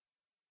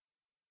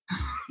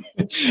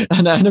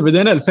احنا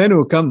بدينا 2000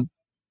 وكم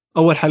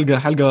اول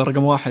حلقه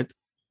رقم 1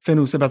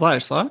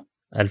 2017 صح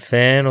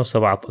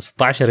 2017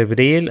 16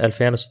 ابريل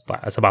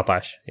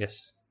 2017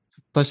 يس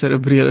 16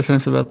 ابريل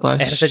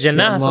 2017 احنا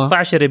سجلناها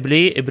 16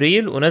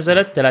 ابريل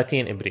ونزلت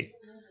 30 ابريل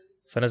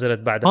فنزلت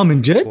بعد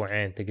من جد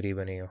اسبوعين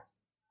تقريبا. ايوه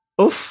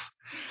اوف.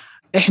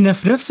 احنا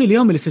في نفس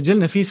اليوم اللي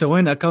سجلنا فيه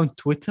سوينا اكاونت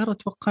تويتر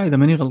اتوقع اذا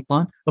ماني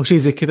غلطان او شيء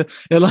زي كذا.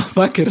 يلا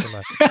فاكر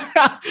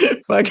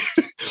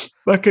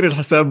فاكر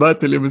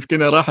الحسابات اللي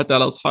مسكينه راحت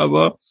على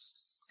اصحابها.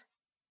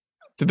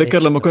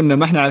 تذكر لما كنا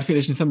ما احنا عارفين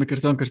ايش نسمي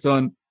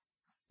كرتون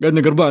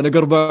قعدنا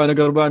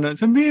قربانه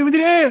نسميه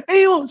مدري ايه.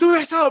 ايوه سوي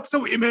حساب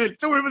سوي ايميل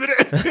سوي مدري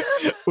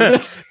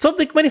ايه.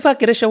 تصدق ماني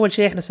فاكر ايش اول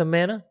شيء احنا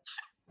سمينا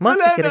ما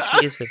فاكر ايش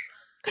الاسم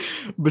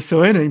بس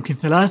سوينا يمكن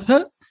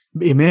 3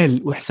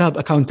 بايميل وحساب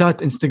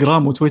اكاونتات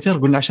انستغرام وتويتر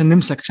قلنا عشان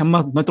نمسك عشان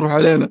ما تروح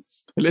علينا.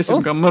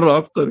 الاسم كان مره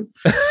عبقري.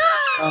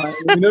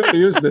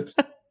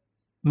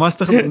 ما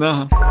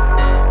استخدمناها.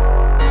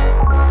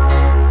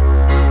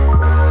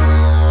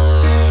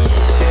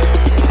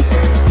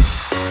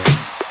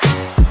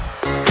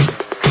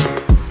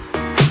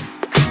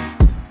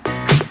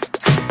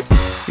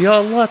 يا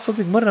الله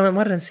تصدق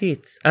مرة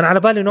نسيت. أنا على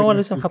بالي إنه أول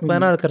اسم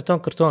حطيناه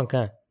كرتون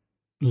كان.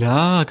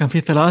 لا كان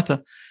في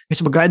 3.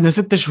 إيش بقعدنا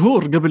 6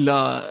 شهور قبل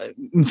لا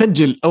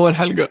نسجل أول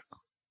حلقة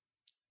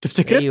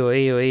تفتكر؟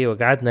 أيوة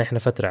قعدنا إحنا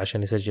فترة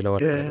عشان نسجل أول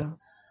حلقة.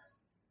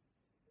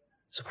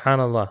 سبحان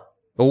الله.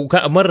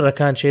 ومرة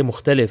كان شيء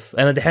مختلف.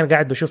 أنا دحين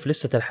قاعد بشوف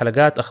لستة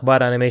الحلقات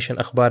أخبار أنيميشن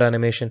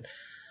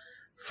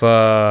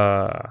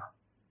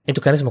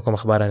أنتوا كان اسمكم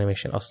أخبار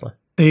أنيميشن أصلا.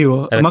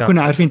 أيوة ما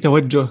كنا عارفين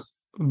توجه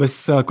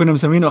بس كنا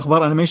مسمينه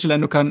أخبار أنيميشن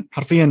لأنه كان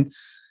حرفيا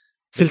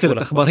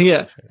سلسلة أخبار.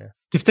 هي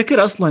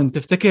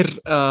تفتكر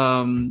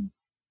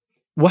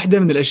واحدة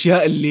من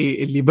الأشياء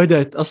اللي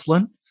بدأت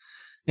أصلا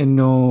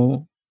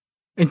إنه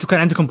أنتوا كان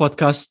عندكم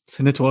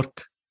بودكاست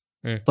نتورك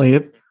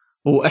طيب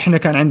وإحنا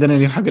كان عندنا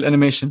اللي حق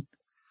الأنيميشن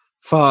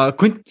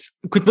فكنت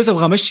بس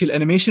أبغى أمشي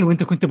الأنيميشن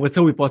وأنت كنت تبغى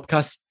تسوي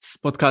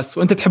بودكاست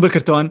وأنت تحب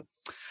الكرتون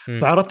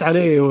فعرضت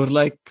عليه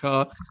ورلايك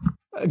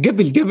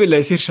قبل لا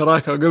يصير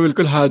شراكة وقبل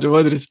كل حاجة ما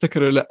أدري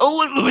تفتكر ولا.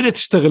 أول ما بدأت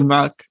أشتغل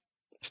معك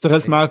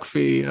اشتغلت معك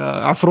في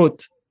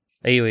عفروت.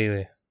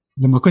 أيوة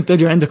لما كنت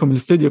أجي عندكم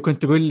الاستوديو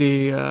كنت تقول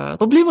لي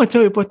طب ليه ما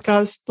تسوي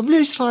بودكاست طب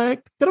ليش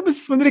رأيك ترى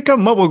بس ما أدري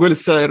كم ما أبغى أقول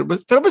السعر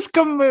بس ترى بس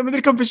كم ما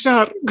أدري كم في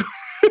الشهر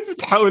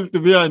تحاول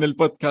تبيعنا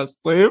البودكاست.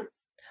 طيب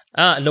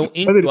لو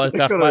أنتوا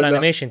كأخبار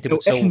أنيميشن تبغوا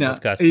تسوي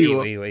بودكاست.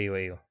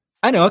 أيوة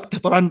أنا وقتها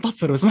طبعا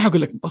مطفر بس ما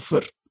حقول لك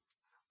مطفر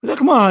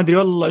ذاك ما أدري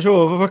والله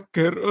شوف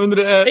أفكر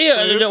أدري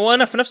أيوة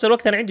وأنا في نفس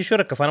الوقت أنا عندي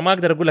شركة فأنا ما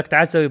أقدر أقول لك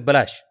تعال سوي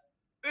ببلاش.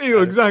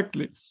 أيوة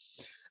exactly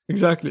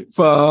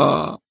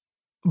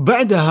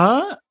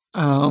بعدها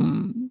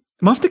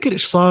ما أفتكر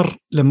إيش صار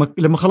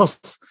لما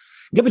خلص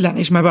قبل لا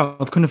نعيش مع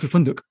بعض كنا في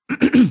الفندق.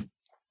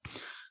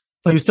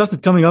 you started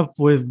coming up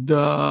with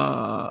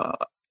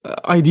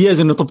ideas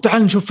إنه طب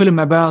تعال نشوف فيلم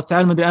مع بعض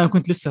تعال ما أدري أنا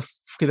كنت لسه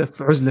في كذا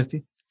في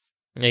عزلتي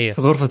أيوة.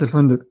 في غرفة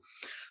الفندق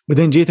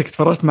بعدين جيتك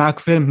تفرجت معك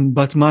فيلم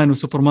باتمان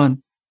وسوبرمان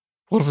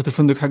غرفة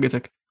الفندق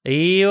حقتك.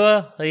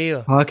 أيوة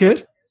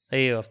فاكر؟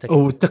 أيوة أفتكر.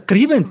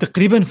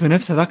 وتقريبا في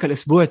نفس هذاك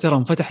الأسبوع ترى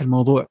انفتح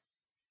الموضوع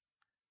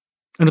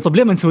إنه طب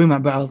ليه ما نسوي مع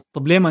بعض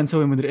طب ليه ما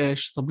نسوي مدري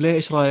إيش طب ليه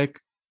إيش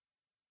رأيك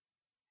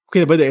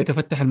وكذا بدأ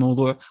يتفتح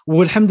الموضوع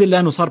والحمد لله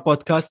إنه صار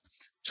بودكاست.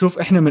 شوف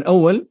إحنا من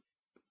أول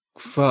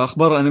في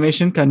أخبار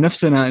الأنيميشن كان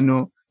نفسنا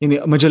إنه يعني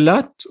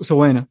مجلات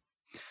وسوينا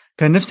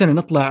كان نفسنا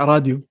نطلع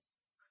راديو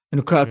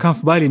إنه كان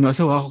في بالي إنه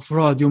أسوي في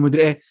راديو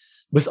مدري إيه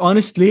بس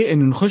honestly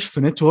إنه نخش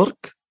في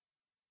نتورك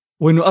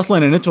وإنه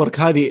أصلاً النتورك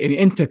هذه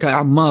يعني أنت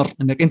كعمار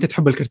إنك أنت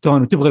تحب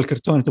الكرتون وتبغى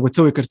الكرتون وتبغى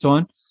تسوي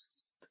كرتون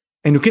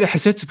إنه كذا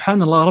حسيت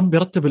سبحان الله ربي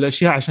رتب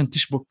الأشياء عشان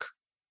تشبك.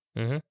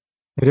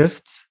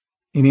 عرفت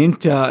يعني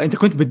أنت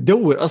كنت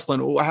بتدور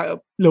أصلاً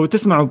ولو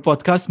تسمعوا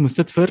بودكاست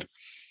مستدفر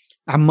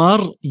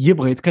عمار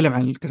يبغى يتكلم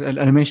عن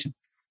الأنيميشن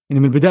يعني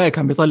من البداية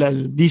كان بيطلع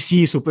الدي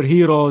سي سوبر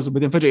هيروز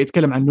وبعدين فجأة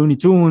يتكلم عن لوني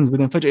تونز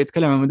بعدين فجأة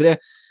يتكلم عن مدري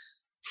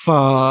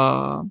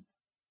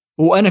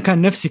وأنا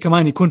كان نفسي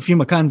كمان يكون في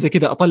مكان زي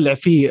كده أطلع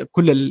فيه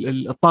كل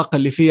الطاقة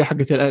اللي فيها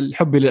حقت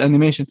الحب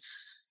للأنيميشن.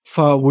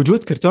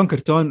 فوجود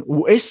كرتون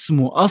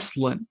واسمه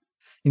أصلا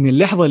إن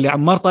اللحظة اللي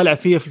عمار طالع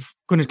فيها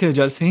كنا كده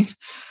جالسين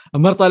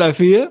عمار طالع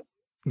فيها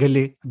قال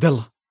لي عبد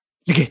الله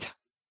لقيتها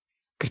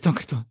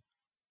كرتون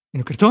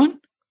إنه كرتون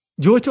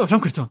جوته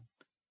أفلام كرتون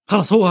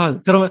خلاص هو هذا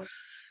ترى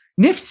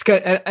نفس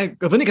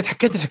أظني قد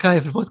حكيت الحكاية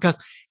في البودكاست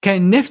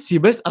كان نفسي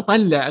بس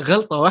أطلع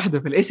غلطة واحدة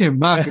في الاسم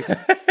ما في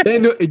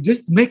لأنه it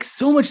just makes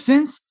so much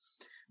sense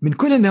من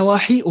كل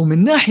النواحي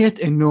ومن ناحية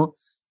إنه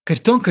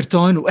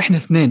كرتون وإحنا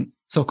 2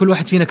 كل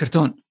واحد فينا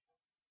كرتون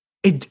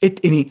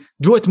يعني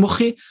جوة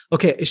مخي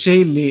أوكي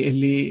الشيء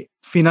اللي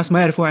في ناس ما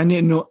يعرفوا عني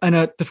إنه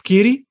أنا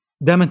تفكيري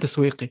دائما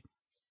تسويقي.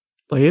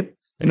 طيب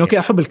إنه أوكي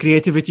أحب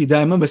الكرياتيفيتي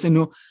دائما بس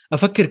إنه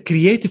أفكر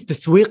كرياتيف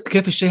تسويق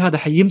كيف الشيء هذا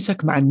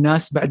حيمسك مع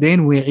الناس بعدين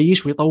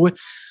ويعيش ويطول.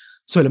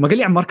 لما قال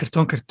لي عمار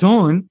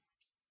كرتون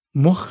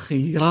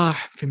مخي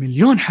راح في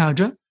مليون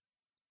حاجة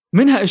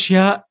منها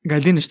أشياء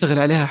قاعدين نشتغل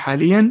عليها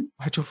حاليا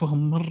وحتشوفوها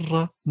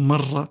مرة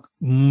مرة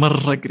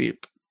مرة قريب.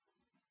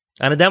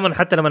 انا دائما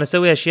حتى لما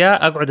اسوي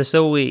اشياء اقعد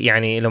اسوي،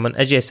 يعني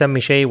لما اجي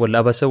اسمي شيء ولا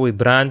ابى اسوي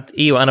براند،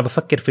 ايوه انا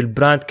بفكر في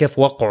البراند كيف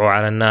وقعه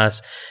على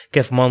الناس،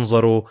 كيف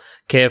منظره،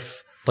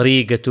 كيف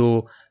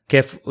طريقته،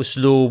 كيف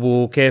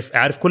اسلوبه، كيف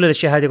اعرف كل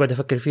الاشياء هذه قاعد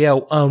افكر فيها،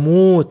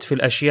 واموت في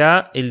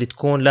الاشياء اللي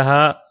تكون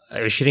لها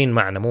 20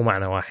 معنى مو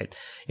معنى واحد،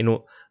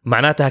 انه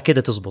معناتها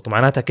كده تزبط،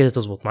 معناتها كده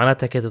تزبط،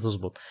 معناتها كده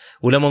تزبط.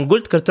 ولما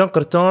قلت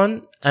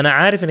كرتون انا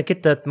عارف انك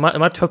انت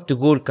ما تحب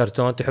تقول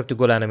كرتون، تحب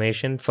تقول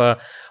انيميشن،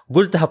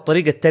 فقلتها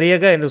بطريقه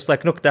تريقه انه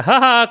صايك نكته،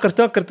 ها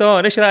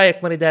كرتون ايش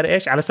رايك ماني داري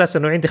ايش، على اساس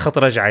انه عندي خط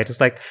رجعي، it's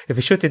like if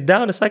you shoot it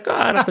down it's like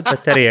انا كنت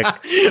بتريق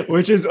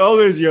which is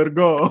always your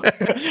goal.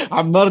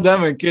 عمار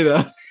دائما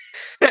كده.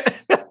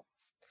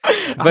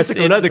 بس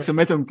اولادك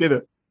سميتهم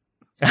كده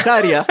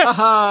تاريا.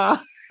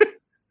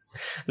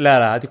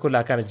 لا هذه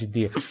كلها كانت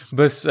جدية،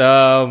 بس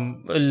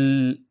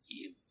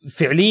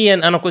فعليا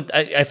أنا كنت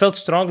I felt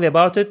strongly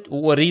about it،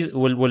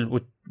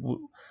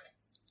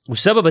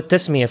 وسبب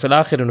التسمية في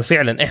الآخر إنه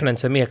فعلا إحنا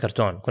نسميها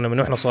كرتون، كنا من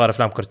وإحنا صغار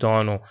أفلام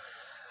كرتون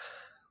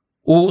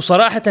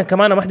وصراحة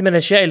كمان واحدة من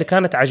الأشياء اللي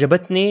كانت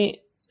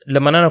عجبتني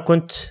لما أنا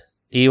كنت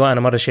أنا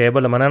مرة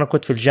شايبة، لما أنا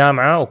كنت في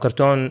الجامعة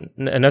وكرتون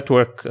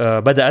نتورك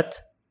بدأت،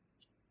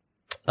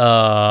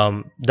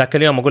 ذاك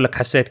اليوم أقول لك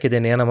حسيت كده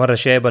إني أنا مرة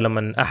شايبة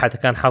لما أحد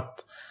كان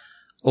حط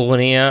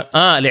أغنية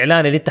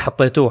الإعلان اللي أنت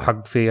حطيتوه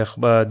حق في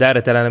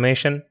دائرة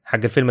الأنيميشن حق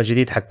الفيلم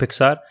الجديد حق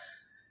بيكسار،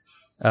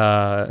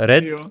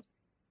 ريد.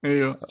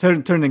 أيوه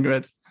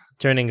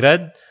turning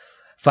red.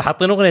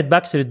 فحطين أغنية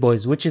باكستريت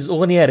بويز which is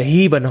أغنية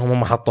رهيبة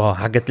إنهم حطوها،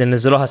 حقت اللي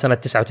نزلوها سنة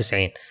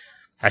 99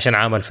 عشان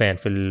عام 2000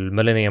 في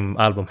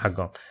الميلينيوم ألبوم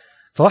حقهم.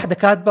 فواحدة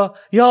كاتبة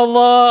يا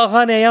الله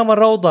أغاني أيام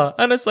الروضة،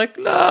 أنا سايك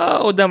لا،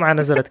 ودمعة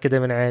نزلت كده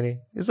من عيني،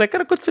 سايك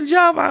أنا كنت في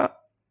الجامعة،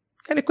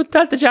 يعني كنت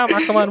ثالثة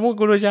جامعة كمان مو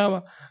يقولوا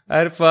جامعة،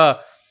 عارف.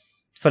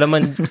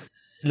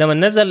 لما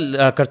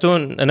نزل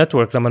كرتون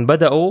نتورك لما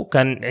بدأوا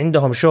كان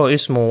عندهم شو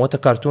اسمه وات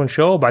كرتون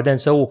شو، وبعدين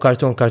سووا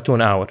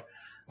كرتون اور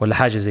ولا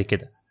حاجة زي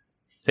كده،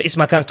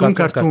 فاسمها كان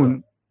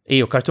كرتون.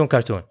 ايوه كرتون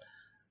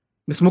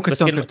بس مو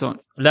كرتون.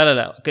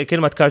 لا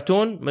كلمة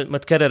كرتون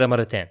متكررة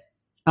مرتين.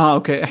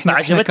 اوكي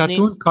احنا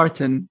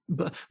كرتون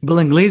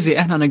بالانجليزي،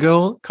 احنا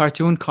نقول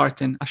كرتون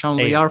عشان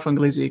اللي يعرف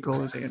انجليزي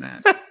يقول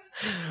زينا.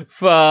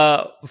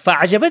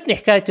 فعجبتني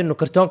حكاية إنه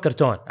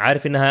كرتون،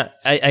 عارف إنها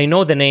I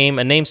know the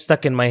name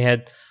stuck in my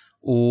head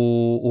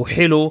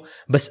وحلو،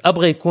 بس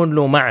أبغى يكون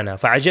له معنى.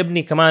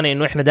 فعجبني كمان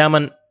إنه إحنا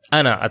دائما،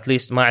 أنا at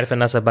least ما أعرف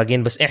الناس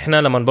الباقيين، بس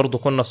إحنا لما برضو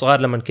كنا صغار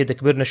لما كده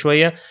كبرنا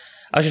شوية،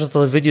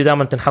 أشرطة الفيديو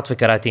دائما تنحط في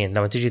كراتين،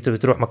 لما تيجي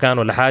تروح مكان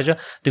ولا حاجة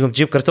تقوم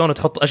تجيب كرتون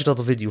وتحط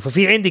أشرطة فيديو.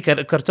 ففي عندي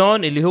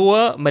كرتون اللي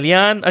هو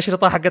مليان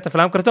أشرطة حقت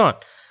أفلام كرتون،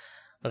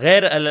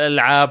 غير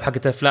الالعاب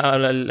حقت افلام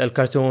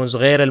الكرتونز،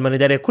 غير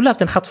المانيداريا كلها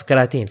بتنحط في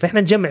كراتين،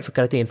 فاحنا نجمع في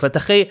كراتين.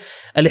 فتخيل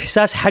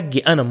الاحساس حقي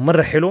انا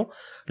مره حلو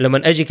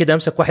لما اجي كده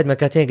امسك واحد من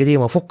الكراتين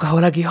قديمه وافكها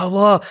والاقي يا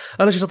الله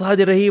الاشرطه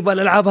هذه رهيبه،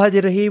 الالعاب هذه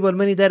رهيبه،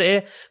 المانيدار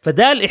ايه.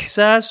 فده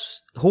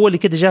الاحساس هو اللي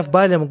كده جاء في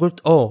بالي لما قلت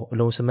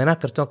لو سميناه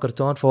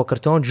كرتون فهو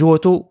كرتون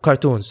جوته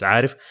كرتونز،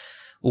 عارف.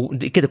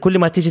 وكده كل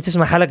ما تيجي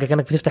تسمع حلقه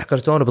كانك بتفتح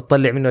كرتون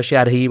وبتطلع منه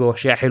اشياء رهيبه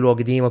واشياء حلوه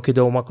قديمه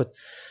وكده وما كنت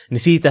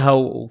نسيتها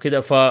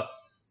وكده.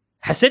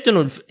 حسيت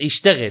انه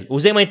يشتغل،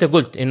 وزي ما انت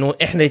قلت انه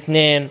احنا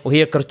اثنين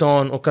وهي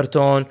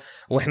كرتون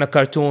واحنا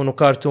كرتون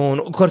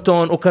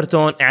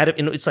عارف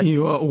انه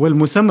ايوه.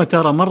 والمسمى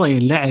ترى مره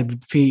يلعب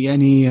في،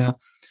 يعني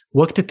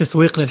وقت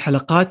التسويق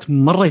للحلقات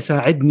مره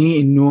يساعدني،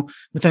 انه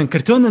مثلا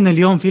كرتوننا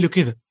اليوم فيه له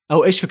كذا،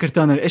 او ايش في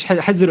كرتوننا، ايش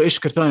حذروا ايش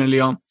كرتوننا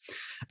اليوم.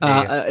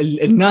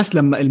 الناس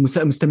لما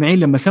المستمعين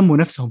لما سموا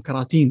نفسهم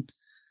كراتين،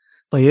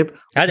 طيب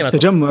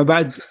التجمع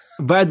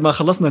بعد ما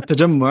خلصنا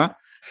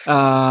التجمع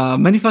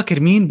ماني فاكر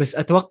مين، بس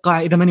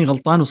أتوقع إذا ماني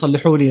غلطان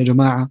وصلحوا لي يا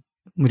جماعة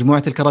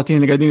مجموعة الكراتين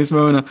اللي قاعدين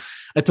يسمعونا،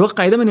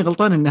 أتوقع إذا ماني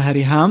غلطان إنها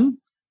ريهام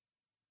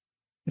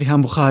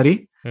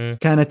بخاري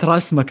كانت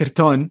راسمة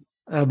كرتون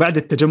بعد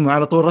التجمع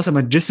على طول،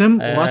 رسمت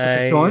جسم وراسه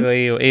كرتون.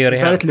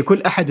 أيوة قالت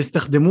لكل أحد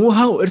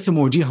استخدموها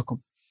وارسموا وجيهكم،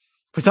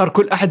 فصار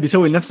كل أحد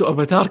بيسوي لنفسه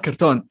أفاتار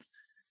كرتون.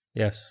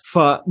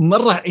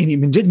 فمرة يعني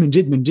من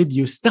جد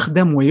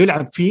يستخدم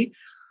ويلعب فيه.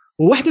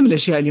 وواحدة من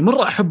الأشياء اللي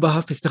مرة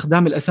أحبها في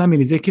استخدام الأسامي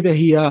اللي زي كذا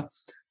هي،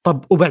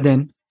 طب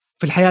وبعدين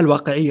في الحياة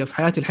الواقعية في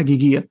حياتي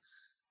الحقيقية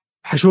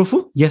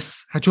حشوفه،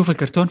 حتشوف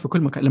الكرتون في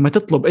كل مكان. لما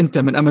تطلب أنت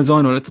من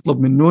أمازون ولا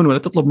تطلب من نون ولا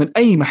تطلب من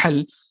أي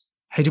محل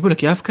حيجيبوا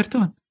لك إياه في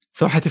كرتون،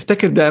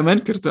 حتفتكر دائما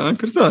كرتون.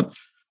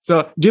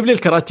 جيب لي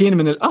الكراتين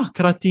من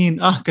كراتين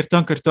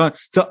كرتون.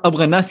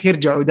 أبغى الناس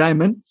يرجعوا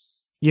دائما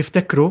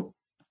يفتكروا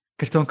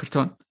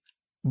كرتون.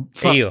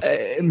 أيوه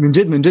من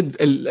جد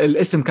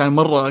الاسم كان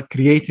مرة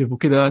كرياتيف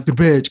وكذا،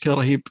 دربيج كذا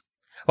رهيب.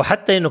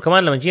 وحتى إنه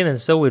كمان لما جينا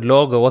نسوي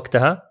اللوجو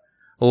وقتها،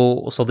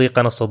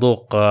 وصديقنا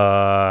الصدوق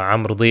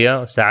عمرو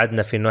ضياء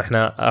ساعدنا في إنه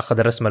إحنا أخذ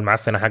الرسمة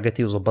المعفنة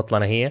حقتي وزبط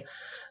لنا هي.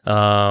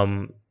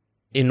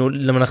 إنه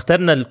لما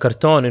اخترنا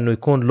الكرتون إنه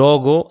يكون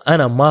لوجو،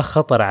 أنا ما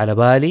خطر على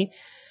بالي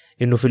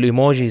انه في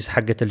الايموجيز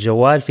حقه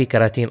الجوال في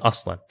كراتين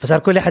اصلا، فصار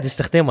كل احد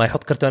يستخدمها،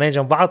 يحط كرتونين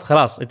جنب بعض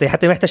خلاص انت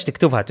حتى ما يحتاج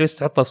تكتبها،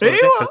 تحطها صورة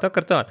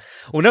كرتون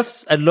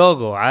ونفس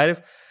اللوجو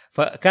عارف.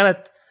 فكانت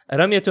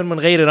رمية من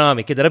غير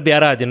رامي كده، ربي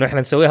اراد انه احنا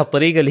نسويها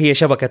بطريقه اللي هي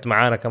شبكت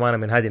معانا كمان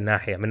من هذه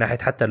الناحيه، من ناحيه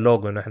حتى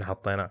اللوجو انه احنا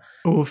حطيناه.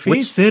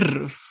 وفي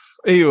سر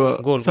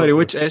ايوه سوري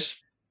ويتش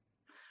ايش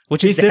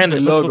في سر في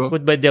اللوجو.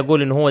 كنت بدي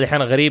اقول انه هو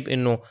دحين غريب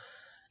انه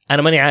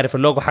انا ماني عارف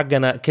اللوجو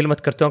حقنا كلمه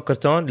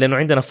كرتون لانه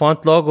عندنا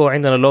فونت لوجو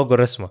وعندنا لوجو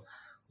رسمه،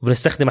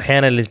 وبنستخدم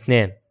احيانا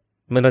الاثنين،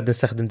 مرة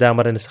نستخدم ده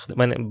مرة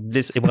نستخدم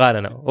يبغى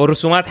لنا.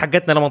 والرسومات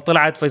حقتنا لما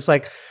طلعت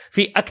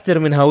في اكثر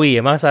من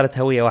هويه، ما صارت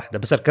هويه واحده،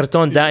 بس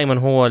الكرتون دائما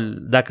هو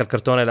ذاك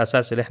الكرتون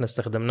الاساسي اللي احنا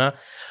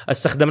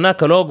استخدمناه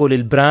كلوجو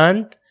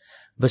للبراند،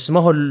 بس ما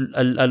هو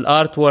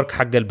الارت وورك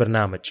حق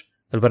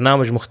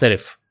البرنامج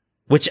مختلف،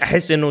 which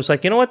احس انه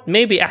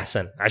maybe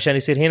احسن عشان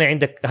يصير هنا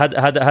عندك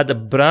هذا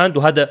براند،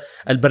 وهذا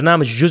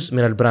البرنامج جزء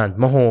من البراند،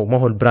 ما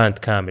هو البراند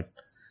كامل،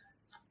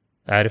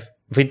 عارف.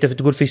 انت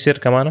تقول في سر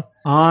كمان.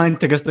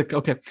 انت قصدك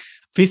اوكي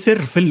في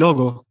سر في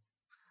اللوجو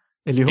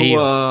اللي هو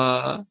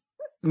أيوه.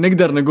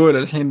 نقدر نقول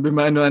الحين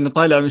بما انه انا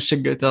طالع من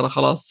الشقه ترى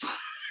خلاص.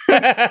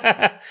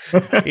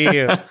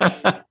 ايوه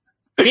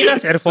في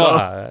ناس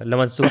عرفوها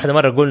لما واحدة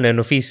مرة قلنا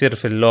انه في سر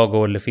في اللوجو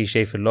ولا في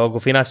شيء في اللوجو،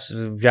 في ناس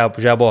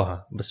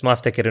جابوها بس ما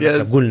افتكر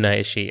انه قلنا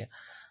ايش هي.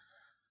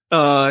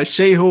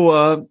 الشيء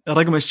هو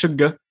رقم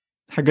الشقة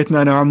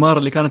حقتنا انا وعمار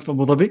اللي كانت في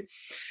ابو ظبي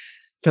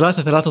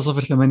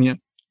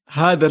 3308.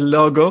 هذا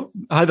اللوجو،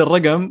 هذا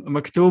الرقم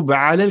مكتوب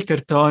على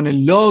الكرتون،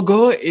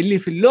 اللوجو اللي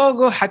في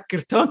اللوجو حق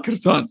كرتون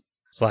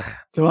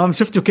صح تمام.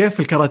 شفتوا كيف في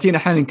الكراتين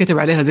احيانا ينكتب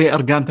عليها زي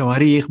ارقام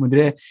تواريخ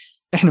مدري،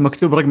 احنا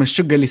مكتوب رقم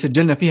الشقة اللي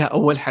سجلنا فيها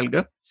اول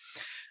حلقة.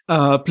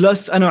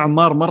 بلس انا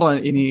وعمار مره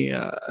يعني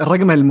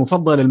الرقم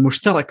المفضل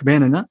المشترك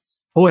بيننا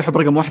هو يحب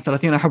رقم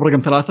 31، انا احب رقم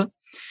 3.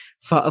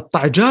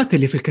 فالطعجات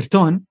اللي في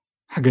الكرتون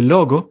حق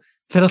اللوجو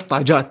 3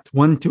 طعجات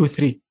 1 2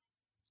 3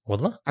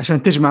 والله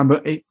عشان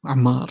تجمع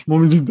عمار مو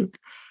من جدك،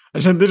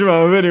 عشان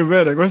تجمع ما بيني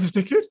وبينك. ما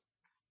تفتكر؟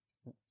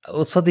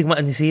 وتصدق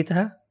ما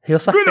نسيتها، هي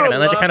صح فعلا.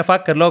 انا دحين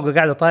افكر لوجو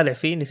قاعد اطالع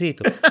فيه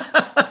نسيته.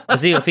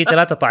 بس هي في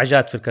 3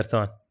 طعجات في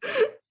الكرتون.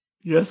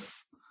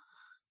 يس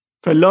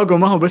فاللوجو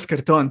ما هو بس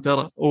كرتون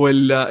ترى،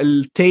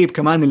 والتيب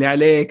كمان اللي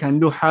عليه كان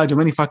له حاجه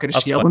ماني فاكر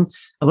ايش هي،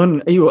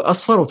 اظن ايوه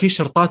اصفر، وفي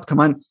شرطات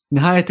كمان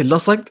نهايه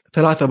اللصق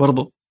 3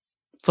 برضو،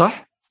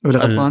 صح ولا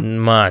غلطان؟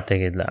 ما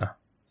اعتقد، لا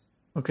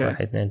اوكي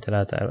 1 2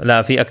 3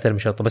 لا في اكثر من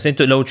شرطه. بس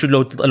انتوا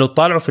لو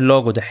طالعوا في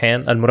اللوجو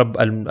دحين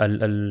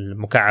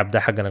المكعب ده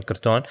حقنا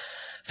الكرتون،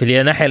 في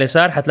الناحيه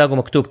اليسار حتلاقوا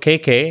مكتوب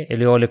كي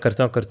اللي هو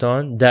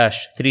كرتون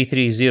داش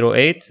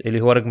 3308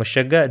 اللي هو رقم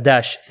الشقه،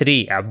 داش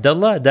 3 عبد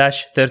الله،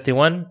 داش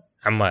 31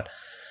 عمار.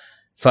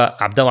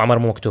 فعبد الله عمار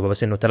مو مكتوبه،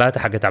 بس انه 3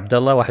 حقت عبد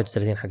الله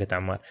 31 حقت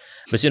عمار،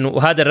 بس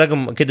انه هذا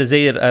الرقم كده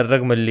زي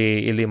الرقم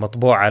اللي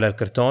مطبوع على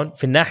الكرتون.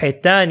 في الناحيه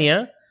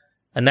الثانيه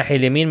الناحيه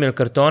اليمين من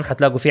الكرتون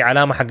حتلاقوا فيه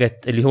علامه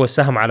حقت اللي هو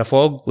السهم على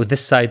فوق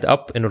وذس سايد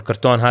اب، انه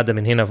الكرتون هذا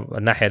من هنا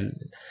الناحيه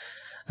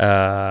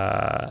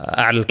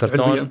اعلى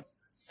الكرتون،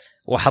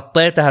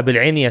 وحطيتها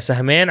بالعنيه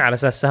سهمين على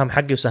اساس سهم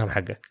حقي وسهم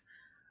حقك.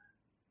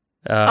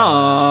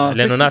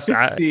 لانه ناس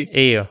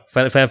ايوه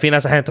ففي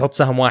ناس احيانا تحط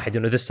سهم واحد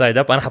انه ذس سايد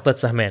اب، انا حطيت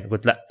سهمين،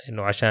 قلت لا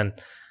انه عشان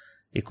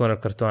يكون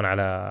الكرتون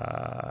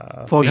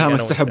على فوقها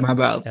مستحب مع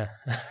بعض.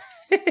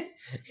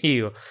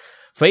 ايوه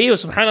فايوه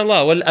سبحان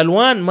الله.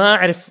 والالوان ما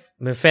اعرف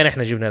من فين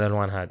احنا جبنا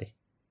الالوان هذه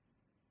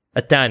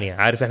الثانيه،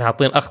 عارف احنا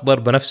حاطين اخضر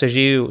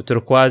بنفسجي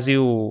وتركوازي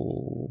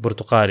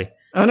وبرتقالي.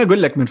 انا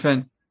اقول لك من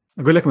فين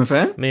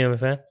من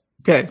فين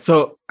اوكي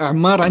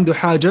عمار عنده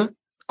حاجه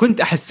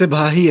كنت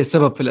احسبها هي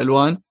السبب في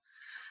الالوان.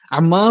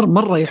 عمار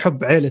مرة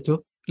يحب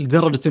عيلته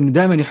لدرجة إنه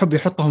دائما يحب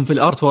يحطهم في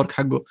الارت وورك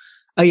حقه،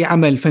 أي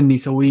عمل فني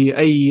يسويه،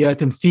 أي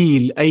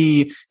تمثيل،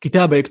 أي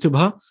كتابة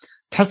يكتبها،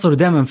 تحصله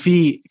دائما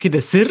في كذا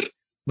سر،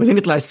 بعدين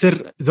يطلع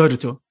السر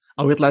زوجته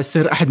أو يطلع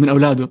السر أحد من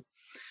أولاده.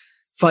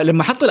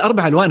 فلما حط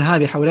ال4 ألوان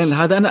هذه حوالين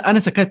هذا أنا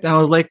سكت، I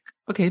was like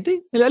أوكي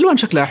دي الألوان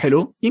شكلها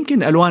حلو،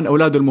 يمكن ألوان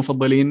أولاده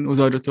المفضلين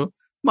وزوجته،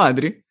 ما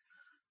أدري.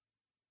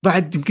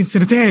 بعد يمكن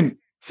 2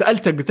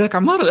 سألتك قلت لك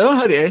عمار الألوان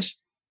هذه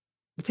إيش؟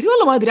 قلت لي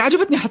والله ما أدري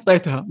عجبتني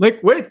حطيتها.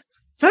 ويت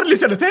صار لي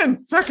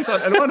 2 ساكت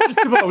على الألوان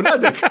حسبها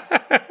أولادك.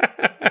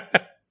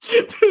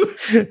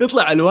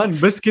 تطلع ألوان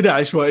بس كده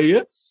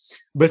عشوائية.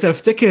 بس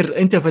أفتكر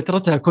أنت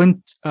فترتها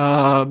كنت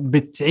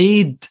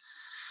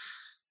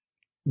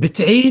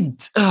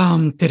بتعيد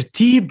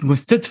ترتيب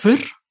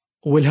مستدفر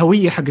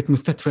والهوية حقت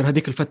مستدفر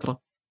هذيك الفترة.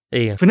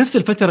 إيه. في نفس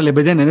الفترة اللي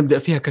بدأنا نبدأ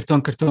فيها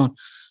كرتون.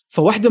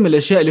 فواحدة من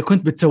الأشياء اللي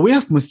كنت بتسويها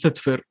في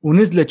مستدفر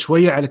ونزلت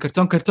شوية على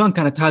كرتون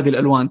كانت هذه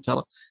الألوان.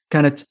 ترى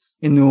كانت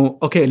إنه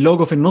أوكي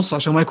اللوجو في النص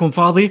عشان ما يكون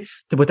فاضي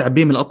تبغى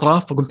تعبيه من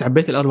الأطراف، فقمت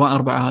عبيت الألوان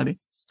 4 هذه.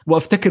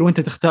 وأفتكر وأنت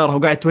تختارها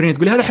وقاعد توريني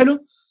تقول هذا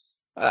حلو،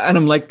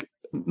 أنا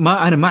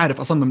أنا ما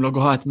أعرف أصمم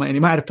لوجوهات،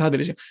 ما أعرف هذا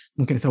الشيء.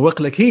 ممكن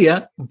أسوق لك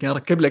هي، ممكن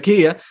أركب لك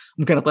هي،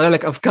 ممكن أطلع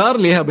لك أفكار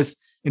لها،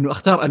 بس إنه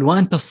أختار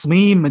ألوان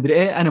تصميم مدري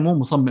إيه، أنا مو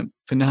مصمم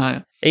في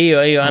النهاية.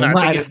 ايوه انا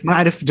ما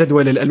اعرف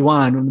جدول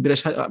الالوان ومدري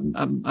ايش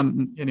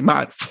يعني ما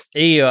اعرف.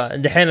 ايوه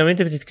دحين لما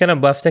انت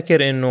بتتكلم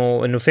بفتكر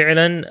انه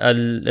فعلا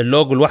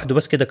اللوجو لوحده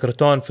بس كده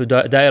كرتون في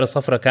دائره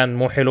صفراء كان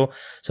مو حلو،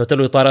 سويت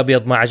له اطار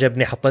ابيض ما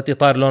عجبني، حطيت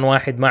اطار لون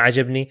واحد ما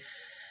عجبني.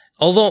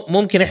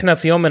 ممكن احنا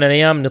في يوم من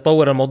الايام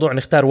نطور الموضوع،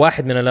 نختار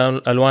واحد من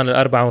الالوان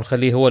الاربعه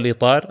ونخليه هو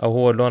الاطار او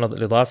هو اللون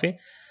الاضافي.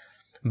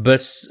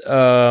 بس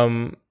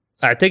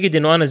اعتقد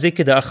انه انا زي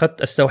كده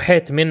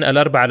استوحيت من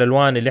الاربع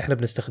الالوان اللي احنا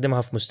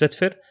بنستخدمها في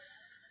مستدفر،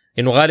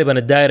 انه غالبا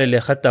الدائره اللي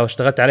اخذتها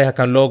واشتغلت عليها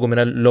كان لوجو من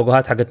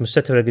اللوجوهات حقت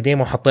مستدفر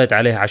القديمه وحطيت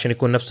عليها عشان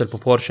يكون نفس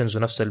البروبورشنز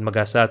ونفس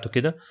المقاسات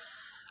وكده،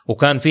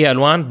 وكان فيها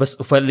الوان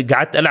بس.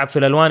 فقعدت العب في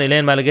الالوان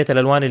لين ما لقيت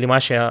الالوان اللي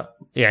ماشيه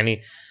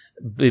يعني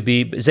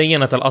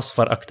زينت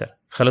الاصفر اكتر،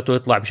 خلته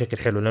يطلع بشكل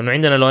حلو، لانه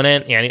عندنا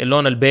لونين يعني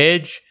اللون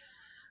البيج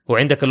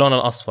وعندك اللون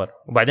الاصفر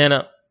وبعدين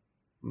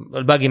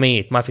الباقي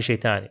ميت ما في شيء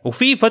تاني.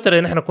 وفي فتره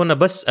نحن كنا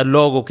بس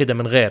اللوجو كده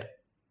من غير،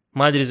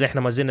 ما ادري اذا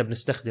احنا ما زلنا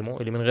بنستخدمه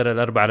اللي من غير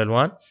الاربع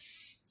الالوان.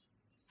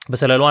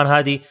 بس الالوان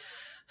هذه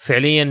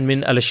فعليا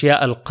من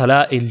الاشياء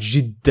القلائل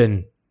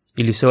جدا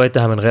اللي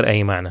سويتها من غير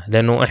اي معنى،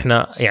 لانه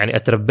احنا يعني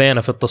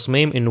اتربينا في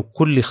التصميم انه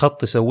كل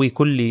خط تسويه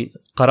كل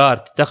قرار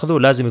تتخذه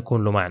لازم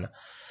يكون له معنى.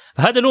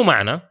 فهذا له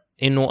معنى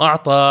انه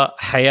اعطى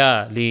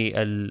حياه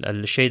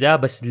للشيء ده،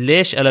 بس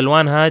ليش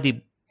الالوان هذه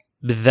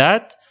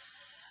بالذات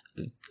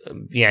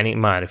يعني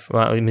ما اعرف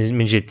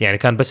من جد، يعني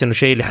كان بس انه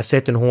شيء اللي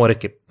حسيت انه هو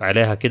ركب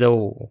عليها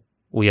كده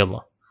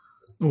ويلا.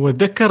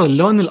 واتذكر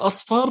اللون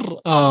الاصفر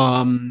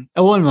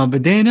اول ما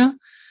بدينا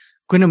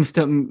كنا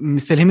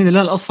مستلهمين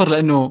اللون الاصفر،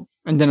 لانه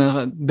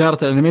عندنا دائره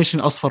الانيميشن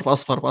اصفر في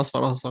اصفر في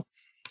اصفر في اصفر.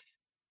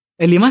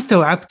 اللي ما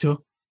استوعبته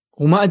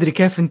وما ادري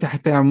كيف انت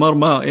حتى يا عمار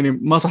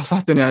ما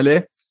صحصحتني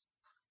عليه،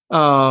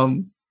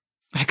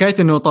 حكايه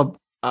انه طب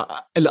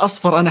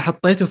الاصفر انا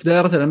حطيته في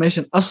دائره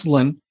الانيميشن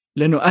اصلا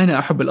لانه انا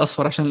احب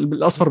الاصفر، عشان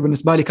الاصفر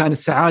بالنسبه لي كان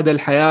السعاده،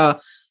 الحياه،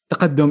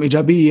 تقدم،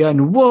 ايجابيه،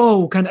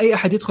 واو. كان اي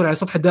احد يدخل على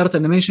صفحه دائره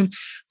الانيميشن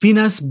في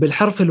ناس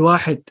بالحرف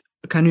الواحد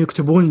كانوا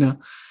يكتبوا لنا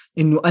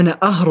انه انا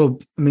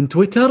اهرب من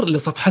تويتر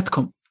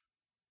لصفحتكم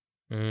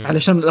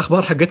علشان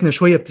الاخبار حقتنا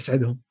شويه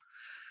بتسعدهم.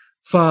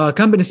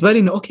 فكان بالنسبه لي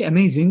انه اوكي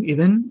اميزنج،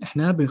 اذا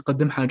احنا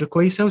بنقدم حاجه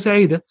كويسه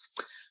وسعيده.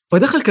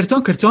 فدخل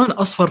كرتون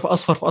اصفر في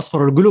اصفر في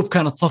اصفر، والقلوب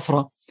كانت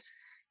صفراء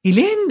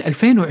الين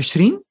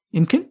 2020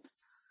 يمكن.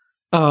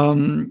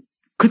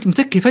 كنت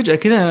متكي فجاه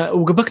كذا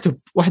وبكتب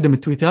واحده من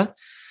التويتات،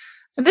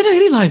 then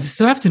I realized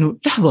استوعبت انه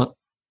لحظه،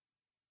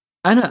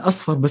 انا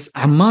اصفر بس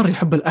عمار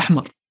يحب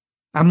الاحمر.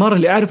 عمار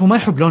اللي اعرفه ما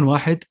يحب لون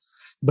واحد،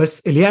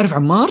 بس اللي يعرف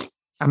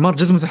عمار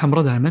جزمته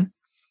حمراء دائما،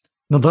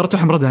 نظارته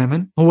حمراء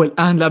دائما، هو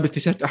الان لابس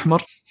تيشيرت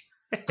احمر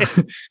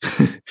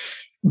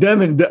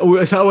دائما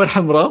وساور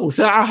حمراء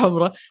وساعه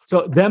حمراء،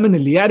 دائما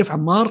اللي يعرف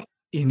عمار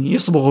يعني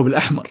يصبغه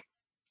بالاحمر.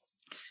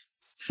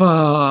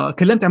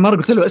 فكلمت عمار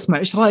قلت له اسمع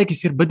ايش رايك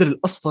يصير بدل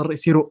الاصفر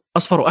يصيروا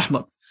اصفر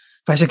واحمر؟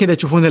 فعشان كذا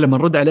تشوفونا لما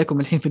نرد عليكم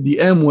الحين في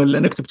الدي ام ولا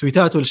نكتب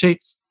تويتات ولا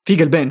شيء في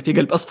قلبين، في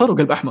قلب اصفر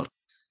وقلب احمر،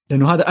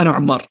 لانه هذا انا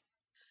وعمار.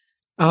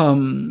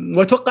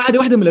 واتوقع هذه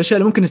واحده من الاشياء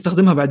اللي ممكن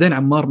نستخدمها بعدين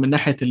عمار من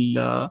ناحيه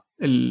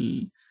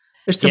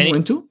ايش تسموه يعني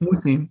انتم مو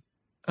ثيم،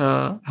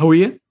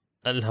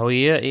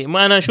 الهويه.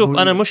 ما انا اشوف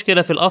انا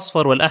المشكله في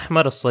الاصفر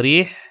والاحمر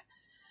الصريح،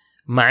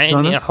 مع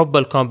اني احب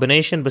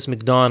الكومبينيشن، بس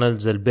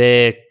ماكدونالدز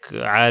البيك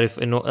عارف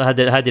انه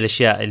هذه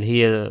الاشياء اللي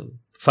هي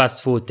فاست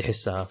فود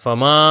تحسها،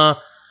 فما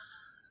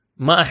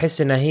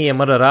احس انها هي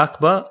مره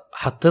راكبه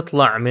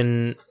حتطلع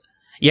من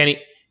يعني.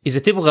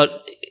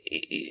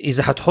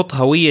 اذا حتحط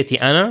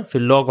هويتي انا في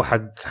اللوجو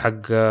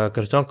حق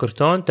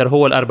كرتون ترى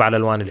هو الاربع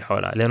الالوان اللي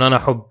حولها، لان انا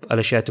احب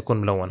الاشياء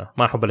تكون ملونه،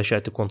 ما احب الاشياء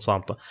تكون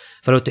صامته.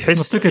 فلو تحس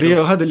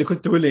مفتكر هذا اللي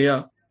كنت تقول لي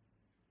اياه.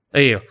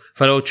 ايوه،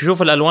 فلو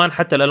تشوف الالوان،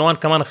 حتى الالوان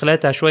كمان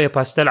خليتها شويه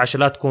باستيل عشان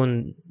لا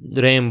تكون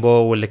رينبو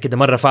ولا كده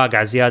مره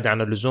فاقعه زياده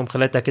عن اللزوم،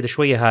 خليتها كده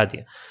شويه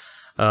هاديه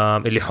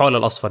اللي حول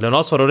الاصفر، لانه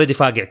الاصفر اوريدي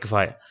فاقع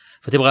كفايه،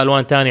 فتبغى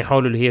الوان تانية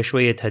حوله اللي هي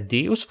شويه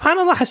تهديه. وسبحان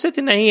الله حسيت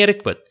انها هي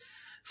ركبت.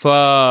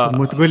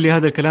 مو تقول لي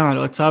هذا الكلام على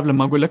الواتساب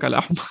لما اقول لك على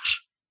احمر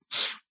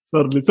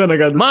صار لي سنه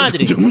قاعد ما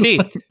ادري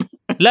نسيت.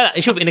 لا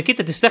شوف، انك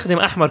انت تستخدم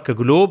احمر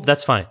كقلوب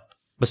ذاتس فاين،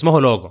 بس ما هو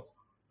لوجو.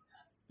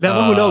 لا ما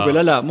هو لوجو،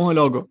 لا مو هو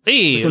لوجو.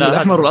 بس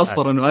الاحمر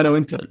والاصفر انه انا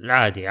وانت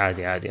عادي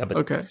ابدا.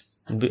 اوكي.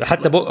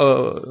 حتى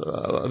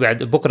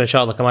بعد بكره ان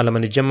شاء الله كمان لما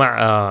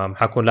نتجمع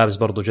حكون لابس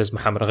برضو جزمه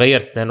حمراء.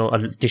 غيرت لانه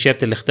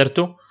التيشيرت اللي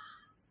اخترته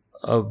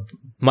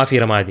ما في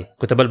رمادي،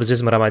 كنت بلبس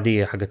جزمه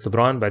رماديه حقت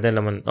لبران، بعدين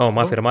لما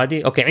ما في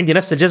رمادي اوكي عندي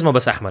نفس الجزمه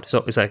بس احمر،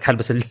 يسالك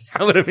حلبس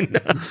الحمراء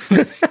منها.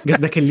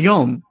 قصدك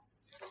اليوم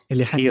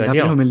اللي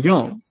حنقابلهم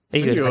اليوم؟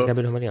 ايوه اللي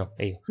حنقابلهم اليوم.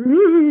 ايوه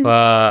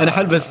انا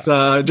حلبس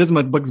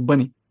جزمه باكس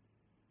باني،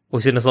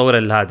 ويصير نصور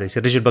هذا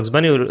يصير رجل باكس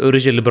باني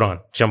ورجل لبران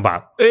جنب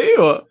بعض.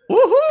 ايوه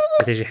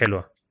تيجي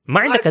حلوه. ما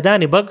عندك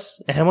اذاني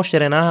باكس؟ احنا مش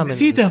اشتريناها من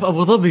نسيتها في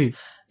ابو ظبي.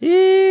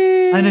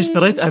 انا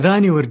اشتريت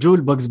اذاني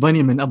ورجول باكس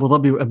باني من ابو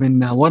ظبي،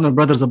 من وارنر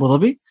براذرز ابو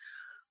ظبي،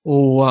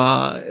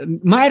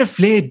 وما اعرف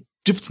ليه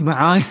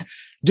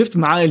جبت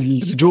معاي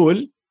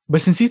الرجول،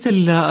 بس نسيت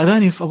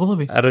الأذاني في أبو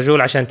ظبي.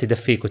 الرجول عشان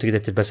تدفيك وتقدر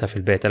تلبسها في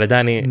البيت،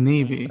 الأذاني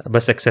نيبي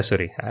بس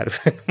اكسسوري،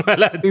 عارف.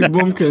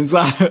 ممكن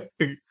صح.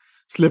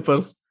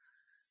 سليبرز.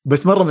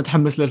 بس مرة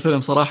متحمس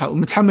للفيلم صراحة،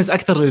 ومتحمس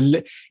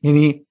أكثر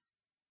يعني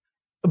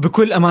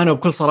بكل أمانة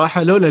وبكل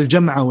صراحة، لولا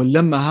الجمعة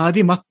واللمة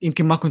هذه ما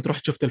يمكن ما كنت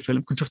رحت شفت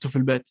الفيلم، كنت شفته في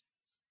البيت.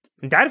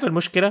 انت عارف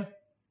المشكلة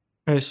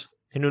ايش؟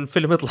 انه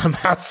الفيلم يطلع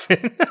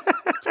معفن.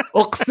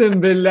 اقسم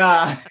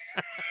بالله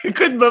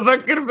كنت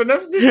بفكر في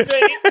نفس الشيء.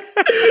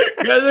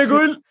 قاعد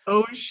اقول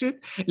او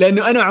شيت،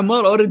 لانه انا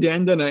وعمار اوريدي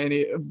عندنا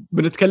يعني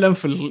بنتكلم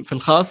في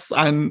الخاص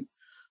عن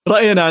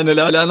راينا عن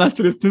الاعلانات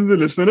اللي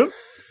بتنزل الفيلم.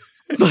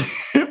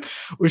 طيب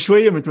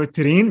وشويه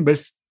متوترين،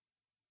 بس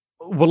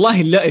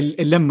والله لا،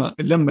 اللمه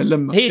هي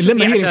هي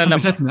اللي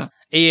حمستنا.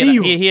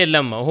 هي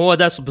اللمه، وهو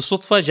ده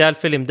بالصدفه جاء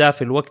الفيلم ده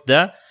في الوقت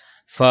ده.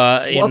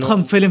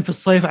 واضخم فيلم في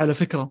الصيف على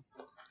فكره.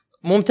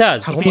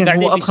 ممتاز، حرفيا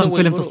هو اضخم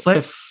فيلم في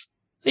الصيف.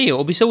 ايوه،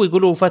 وبيسوي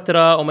يقولوا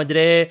فتره وما ادري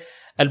ايه.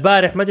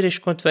 البارح ما ادري ايش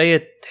كنت في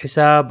اي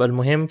حساب،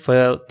 المهم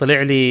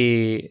فطلع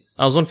لي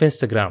اظن في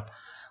انستغرام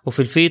وفي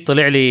الفيد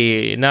طلع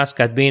لي ناس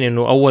كاتبين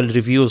انه اول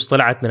ريفيوز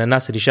طلعت من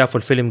الناس اللي شافوا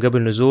الفيلم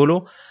قبل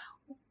نزوله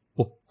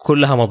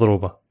وكلها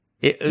مضروبه.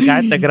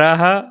 قاعد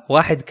اقراها،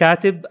 واحد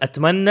كاتب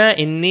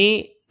اتمنى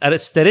اني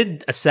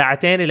استرد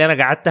الساعتين اللي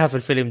انا قعدتها في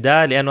الفيلم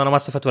ده لانه انا ما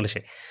استفدت ولا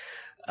شيء.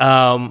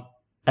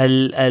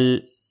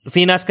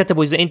 في ناس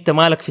كتبوا إذا أنت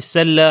مالك في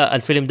السلة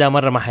الفيلم ده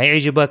مرة ما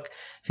حيعجبك.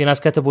 في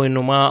ناس كتبوا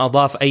إنه ما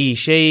أضاف أي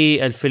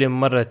شيء، الفيلم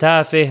مرة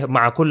تافه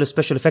مع كل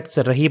سبيشال إفكتس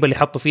الرهيبة اللي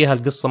حطوا فيها،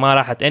 القصة ما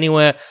راحت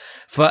anywhere.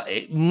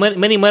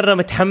 فماني مرة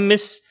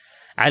متحمس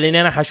على إن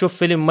أنا حشوف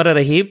فيلم مرة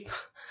رهيب.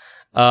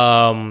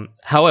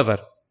 however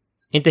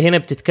أنت هنا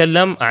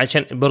بتتكلم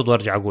عشان برضو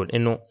أرجع أقول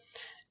إنه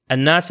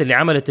الناس اللي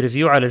عملت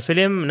ريفيو على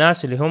الفيلم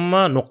ناس اللي هم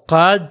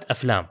نقاد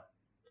أفلام.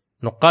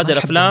 نقاد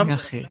الأفلام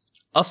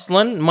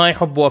أصلاً ما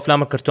يحبوا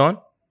أفلام الكرتون.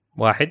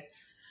 واحد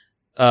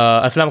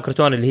افلام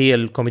الكرتون اللي هي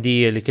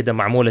الكوميديه اللي كده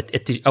معموله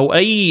او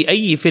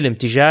اي فيلم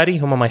تجاري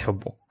هم ما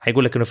يحبوا،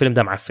 حيقول لك انه الفيلم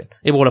ده معفن.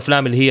 يبغوا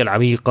الافلام اللي هي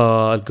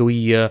العميقه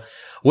القويه،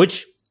 which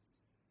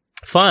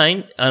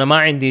fine، انا ما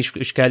عندي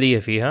اشكاليه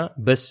فيها،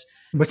 بس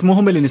مو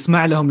هم اللي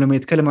نسمع لهم لما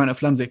يتكلموا عن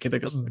افلام زي كده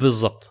قصدي.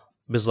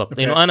 بالضبط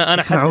انه انا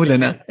يسمعوا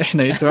لنا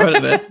احنا يسمعوا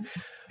لنا.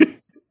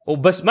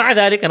 وبس مع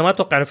ذلك انا ما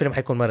اتوقع ان الفيلم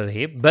حيكون مره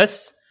رهيب،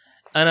 بس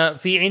انا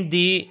في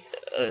عندي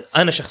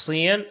انا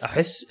شخصيا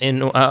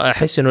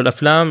احس انه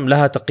الافلام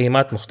لها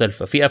تقييمات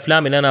مختلفه. في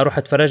افلام اللي انا اروح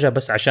اتفرجها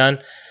بس عشان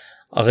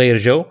اغير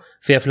جو،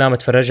 في افلام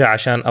اتفرجها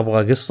عشان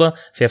ابغى قصه،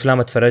 في افلام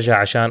اتفرجها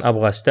عشان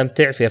ابغى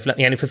استمتع، في افلام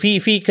يعني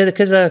في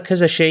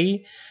كذا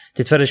شيء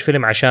تتفرج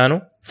فيلم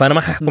عشانه. فانا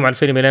ما ححكم على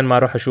الفيلم لين ما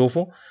اروح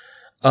اشوفه.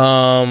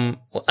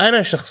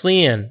 وانا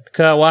شخصيا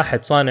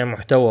كواحد صانع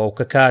محتوى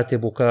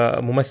وككاتب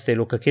وكممثل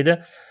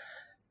وككده،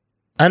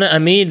 انا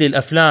اميل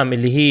للافلام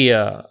اللي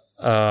هي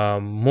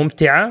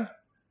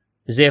ممتعه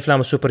زي افلام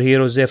السوبر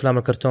هيرو، زي افلام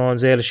الكرتون،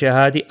 زي الاشياء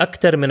هذه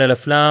اكثر من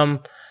الافلام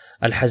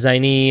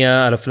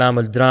الحزينيه، الافلام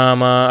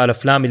الدراما،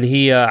 الافلام اللي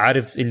هي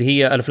عارف اللي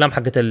هي الافلام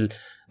حقت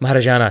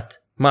المهرجانات.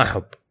 ما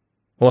احب.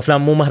 هو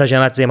افلام مو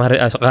مهرجانات زي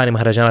اغاني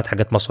مهرجانات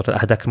حقت مصر،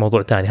 هذاك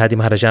موضوع تاني. هذه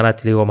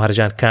مهرجانات اللي هو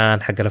مهرجان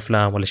كان حق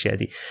الافلام والاشياء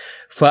دي.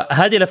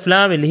 فهذه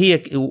الافلام اللي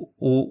هي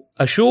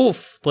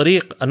واشوف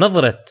طريق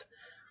نظره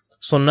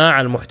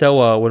صناع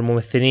المحتوى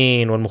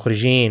والممثلين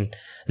والمخرجين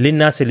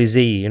للناس اللي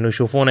زي انه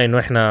يشوفونا انه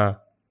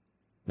احنا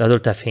هذول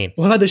تافهين.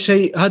 وهذا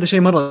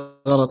الشيء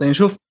مره غلط. يعني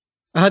شوف،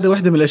 هذا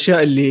واحده من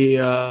الاشياء اللي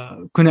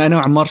كنا انا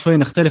وعمار شوي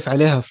نختلف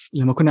عليها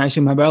لما كنا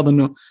عايشين مع بعض،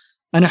 انه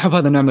انا احب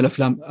هذا النوع من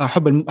الافلام.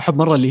 احب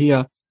مره اللي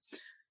هي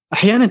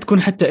احيانا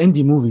تكون حتى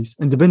اندي موفيز،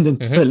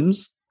 اندبندنت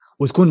فيلمز،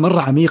 وتكون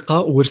مره عميقه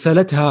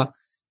ورسالتها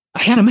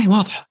احيانا ما هي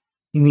واضحه.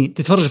 يعني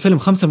تتفرج الفيلم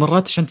 5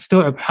 مرات عشان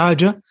تستوعب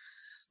حاجه،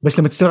 بس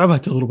لما تستوعبها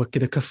تضربك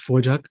كده كف في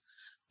وجهك.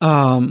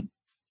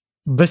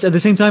 بس at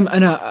the same time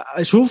انا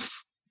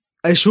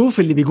اشوف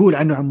اللي بيقول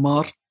عنه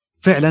عمار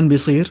فعلا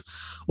بيصير،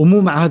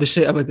 ومو مع هذا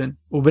الشيء ابدا.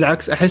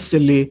 وبالعكس احس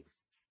اللي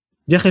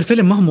يا اخي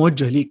الفيلم ما هو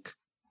موجه ليك،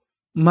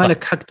 ما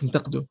لك حق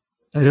تنتقده،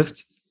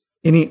 عرفت؟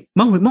 يعني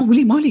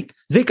ما هو ليك.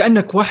 زي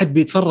كأنك واحد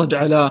بيتفرج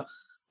على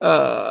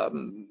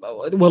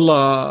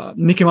والله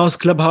ميكي ماوس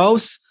كلاب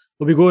هاوس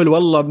وبيقول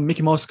والله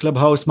ميكي ماوس كلاب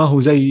هاوس ما هو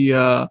زي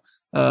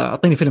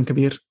اعطيني فيلم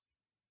كبير،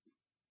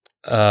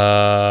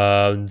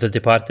 The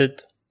Departed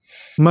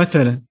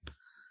مثلا.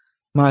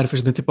 ما أعرف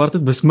إيش The Departed،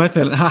 بس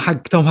مثلا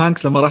حق توم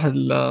هانكس لما راح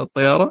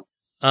الطيارة.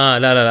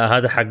 لا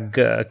هذا حق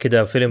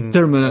كده فيلم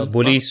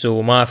بوليس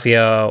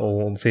ومافيا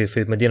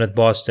وفي مدينة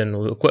بوسطن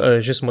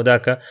وش اسمه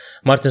ذاك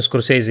مارتن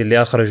سكورسيزي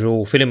اللي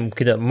أخرجه فيلم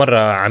كده مرة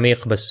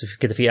عميق بس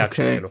كده فيه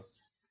أكشن حلو.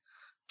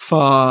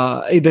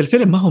 فإذا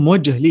الفيلم ما هو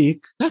موجه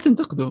ليك لا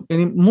تنتقده،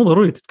 يعني مو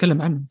ضروري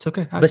تتكلم عنه.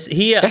 بس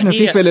إحنا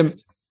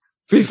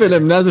في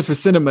فيلم نازل في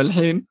السينما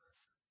الحين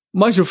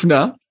ما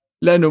شفناه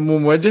لأنه مو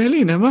موجه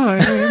لينا. ما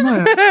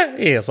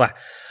إيه صح.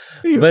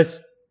 إيه.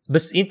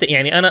 بس انت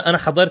يعني انا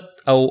حضرت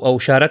او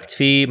شاركت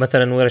في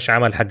مثلا ورش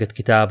عمل حقت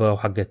كتابه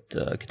وحقت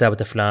كتابه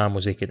افلام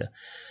وزي كده،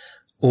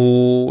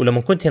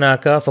 ولما كنت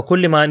هناك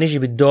فكل ما نجي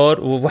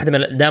بالدور وواحده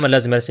من دائما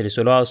لازم ارسل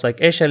سؤال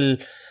ايش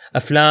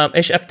افلام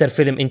ايش اكتر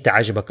فيلم انت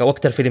عجبك او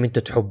اكتر فيلم انت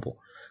تحبه،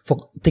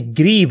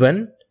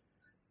 فتقريبا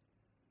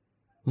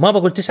ما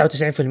بقول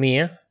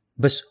 99%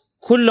 بس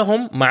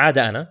كلهم ما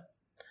عدا انا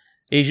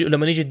يجي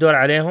لما يجي الدور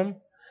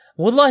عليهم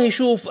والله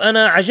شوف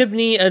أنا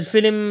عجبني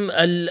الفيلم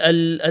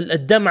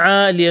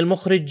الدمعة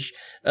للمخرج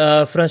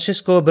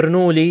فرانشيسكو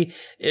برنولي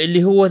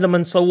اللي هو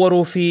لما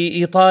صوروا في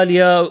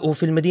إيطاليا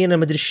وفي المدينة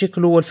مدري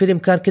شكله، والفيلم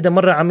كان كده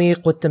مرة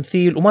عميق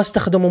والتمثيل وما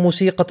استخدموا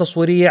موسيقى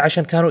تصويرية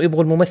عشان كانوا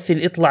يبغوا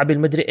الممثل يطلع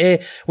بالمدري إيه،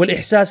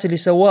 والإحساس اللي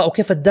سواه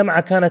وكيف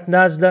الدمعة كانت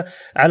نازلة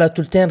على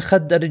تلتين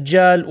خد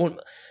الرجال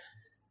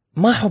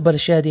ما أحب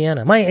الأشياء دي،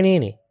 أنا ما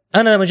يعنيني.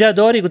 انا لما جاء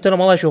دوري قلت لهم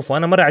والله شوفوا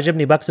انا مره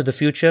عجبني باك تو ذا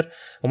فيوتشر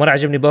ومره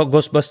عجبني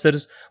جوست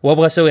باسترز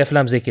وابغى اسوي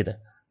افلام زي كده.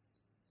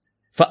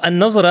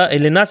 فالنظره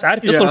اللي الناس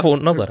عارف يصرفوا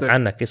نظر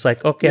عنك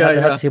يصيك اوكي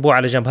هذا تسيبوه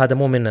على جنب، هذا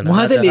مو مننا.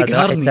 وهذا اللي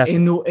يقهرني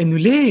انه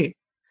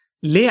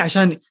ليه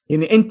عشان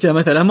يعني انت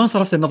مثلا ما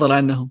صرفت النظر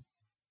عنهم.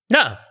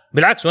 لا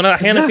بالعكس، وانا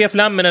احيانا في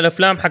افلام من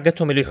الافلام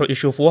حقتهم اللي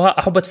يشوفوها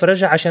احب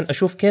اتفرجها عشان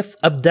اشوف كيف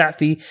ابدع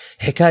في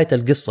حكايه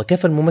القصه،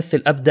 كيف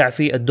الممثل ابدع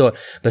في الدور.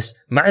 بس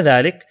مع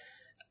ذلك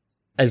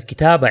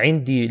الكتابة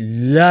عندي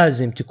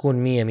لازم تكون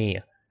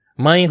 100.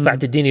 ما ينفع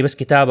تديني بس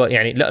كتابة،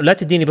 يعني لا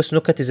تديني بس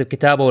نكت إذا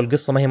الكتابة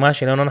والقصة ما هي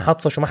ماشية، لأنه أنا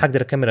حطفش وما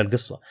حقدر أكمل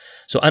القصة.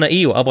 أنا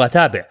أبغى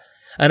أتابع.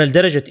 أنا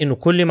لدرجة إنه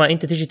كل ما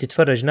أنت تيجي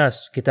تتفرج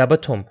ناس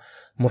كتابتهم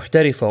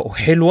محترفة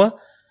وحلوة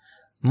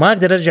ما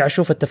أقدر أرجع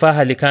أشوف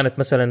التفاهة اللي كانت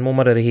مثلا مو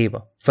مرة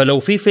رهيبة. فلو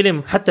في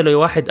فيلم حتى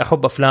لو واحد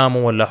أحب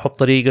أفلامه ولا أحب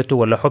طريقته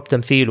ولا أحب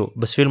تمثيله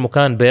بس فيلمه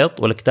كان بيض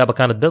ولا كتابة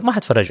كانت بيض ما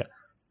حتفرجها.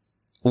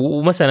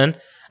 ومثلا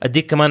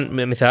أديك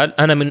كمان مثال،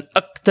 أنا من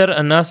أكتر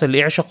الناس اللي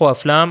يعشقوا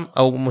أفلام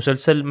أو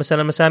مسلسل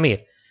مثلا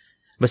مسامير،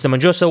 بس لما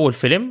جو سووا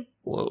الفيلم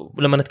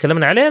ولما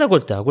نتكلمنا عليه أنا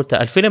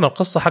قلتها الفيلم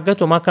القصة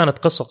حقته ما كانت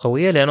قصة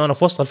قوية، لأنه أنا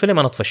في وسط الفيلم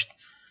أنا طفشت.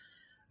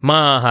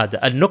 ما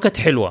هذا النكت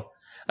حلوة،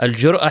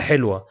 الجرأة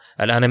حلوة،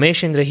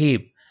 الانيميشن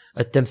رهيب،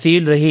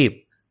 التمثيل رهيب،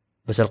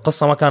 بس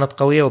القصة ما كانت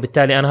قوية،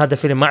 وبالتالي أنا هذا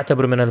الفيلم ما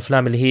أعتبره من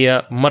الأفلام اللي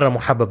هي مرة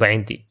محببة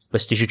عندي.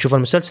 بس تيجي تشوف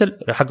المسلسل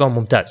حقهم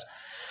ممتاز.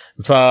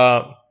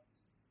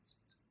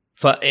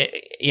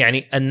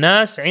 يعني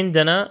الناس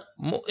عندنا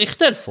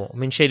يختلفوا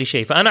من شيء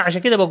لشيء. فأنا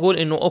عشان كده بقول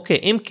إنه أوكي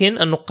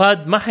يمكن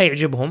النقاد ما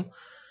حيعجبهم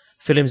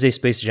فيلم زي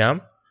سبيس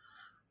جام.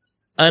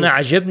 أنا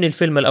عجبني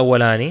الفيلم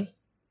الأولاني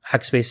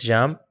حق سبيس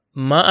جام،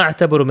 ما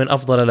أعتبره من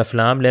أفضل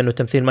الأفلام لأنه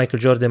تمثيل مايكل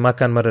جوردن ما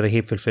كان مرة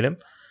رهيب في الفيلم.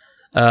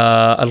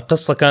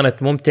 القصة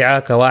كانت ممتعة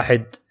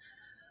كواحد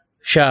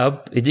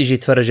شاب يجي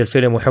يتفرج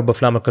الفيلم ويحب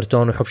أفلام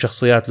الكرتون ويحب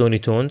شخصيات لوني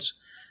تونز.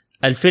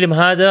 الفيلم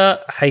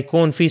هذا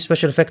حيكون فيه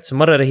سبيشال إفكتس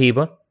مرة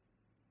رهيبة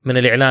من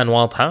الإعلان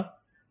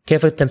واضحة.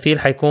 كيف التمثيل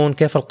حيكون،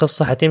 كيف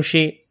القصة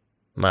حتمشي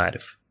ما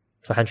أعرف،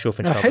 فحنشوف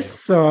إن شاء الله.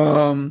 أحس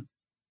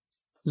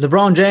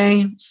ليبرون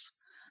جيمس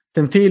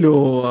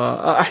تمثيله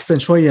أحسن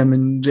شوية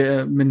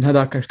من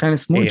هذاك كان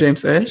اسمه إيه؟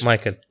 جيمس إيش؟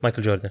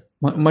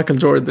 مايكل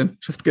جوردن.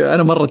 شفت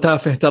أنا مرة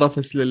تافه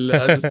ترفس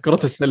كرة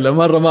السلة،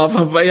 مرة ما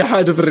أفهم في أي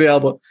حاجة في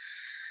الرياضة.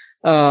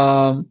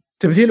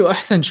 تمثيله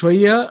أحسن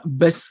شوية،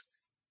 بس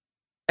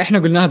احنا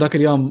قلنا ذاك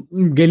اليوم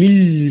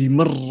قليل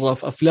مرة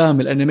في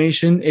افلام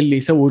الانيميشن اللي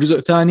يسووا جزء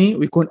ثاني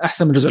ويكون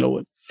احسن من الجزء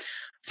الاول.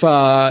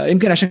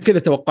 فيمكن عشان كده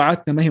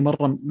توقعاتنا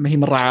ما هي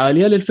مرة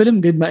عالية للفيلم،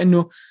 قد ما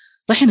انه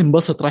رايحين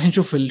ننبسط، رايحين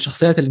نشوف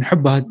الشخصيات اللي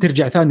نحبها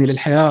ترجع ثاني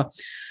للحياة،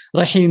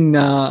 رايحين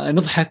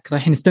نضحك،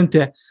 رايحين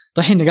نستمتع،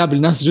 رايحين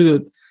نقابل ناس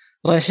جدد،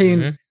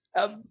 رايحين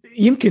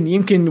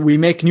يمكن we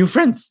make new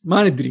friends،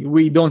 ما ندري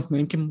we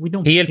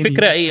don't. هي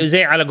الفكرة يعني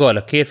زي على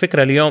قولك، هي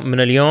الفكرة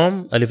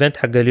اليوم الايفنت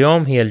حق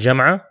اليوم هي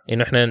الجمعة،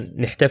 إنه إحنا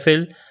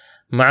نحتفل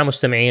مع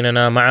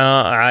مستمعيننا،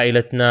 مع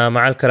عائلتنا،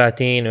 مع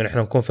الكراتين، ونحن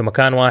نكون في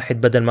مكان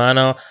واحد، بدل ما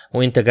أنا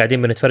وإنت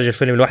قاعدين بنتفرج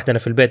الفيلم لوحدنا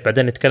في البيت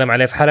بعدين نتكلم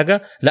عليه في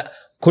حلقة. لا،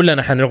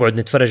 كلنا حنقعد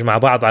نتفرج مع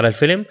بعض على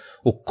الفيلم،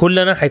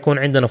 وكلنا حيكون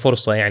عندنا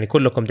فرصة. يعني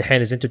كلكم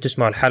دحين إذا أنتوا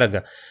تسمعوا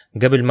الحلقة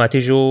قبل ما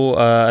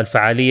تيجوا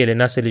الفعالية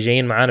للناس اللي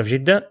جايين معانا في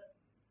جدة،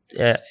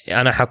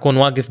 انا حكون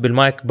واقف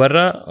بالمايك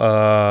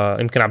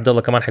برا، يمكن عبد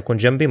الله كمان حيكون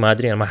جنبي، ما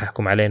ادري، انا ما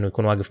ححكم عليه انه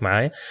يكون واقف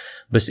معايا،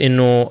 بس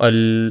انه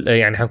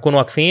يعني حنكون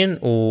واقفين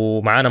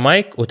ومعانا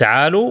مايك،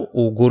 وتعالوا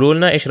وقولوا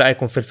لنا ايش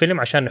رايكم في الفيلم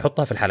عشان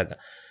نحطها في الحلقه.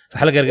 في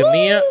الحلقه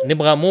الرقميه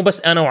نبغى مو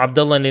بس انا وعبد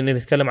الله اللي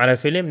نتكلم على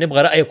الفيلم،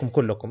 نبغى رايكم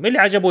كلكم، اللي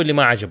عجبه واللي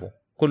ما عجبه،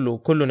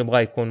 كله نبغاه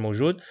يكون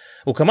موجود.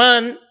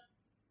 وكمان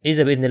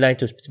إذا بإذن الله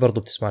أنتوا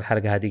برضو بتسمعوا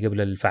الحلقة هذه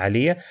قبل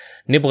الفعالية،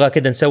 نبغى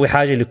كده نسوي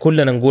حاجة اللي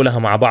كلنا نقولها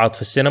مع بعض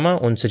في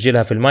السينما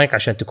ونسجلها في المايك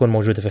عشان تكون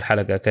موجودة في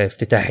الحلقة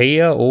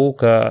كافتتاحية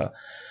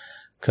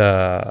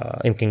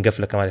يمكن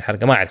قفلة كمان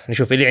الحلقة، ما أعرف،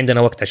 نشوف اللي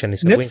عندنا وقت عشان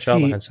نسوي إن شاء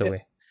الله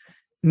هنسويه.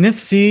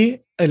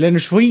 نفسي لأنه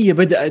شوية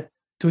بدأت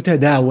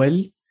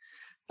تتداول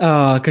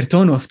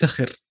كرتون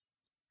وافتخر،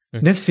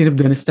 نفسي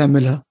نبدأ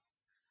نستعملها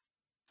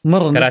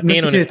مرة،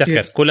 كراتين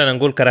ونفتخر، كلنا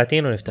نقول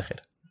كراتين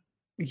ونفتخر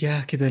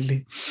يا كده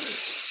اللي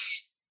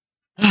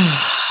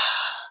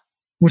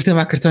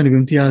مجتمع كرتوني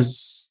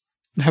بامتياز،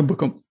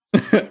 نحبكم.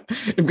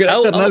 يمكن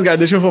أكثر ناس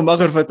قاعد أشوفهم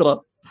آخر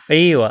فترة.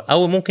 أيوة،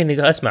 أو ممكن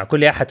أسمع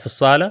كل أحد في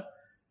الصالة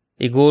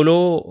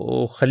يقولوا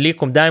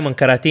وخليكم دائما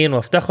كراتين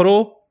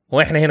وافتخروا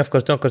واحنا هنا في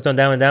كرتون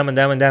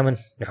دائما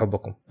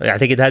نحبكم.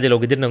 اعتقد هذه لو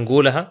قدرنا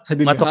نقولها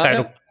ما اتوقع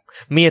انه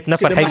 100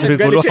 نفر حيقدروا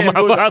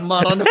يقولوها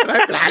مع بعض.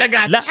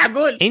 لا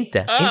حقول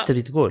انت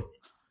بتقول،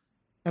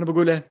 انا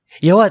بقول ايه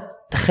يا واد.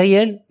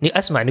 تخيل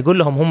اسمع نقول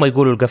لهم هم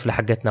يقولوا القفله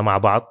حقتنا مع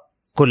بعض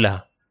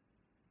كلها،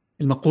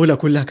 المقوله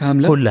كلها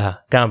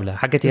كامله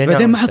حقتي يعني.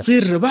 بعدين ما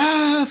حتصير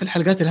في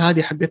الحلقات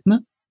الهاديه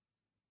حقتنا.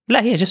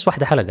 لا هي جس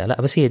واحده حلقه،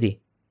 لا بس هي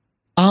دي.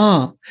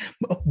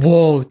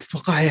 واو،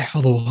 تتوقع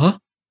يحفظوها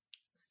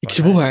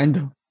يكتبوها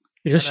عندهم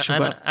يغشوا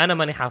بعض؟ انا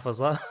ماني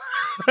حافظها.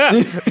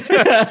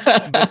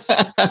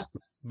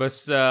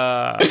 بس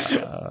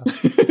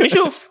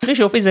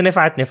نشوف اذا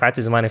نفعت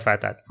اذا ما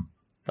نفعت.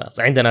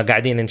 عندنا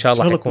قاعدين ان شاء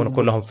الله حيكونوا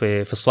كلهم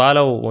في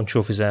الصاله،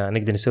 ونشوف اذا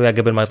نقدر نسويها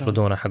قبل ما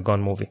يطردونا حقون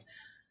موفي.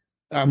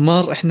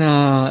 عمار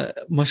احنا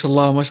ما شاء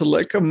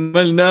الله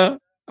كملنا،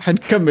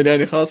 حنكمل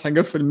يعني خلاص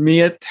حنقفل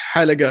 100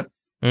 حلقه.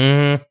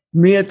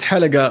 100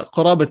 حلقه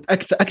قرابه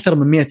اكثر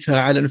من 100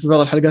 ساعه، لانه في بعض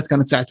الحلقات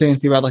كانت ساعتين،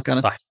 في بعضها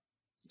كانت صح.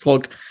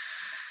 فوق.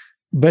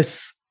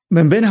 بس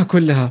من بينها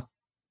كلها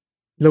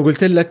لو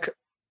قلت لك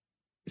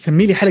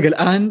سمي لي حلقه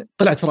الان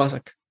طلعت في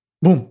راسك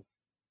بوم،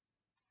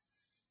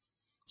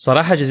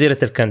 صراحه جزيره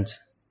الكنز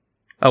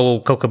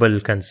او كوكب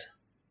الكنز،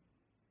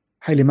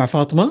 حالي مع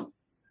فاطمه.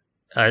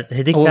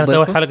 هذيك كانت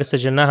اول حلقه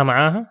سجلناها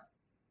معاها،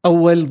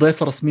 اول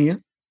ضيفه رسميه.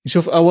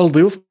 نشوف اول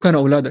ضيوف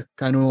كانوا اولادك،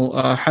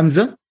 كانوا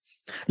حمزه،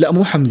 لا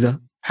مو حمزه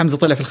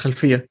طلع في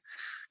الخلفيه،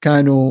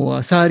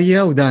 كانوا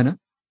سارية ودانا.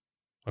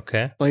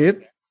 اوكي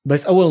طيب،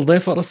 بس اول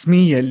ضيفه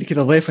رسميه اللي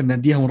كذا ضيفه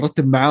نديها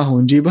ونرتب معاها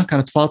ونجيبها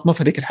كانت فاطمه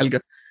في هذيك الحلقه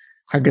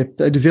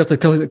حقت جزيره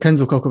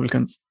الكنز وكوكب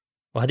الكنز.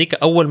 وهذيك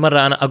اول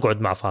مره انا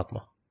اقعد مع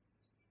فاطمه،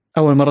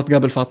 اول مره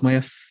تقابل فاطمه.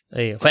 يس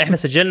ايوه. فاحنا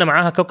سجلنا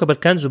معاها كوكب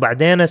الكنز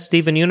وبعدين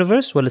ستيفن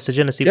يونيفرس، ولا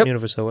سجلنا ستيفن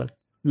يونيفرس اول؟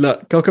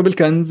 لا، كوكب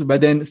الكنز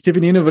بعدين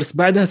ستيفن يونيفرس،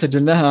 بعدها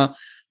سجلناها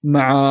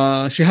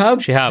مع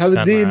شهاب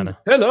الدين.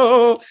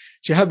 هلو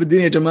شهاب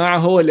الدين يا جماعه،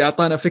 هو اللي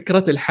اعطانا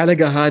فكره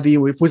الحلقه هذه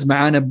ويفوز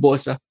معانا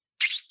ببوسه،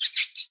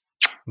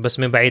 بس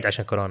من بعيد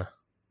عشان كورونا.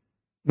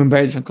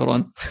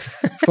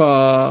 ف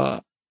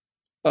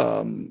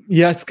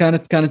ياس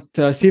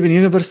كانت ستيفن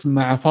يونيفرس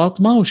مع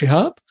فاطمه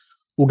وشهاب،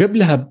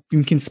 وقبلها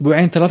يمكن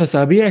 2-3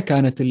 أسابيع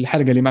كانت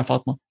الحلقه اللي مع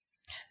فاطمه.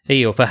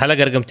 ايوه،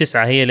 فحلقه رقم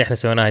 9 هي اللي احنا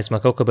سويناها، اسمها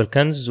كوكب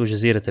الكنز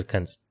وجزيره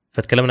الكنز.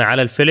 فتكلمنا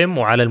على الفيلم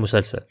وعلى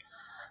المسلسل.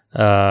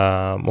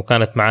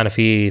 وكانت معنا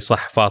في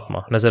صح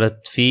فاطمه،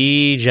 نزلت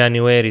في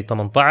جانيوري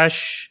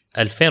 18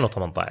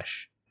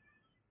 2018.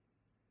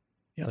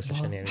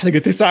 يعني حلقه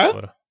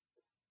 9،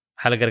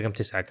 حلقه رقم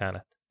 9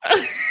 كانت.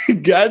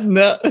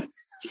 قعدنا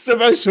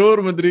 7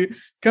 شهور مدري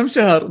كم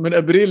شهر من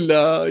ابريل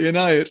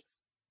يناير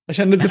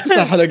عشان ننزل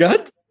 9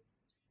 حلقات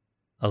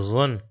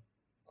اظن.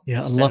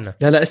 يا الله.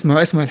 لا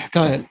اسمعوا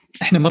الحكايه.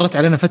 احنا مرت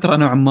علينا فتره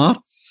انا وعمار،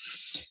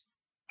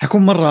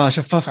 حكون مره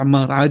شفاف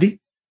عمار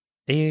عادي.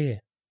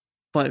 ايه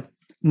طيب،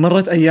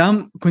 مرت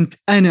ايام كنت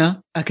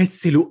انا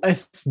اكسل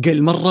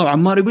واثقل مره،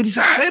 وعمار يقول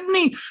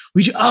يسحبني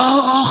ويجي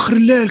اخر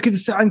الليل كذا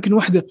الساعه يمكن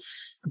 1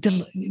 قلت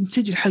يلا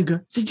نسجل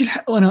حلقه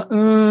وانا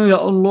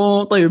يا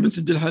الله طيب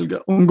نسجل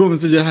حلقه ونقوم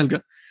نسجل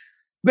حلقه.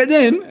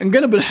 بعدين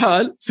انقلب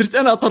الحال، صرت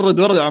انا اطرد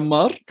ورد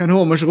عمار، كان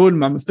هو مشغول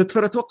مع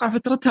مستدفر اتوقع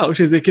فترتها او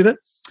شيء زي كذا.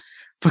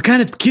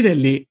 فكانت كذا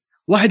اللي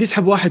واحد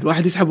يسحب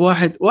واحد يسحب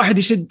واحد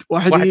يشد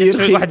واحد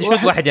يرخي،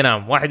 واحد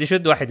ينام، واحد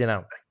يشد واحد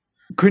ينام.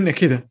 كنا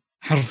كذا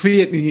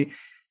حرفيا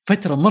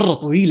فتره مره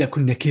طويله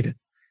كنا كذا،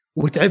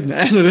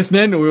 وتعبنا احنا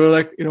الاثنين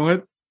ويقولك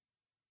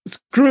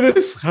سكرو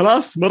ذس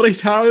خلاص مره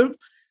يتعب.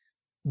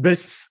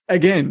 بس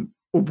again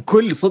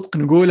وبكل صدق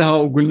نقولها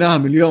وقلناها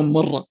مليون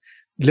مرة،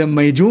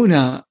 لما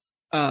يجونا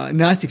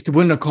ناس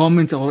يكتبوا لنا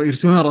كومنت أو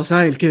يرسلون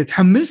رسائل كده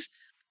تحمس،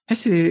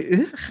 حس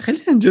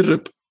خلينا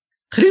نجرب،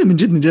 خلينا من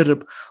جد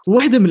نجرب.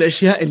 واحدة من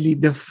الأشياء اللي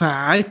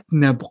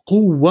دفعتنا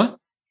بقوة،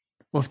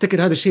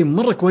 وافتكر هذا الشيء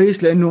مرة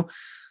كويس لأنه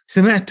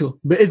سمعته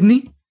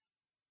بإذني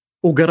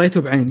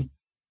وقريته بعيني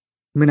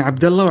من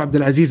عبد الله وعبد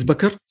العزيز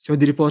بكر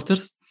سعودي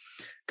ريبورترز،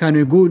 كانوا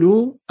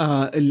يقولوا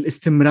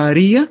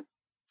الاستمرارية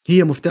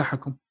هي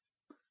مفتاحكم.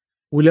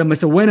 ولما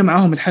سوينا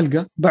معاهم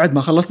الحلقة بعد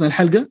ما خلصنا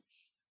الحلقة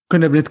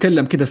كنا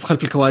بنتكلم كده في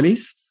خلف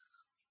الكواليس،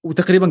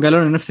 وتقريبا قالوا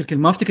لنا نفس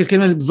الكلمة، ما افتكر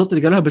الكلمة اللي بالضبط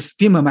اللي قالوها بس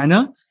فيما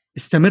معناه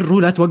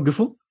استمروا لا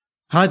توقفوا،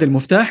 هذا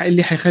المفتاح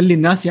اللي حيخلي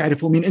الناس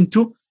يعرفوا مين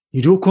انتوا،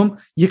 يجوكم،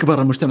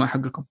 يكبر المجتمع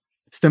حقكم.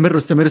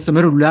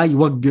 استمروا لا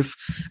يوقف.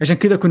 عشان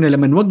كذا كنا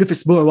لما نوقف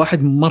اسبوع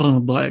واحد مرة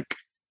نتضايق،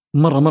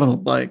 مرة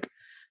نتضايق،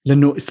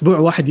 لأنه اسبوع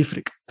واحد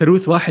يفرق،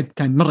 ثلوث واحد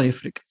كان مرة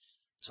يفرق.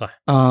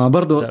 صح.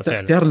 برضو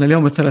اختيارنا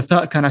اليوم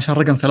الثلاثاء كان عشان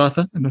رقم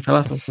 3، انه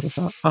 3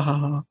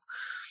 وثلاثاء.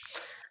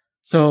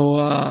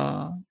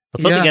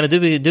 تصدق انا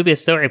دوبي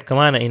استوعب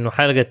كمان انه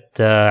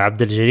حلقة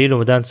عبد الجليل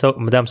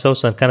ومدام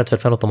سوسن كانت في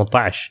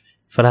 2018،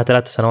 فلها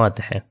 3 سنوات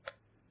دحين.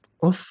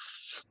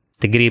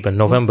 تقريبا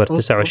نوفمبر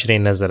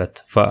 29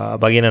 نزلت،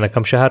 فباقينا لنا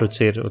كم شهر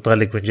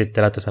وتغلق من جد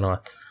 3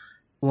 سنوات.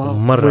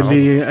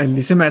 واللي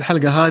اللي سمع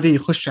الحلقة هذه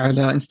يخش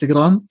على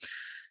انستغرام،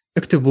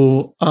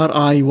 اكتبوا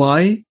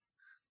RIY_art،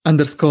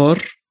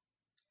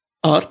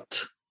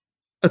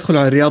 ادخلوا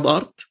على رياض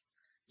ارت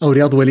او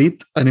رياض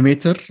وليد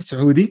انيميتر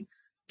سعودي،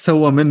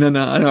 سوى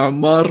مننا انا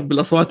وعمار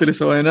بالاصوات اللي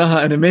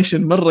سويناها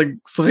انيميشن مره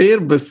صغير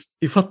بس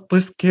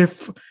يفطس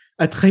كيف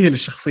اتخيل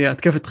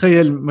الشخصيات، كيف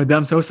اتخيل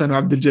مدام سوسن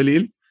وعبد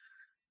الجليل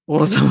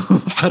ورسموا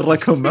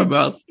حركهم مع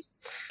بعض.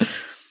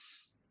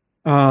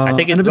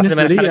 انا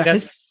بالنسبه لي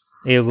احس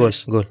ايوه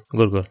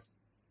قول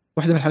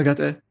واحده من الحلقات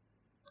ايه.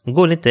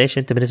 قول انت ايش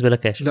انت بالنسبه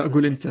لك ايش؟ لا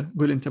قول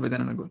انت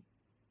بعدين انا اقول.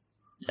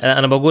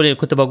 انا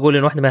كنت بقول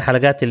ان واحده من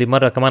الحلقات اللي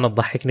مره كمان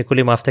تضحكني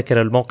كل ما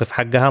افتكر الموقف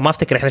حقها، ما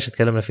افتكر احنا ايش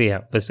تكلمنا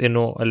فيها، بس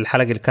انه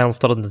الحلقه اللي كان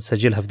مفترض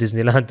نسجلها في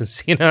ديزني لاند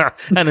نسينا،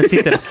 انا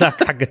نسيت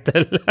السلاك حقت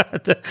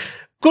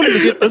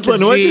كل جبت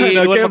اصلا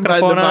وجهنا كيف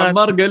بعد ما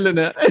عمار قال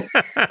لنا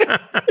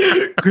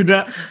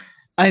كنا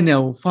انا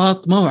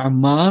وفاطمه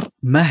وعمار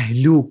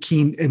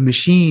مهلوكين،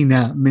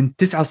 مشينا من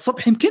 9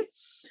 الصبح يمكن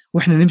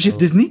واحنا نمشي في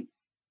ديزني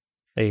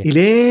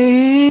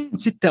الين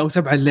 6 أو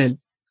 7 الليل.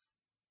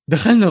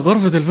 دخلنا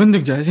غرفة الفندق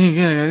جالسين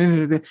كذا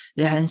قاعدين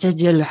يعني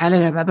نسجل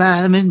الحلقة مع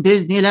بعض من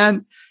ديزني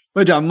لاند.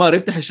 فجأة عمار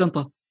يفتح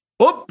الشنطة،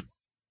 هوب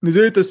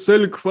نزيت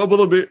السلك في أبو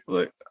ظبي،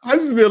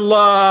 حسبي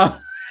الله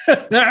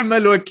نعم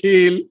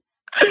الوكيل.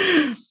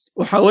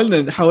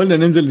 وحاولنا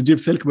ننزل نجيب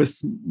سلك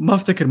بس ما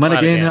افتكر ما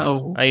لقينا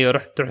او ايوه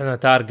رحنا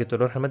تارجت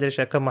ورحنا ما ادري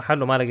ايش كم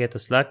محل وما لقيت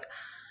سلاك،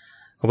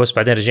 وبس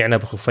بعدين رجعنا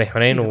بخفي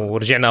حنين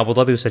ورجعنا ابو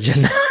ظبي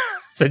وسجلنا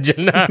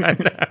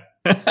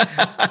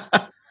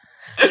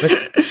بس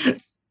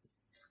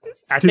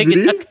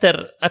اعتقد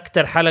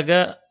اكثر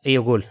حلقه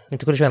يقول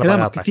انت كل شويه انا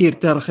بقاطعك كثير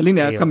ترى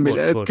خليني اكمل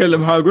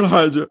اتكلم اقول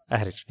حاجه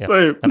اهرج.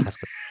 طيب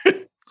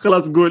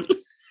خلاص قول.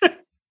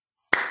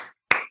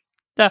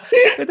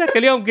 ذاك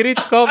اليوم قريت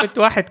كومنت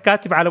واحد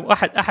كاتب على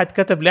احد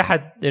كتب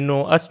لاحد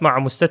انه اسمع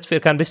مستدفر،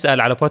 كان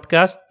بيسال على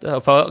بودكاست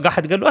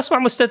فواحد قال له اسمع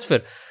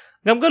مستدفر،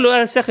 قال له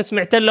انا شيخ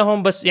سمعت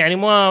لهم بس يعني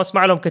ما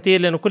اسمع لهم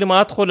كثير لانه كل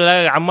ما ادخل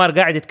الاقي عمار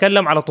قاعد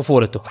يتكلم على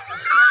طفولته.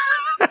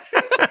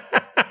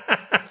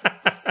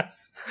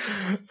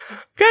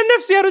 كان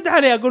نفسي ارد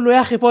عليه اقول له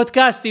يا اخي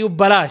بودكاستي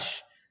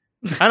وببلاش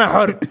انا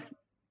حر.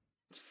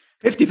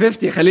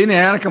 50-50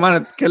 خليني انا كمان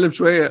اتكلم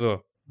شويه.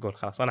 قول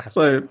خلاص انا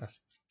حسب. طيب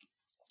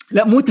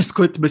لا مو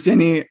تسكت بس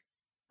يعني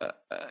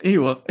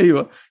ايوه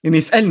يعني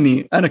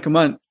يسالني انا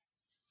كمان.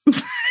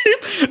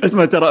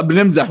 اسمع ترى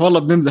بنمزح والله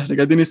بنمزح اللي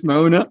قاعدين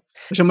يسمعونا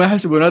عشان ما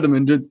يحسبوا هذا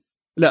من جد.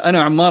 لا انا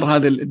وعمار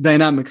هذا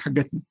الديناميك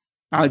حقتنا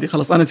عادي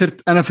خلاص.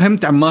 انا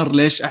فهمت عمار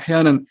ليش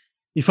احيانا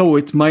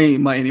يفوت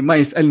ما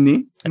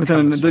يسالني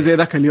مثلا زي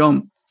هذاك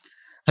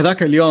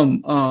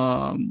اليوم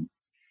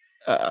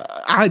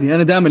عادي.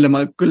 انا دائما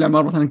لما كل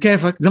عمار مثلا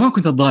كيفك زمان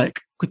كنت اتضايق،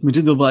 كنت من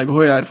جد اتضايق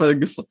وهو يعرف هذه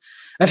القصه.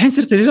 الحين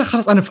صرت لي لا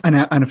خلاص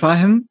انا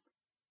فاهم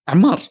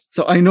عمار.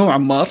 so I know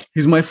عمار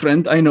he's my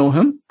friend I know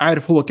him،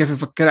 اعرف هو كيف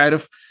يفكر،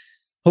 اعرف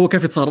هو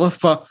كيف يتصرف،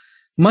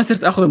 فما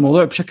صرت اخذ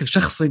الموضوع بشكل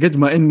شخصي قد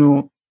ما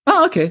انه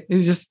اوكي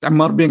he's just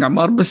عمار being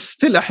عمار. بس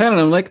still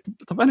احيانا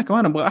طب انا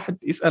كمان ابغى احد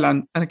يسال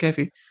عن انا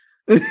كيفي.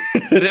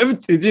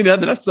 عرفت يجيني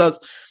هذا الاحساس.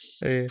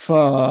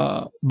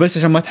 فبس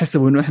عشان ما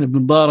تحسبوا انه احنا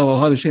بنضارب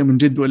وهذا شيء من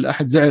جد ولا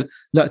احد زعل،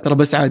 لا ترى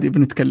بس عادي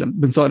بنتكلم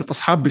بنسولف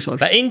اصحاب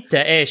بيسولف. فانت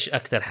ايش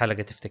اكثر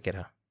حلقه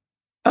تفتكرها؟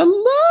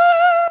 الله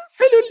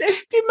حلو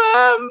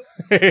الاهتمام.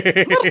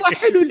 مرة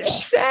حلو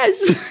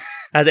الإحساس.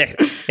 هذا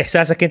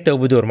إحساسك أنت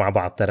وبدور مع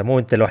بعض ترى مو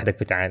أنت لوحدك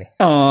بتعاني.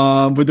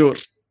 بدور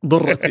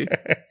ضرتي.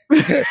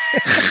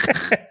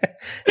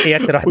 هي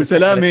أكثر واحدة.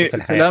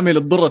 سلامي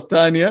للضرة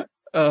الثانية.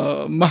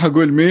 ما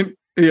حقول مين،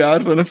 هي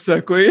عارفة نفسها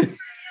كويس.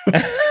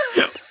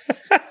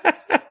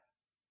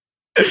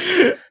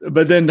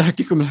 بعدين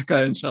نحكيكم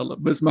الحكاية إن شاء الله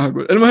بس ما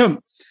حقول. المهم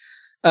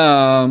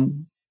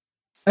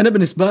أنا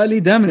بالنسبة لي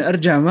دائما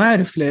أرجع ما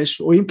أعرف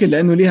ليش، ويمكن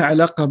لأنه ليها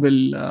علاقة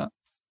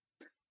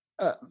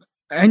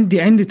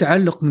عندي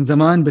تعلق من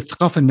زمان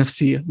بالثقافة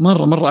النفسية.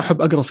 مرة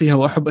أحب أقرأ فيها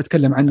وأحب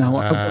أتكلم عنها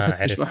وأحب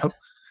أفتش وأحب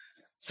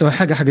سوى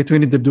حاجة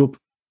وين الدبدوب.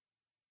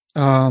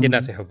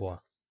 الناس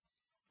يحبوها.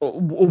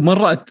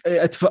 ومرة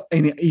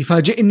يعني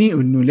يفاجئني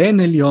إنه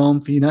لين اليوم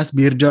في ناس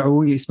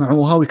بيرجعوا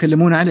يسمعوها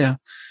ويكلمون عليها.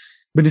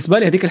 بالنسبة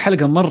لي هذيك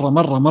الحلقة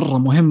مرة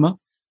مهمة،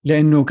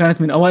 لأنه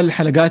كانت من أوائل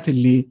الحلقات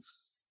اللي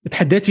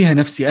اتحديت فيها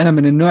نفسي. أنا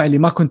من النوع اللي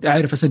ما كنت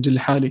أعرف أسجل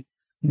لحالي،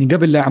 يعني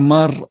قبل لا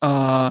عمار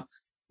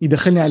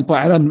يدخلني على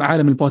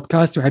عالم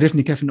البودكاست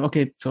ويعرفني كيف إنه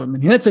أوكي تسوي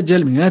من هنا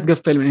تسجل، من هنا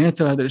تقفل، من هنا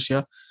تسوي هذه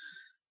الأشياء.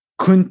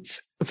 كنت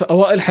في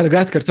أوائل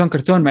حلقات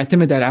كرتون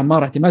معتمد على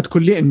عمار اعتماد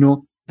كلي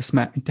إنه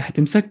اسمع أنت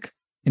حتمسك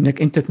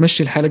إنك أنت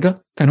تمشي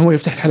الحلقة، كان هو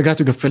يفتح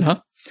الحلقات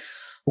ويقفلها،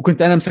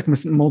 وكنت أنا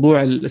أمسك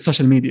موضوع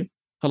السوشيال ميديا.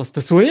 خلاص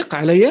تسويق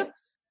علي،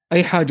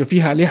 أي حاجة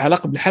فيها ليها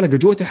علاقة بالحلقة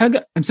جوة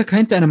الحلقة أمسكها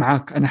أنت، أنا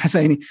معاك، أنا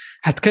حسا يعني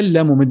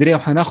هتكلم ومدري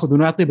وحناخذ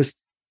ونعطي،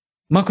 بس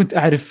ما كنت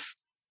أعرف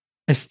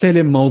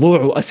أستلم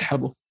موضوع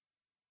وأسحبه.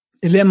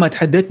 اللي ما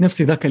تحديت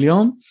نفسي ذاك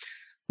اليوم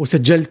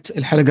وسجلت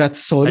الحلقات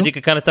السولو. هذيك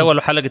كانت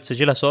أول حلقة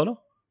تسجلها سولو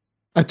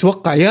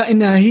أتوقع، يا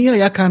إنها هي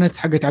يا كانت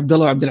حقت عبد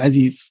الله وعبد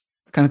العزيز،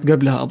 كانت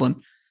قبلها أظن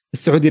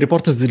السعودي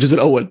ريبورترز الجزء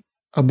الأول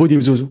أبودي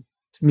وزوزو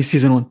ميس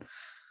سيزون 1.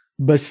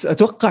 بس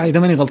أتوقع إذا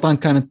ماني غلطان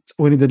كانت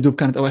وين الدبدوب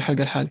كانت أول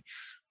حلقة لحالي.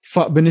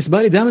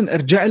 فبالنسبة لي دائما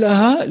أرجع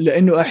لها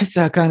لأنه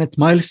أحسها كانت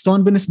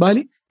مايلستون بالنسبة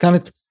لي،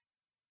 كانت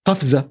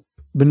قفزة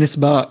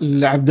بالنسبة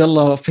لعبد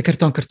الله في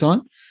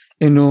كرتون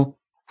إنه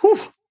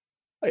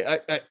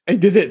I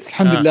did it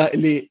الحمد لله.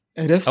 اللي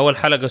عرفت اول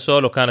حلقه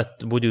سولو كانت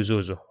بودي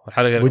وزوزو،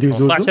 الحلقه بودي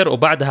 18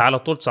 وبعدها على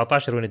طول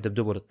 19 وين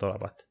الدبدوب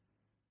للطلبات.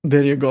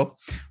 there you go.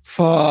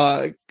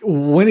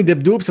 وين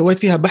الدبدوب سويت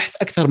فيها بحث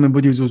اكثر من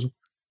بودي وزوزو،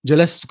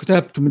 جلست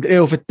وكتبت ومدري ايه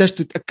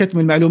وفتشت وتاكدت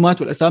من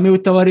المعلومات والاسامي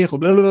والتواريخ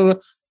وبلا بلا بلا.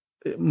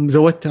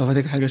 زودتها في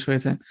هذيك الحلقه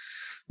شويتين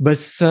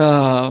بس.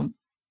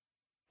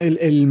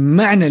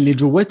 المعنى اللي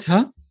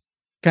جوتها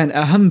كان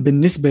اهم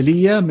بالنسبه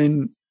لي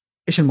من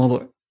ايش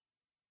الموضوع.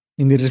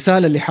 إن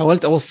الرسالة اللي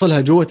حاولت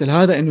أوصلها جوة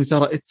هذا إنه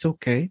ترى it's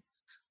okay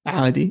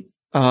عادي،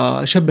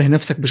 شبه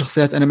نفسك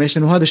بشخصيات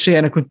أنيميشن. وهذا الشيء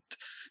أنا كنت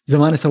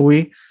زمان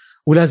أسويه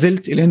ولا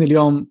زلت إلين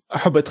اليوم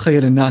أحب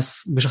أتخيل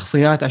الناس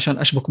بشخصيات عشان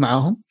أشبك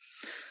معاهم.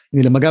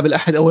 يعني لما قابل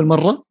أحد أول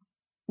مرة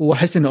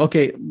وأحس إنه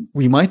okay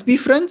we might be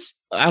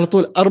friends على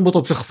طول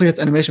أربطه بشخصية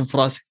أنيميشن في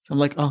راسي. I'm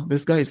like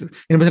this guy is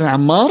يعني مثلا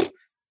عمار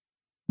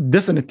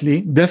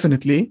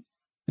definitely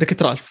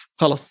ريكت رالف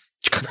خلاص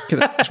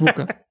كذا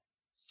أشبكه.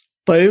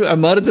 طيب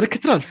عمار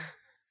ريكت رالف.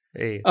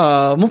 إيه.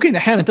 ممكن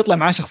أحيانا تطلع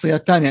معاه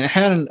شخصيات تانية. يعني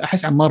أحيانا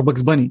أحس عمار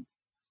باكس باني،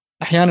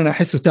 أحيانا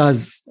أحسه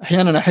تاز،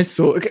 أحيانا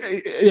أحسه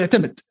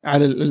يعتمد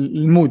على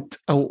المود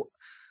أو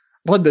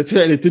ردة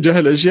فعلي تجاه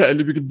الأشياء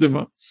اللي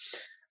بيقدمها.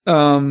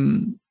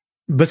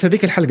 بس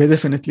هذيك الحلقة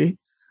ديفينتلي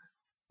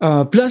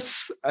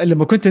بلس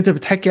لما كنت أنت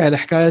بتحكي على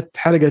حكاية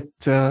حلقة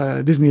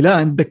ديزني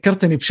لاند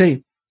ذكرتني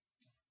بشيء.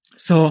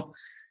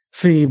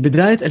 في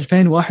بداية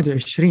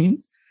 2021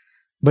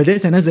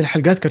 بديت أنزل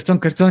حلقات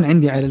كرتون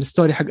عندي على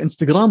الستوري حق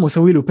انستغرام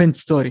وأسوي له بنت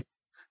ستوري،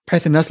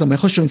 بحيث الناس لما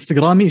يخشوا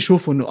انستغرامي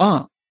يشوفوا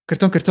إنه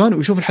كرتون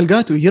ويشوفوا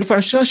الحلقات ويرفعوا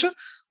الشاشة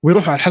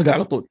ويروحوا على الحلقة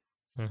على طول.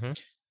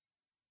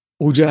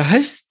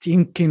 وجهزت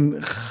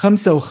يمكن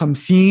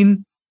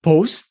 55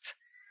 بوست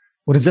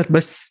ونزلت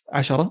بس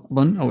 10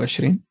 أظن أو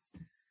 20.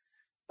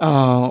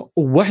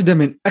 وواحدة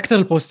من أكثر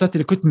البوستات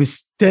اللي كنت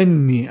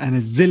مستني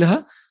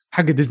أنزلها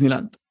حق ديزني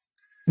لاند.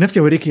 نفسي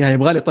أوريك إياها،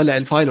 يبغالي أطلع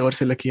الفايل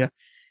وأرسل لك إياه،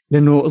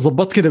 لأنه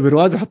ضبطت كده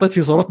برواز وحطيت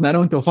فيه صورتنا أنا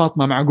وأنت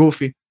وفاطمة مع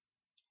قوفي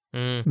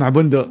مع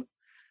بندق.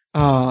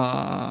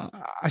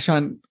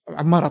 عشان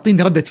عمار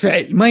أعطيني ردة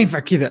فعل ما ينفع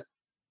كذا.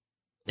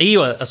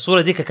 ايوه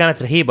الصوره دي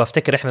كانت رهيبه.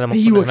 افتكر احنا لما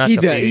أيوة كنا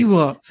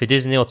هناك في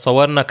ديزني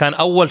وتصورنا، كان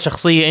اول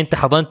شخصيه انت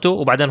حضنته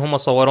وبعدين هم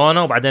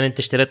صورونا وبعدين انت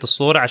اشتريت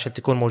الصوره عشان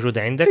تكون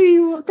موجوده عندك.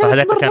 ايوه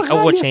فهذاك كان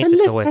اول شيء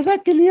انت سويته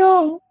هذاك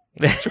اليوم.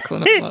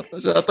 شكرا عمار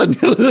اعطني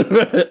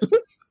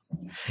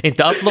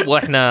انت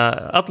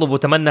اطلب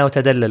وتمنى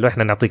وتدلل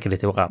واحنا نعطيك اللي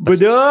تبغاه،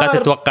 بس لا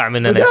تتوقع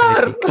مننا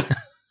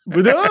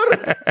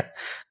بدار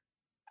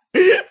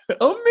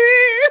امي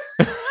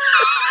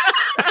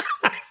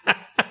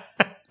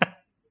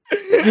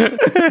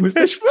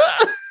مستشفى.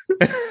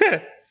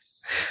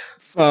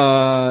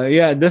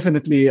 يا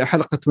ديفينتلي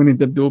حلقة وين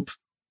الدبدوب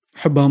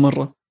أحبها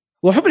مرة،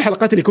 وأحب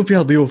الحلقات اللي يكون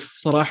فيها ضيوف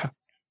صراحة.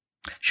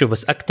 شوف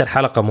بس أكتر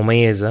حلقة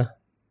مميزة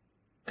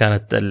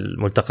كانت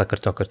الملتقى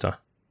كرتون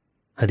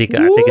هذيك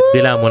أعتقد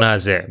بلا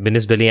منازع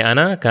بالنسبة لي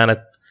أنا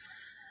كانت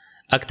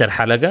أكتر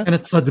حلقة.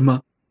 كانت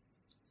صدمة.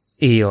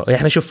 إيوه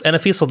إحنا شوف أنا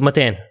في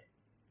صدمتين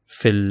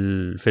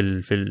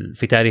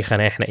في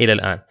تاريخنا إحنا إلى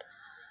الآن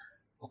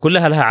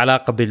وكلها لها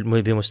علاقة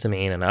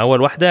بمستمعيننا.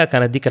 أول واحدة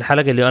كانت ديك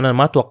الحلقة اللي أنا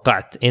ما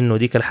توقعت إنه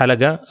ديك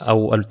الحلقة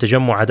أو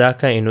التجمع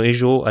ذاك إنه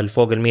يجوا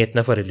الفوق 100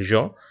 نفر اللي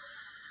جو.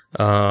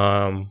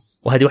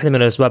 وهذه واحدة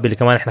من الأسباب اللي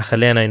كمان إحنا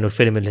خلينا إنه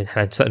الفيلم اللي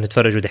إحنا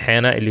نتفرجه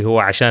دحينا اللي هو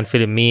عشان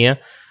فيلم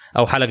 100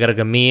 أو حلقة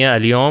رقم 100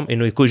 اليوم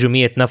إنه يكونوا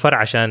 100 نفر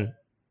عشان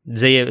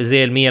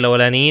زي 100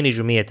 الأولانيين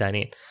يجوا 100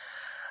 تانيين.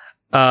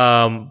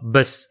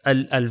 بس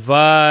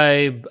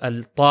الفايب،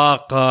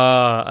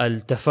 الطاقة،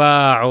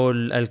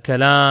 التفاعل،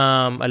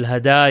 الكلام،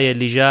 الهدايا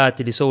اللي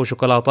جات اللي سووا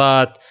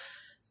شوكولاتات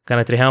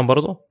كانت ريهام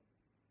برضو.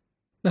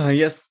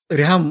 يس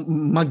ريهام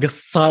ما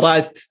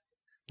قصرت.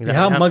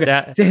 ريهام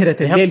ما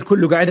سهرت الليل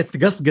كله قاعدة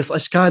تقصقص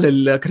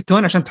أشكال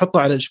الكرتون عشان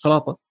تحطه على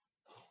الشوكولاتة.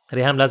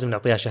 ريهام لازم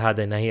نعطيها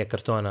شهادة إنها هي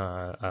كرتونة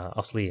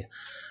أصلية.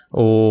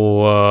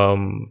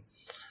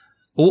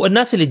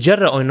 والناس اللي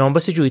تجرأوا إنهم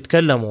بس يجوا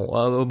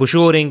يتكلموا.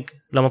 بشورينج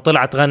لما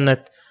طلعت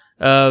غنت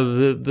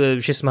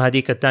بش اسمها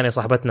هذيك الثانية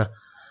صاحبتنا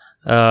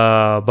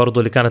برضو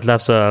اللي كانت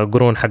لابسة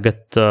قرون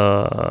حقت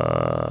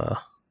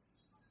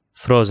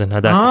فروزن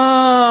هذاك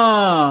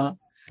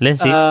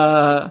لينسي.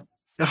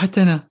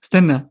 حتى أنا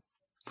استنى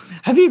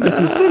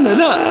حبيبتي استنى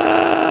لا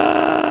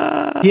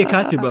هي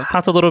كاتبة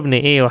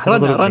حتضربني. ايوه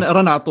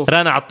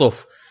رنا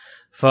عطوف.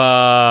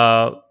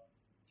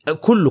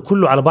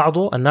 كله على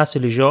بعضه. الناس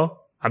اللي جو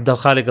عبد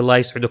الخالق الله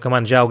يسعده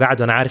كمان جاء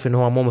وقعد وانا عارف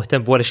انه هو مو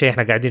مهتم بولا شيء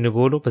احنا قاعدين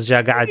نقوله بس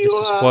جاء قاعد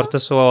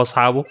سبورتس هو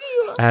واصحابه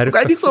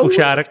عارف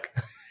وشارك.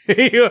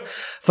 ايوه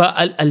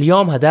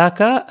فاليوم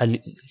هذاك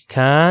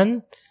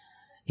كان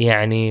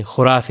يعني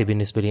خرافي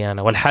بالنسبه لي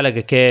انا. والحلقه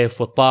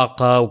كيف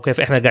والطاقه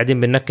وكيف احنا قاعدين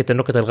بننكت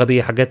النكت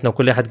الغبيه حقتنا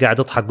وكل احد قاعد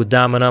يضحك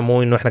قدامنا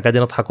مو انه احنا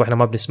قاعدين نضحك واحنا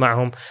ما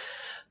بنسمعهم.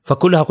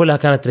 فكلها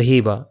كانت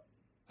رهيبه.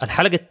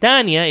 الحلقه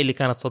الثانيه اللي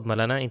كانت صدمه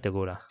لنا انت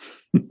قولها.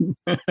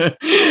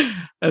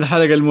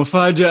 الحلقة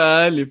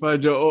المفاجأة اللي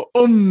فاجأوا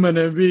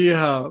أمنا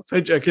بيها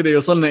فجأة كده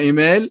يوصلنا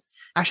إيميل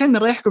عشان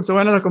نريحكم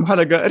سوينا لكم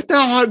حلقة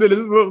ارتاحوا هذا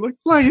الأسبوع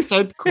الله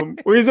يسعدكم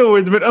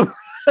ويزود من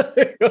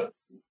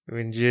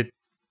من جد.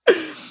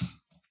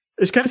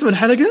 ايش كان اسم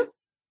الحلقه؟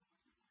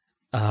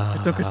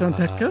 كرتون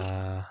تهكر.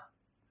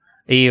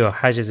 ايوه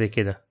حاجه زي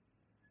كده.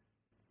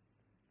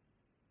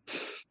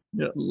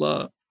 يا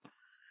الله.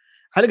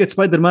 حلقه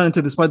سبايدر مان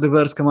انتو ذا سبايدر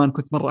فيرس كمان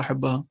كنت مره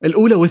احبها،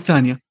 الاولى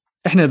والثانيه.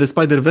 احنا ذا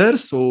سبايدر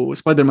فيرس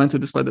وسبايدر مان انتو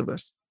ذا سبايدر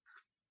فيرس،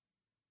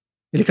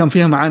 اللي كان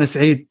فيها معانا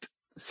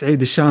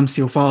سعيد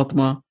الشامسي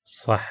وفاطمه.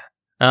 صح.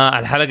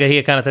 الحلقه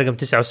هي كانت رقم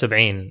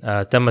 79.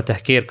 تم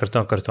تهكير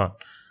كرتون.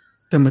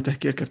 تم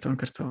تهكير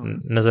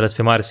كرتون. نزلت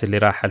في مارس اللي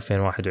راح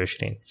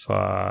 2021.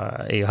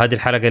 ايوه هذه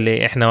الحلقه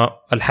اللي احنا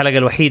الحلقه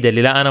الوحيده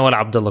اللي لا انا ولا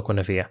عبد الله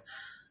كنا فيها.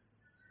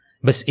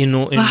 بس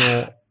انه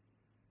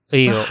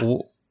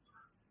ايوه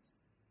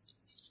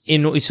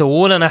انه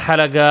يسووا لنا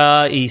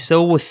حلقه،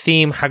 يسووا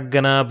الثيم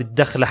حقنا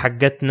بالدخله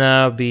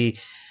حقتنا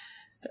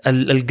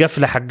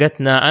بالقفله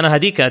حقتنا. انا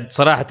هذيك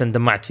صراحه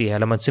دمعت فيها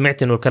لما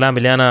سمعت انه الكلام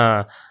اللي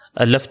انا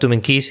الفته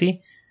من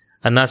كيسي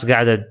الناس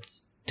قاعده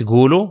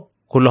تقوله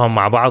كلهم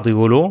مع بعض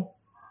يقولوه.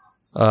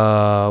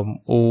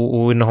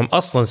 وانهم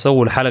اصلا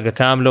سووا الحلقه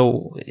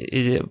كامله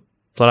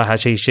صراحه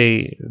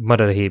شيء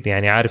مره رهيب.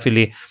 يعني عارف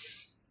اللي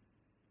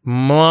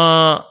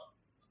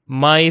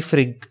ما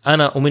يفرق.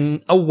 انا ومن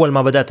اول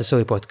ما بدات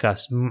اسوي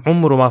بودكاست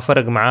عمره ما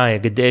فرق معايا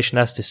قد ايش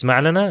ناس تسمع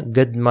لنا،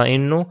 قد ما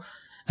انه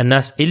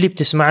الناس اللي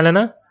بتسمع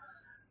لنا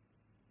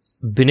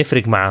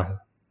بنفرق معاهم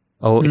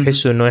او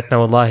يحسوا انه احنا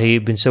والله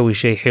بنسوي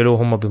شيء حلو،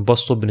 هم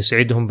بنبسطوا،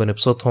 بنسعدهم،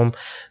 بنبسطهم،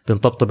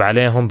 بنطبطب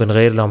عليهم،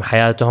 بنغير لهم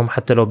حياتهم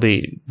حتى لو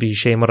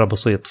بشيء مره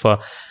بسيط.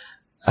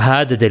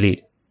 فهذا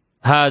دليل.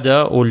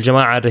 هذا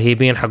والجماعه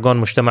الرهيبين حقون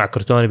مجتمع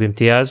كرتوني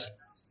بامتياز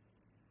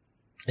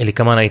اللي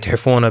كمان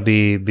يتحفونا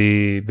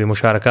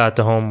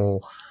بمشاركاتهم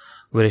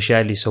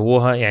والاشياء اللي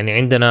يسووها. يعني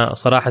عندنا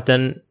صراحه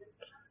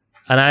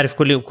انا عارف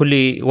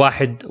كل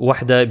واحد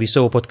وحده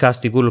بيسوي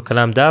بودكاست يقولوا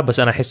الكلام ده، بس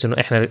انا احس انه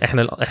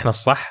احنا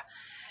الصح،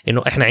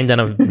 انه احنا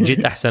عندنا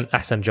بجد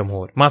احسن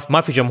جمهور.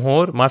 ما في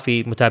جمهور، ما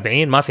في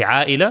متابعين، ما في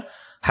عائله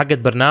حقت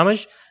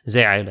برنامج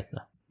زي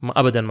عائلتنا. ما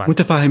ابدا. ما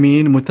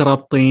متفاهمين،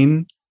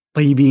 مترابطين،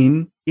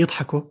 طيبين،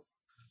 يضحكوا،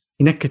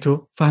 ينكتوا،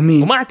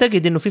 فاهمين. وما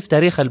اعتقد انه في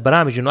تاريخ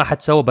البرامج انه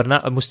احد سوى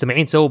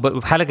مستمعين سووا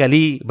بحلقه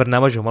لي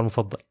برنامجهم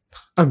المفضل.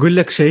 اقول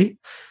لك شيء.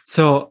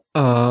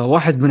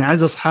 واحد من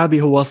اعز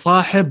اصحابي هو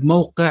صاحب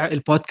موقع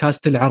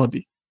البودكاست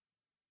العربي.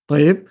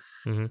 طيب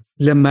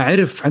لما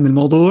عرف عن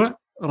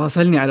الموضوع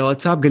راسلني على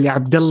واتساب قال لي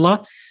عبد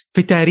الله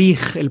في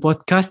تاريخ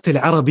البودكاست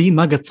العربي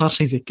ما قد صار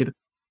شيء زي كده.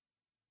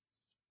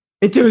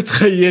 انت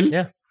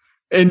متخيل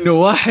انه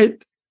واحد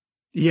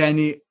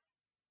يعني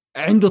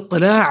عنده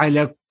اطلاع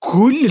على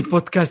كل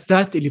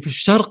البودكاستات اللي في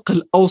الشرق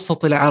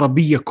الأوسط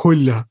العربية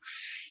كلها،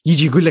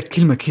 يجي يقول لك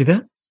كلمة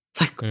كذا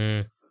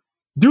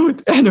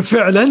دود احنا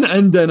فعلا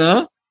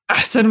عندنا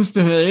أحسن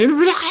مستمعين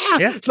في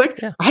الحياة.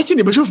 أحس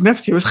إني بشوف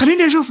نفسي، بس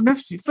خليني أشوف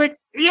نفسي.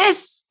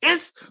 يس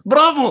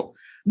برافو.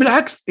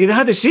 بالعكس إذا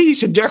هذا الشيء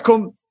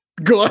يشجعكم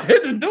go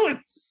ahead and do it.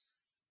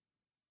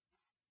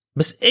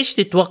 بس إيش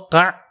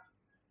تتوقع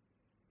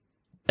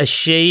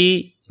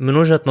الشيء من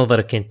وجهة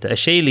نظرك أنت،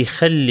 الشيء اللي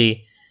يخلي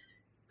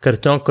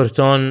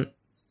كرتون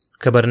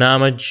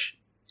كبرنامج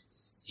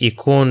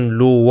يكون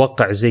له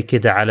وقع زي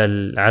كده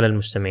على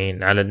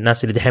المستمعين، على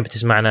الناس اللي دحين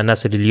بتسمعنا،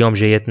 الناس اللي اليوم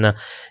جايتنا؟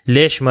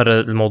 ليش مرة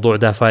الموضوع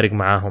ده فارق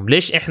معاهم؟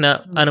 ليش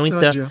احنا انا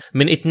وانت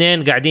من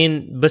 2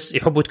 قاعدين بس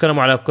يحبوا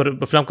يتكلموا على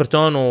افلام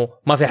كرتون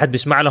وما في حد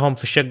بيسمع لهم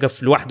في الشقة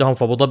في لوحدهم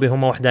في ابو ظبي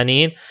هم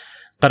وحدانيين،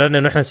 قررنا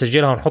انه احنا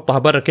نسجلها ونحطها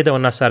برا كده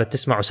والناس صارت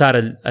تسمع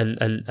وصار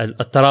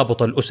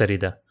الترابط الاسري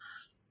ده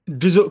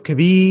جزء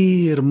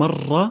كبير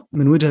مرة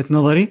من وجهة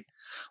نظري.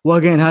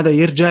 واقعين هذا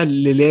يرجع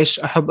لليش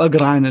أحب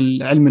أقرأ عن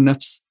علم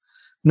النفس.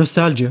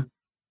 نوستالجيا،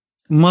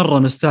 مرة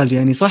نوستالجيا.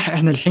 يعني صح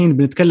إحنا الحين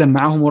بنتكلم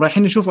معاهم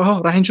ورايحين نشوف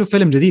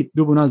فيلم جديد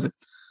دوبه نازل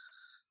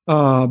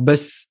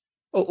بس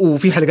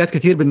وفي حلقات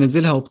كثير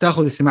بننزلها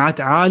وبتاخذ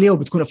استماعات عالية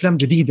وبتكون أفلام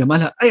جديدة ما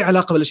لها أي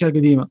علاقة بالأشياء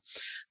القديمة.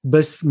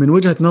 بس من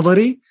وجهة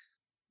نظري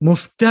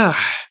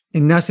مفتاح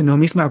الناس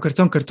إنهم يسمعوا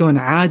كرتون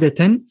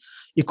عادة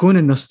يكون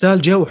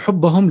النوستالجيا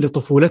وحبهم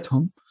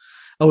لطفولتهم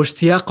أو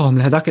اشتياقهم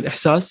لهذاك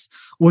الإحساس،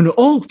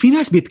 وإنه في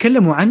ناس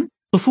بيتكلموا عن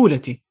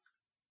طفولتي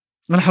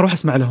أنا حروح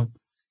أسمع لهم،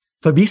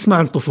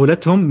 فبيسمعوا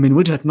لطفولتهم من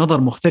وجهة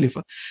نظر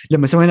مختلفة.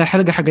 لما سوينا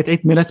الحلقة حقت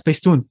عيد ميلاد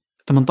سبيستون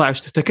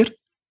 18 تفتكر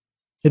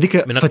هذيك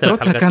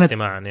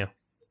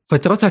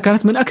فترتها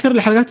كانت من أكثر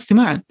الحلقات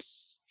استماعا.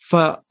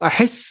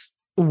 فأحس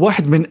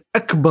واحد من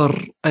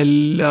أكبر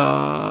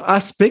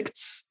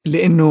الأسبكتس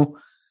لأنه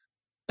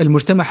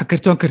المجتمع حق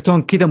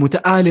كرتون كذا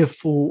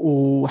متآلف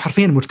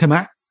وحرفيا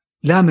مجتمع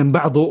لا من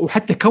بعضه.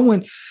 وحتى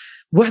كون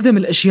واحدة من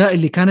الأشياء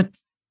اللي كانت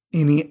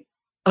يعني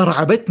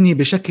أرعبتني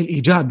بشكل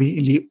إيجابي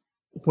اللي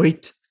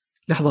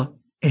لحظة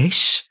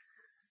إيش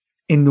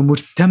إنه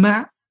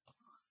مجتمع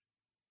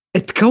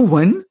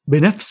اتكون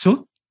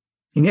بنفسه.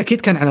 يعني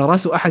أكيد كان على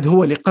رأسه أحد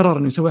هو اللي قرر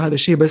إنه يسوي هذا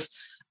الشيء، بس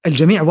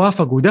الجميع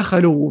وافقوا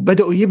ودخلوا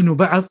وبدأوا يبنوا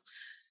بعض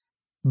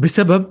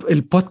بسبب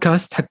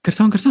البودكاست حق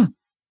كرتون.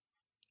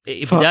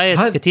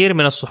 بداية كثير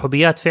من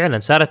الصحوبيات فعلا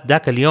صارت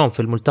ذاك اليوم في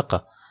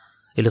الملتقى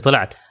اللي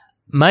طلعت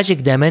ماجيك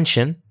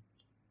دايمنشن.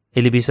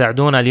 اللي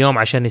بيساعدونا اليوم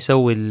عشان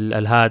نسوي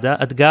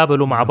هذا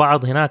اتقابلوا مع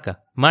بعض هناك.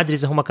 ما ادري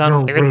اذا هم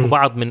كانوا يعرفوا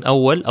بعض من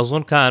اول،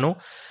 اظن كانوا،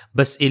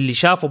 بس اللي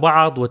شافوا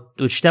بعض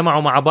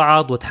واجتمعوا مع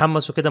بعض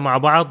وتحمسوا كده مع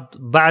بعض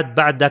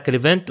بعد ذاك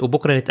الايفنت.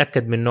 وبكره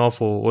نتاكد من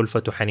نوف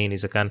وألفة وحنين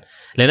اذا كان،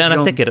 لان انا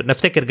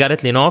نفتكر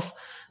قالت لي نوف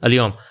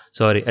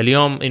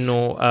اليوم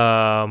انه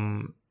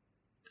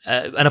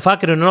انا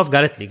فاكر انه نوف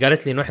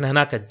قالت لي انه احنا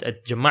هناك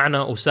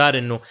اتجمعنا وصار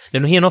انه،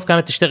 لانه هي نوف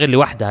كانت تشتغل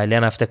لوحدها اللي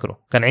انا افتكره،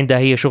 كان عندها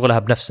هي شغلها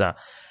بنفسها،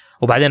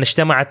 وبعدين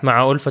اجتمعت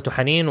مع ألفة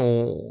وحنين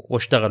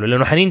واشتغلوا.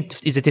 لانه حنين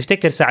اذا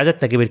تفتكر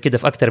ساعدتنا قبل كده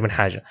في اكثر من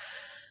حاجه،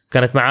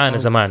 كانت معانا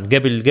زمان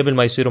قبل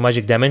ما يصيروا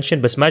ماجيك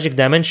دايمنشن. بس ماجيك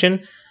دايمنشن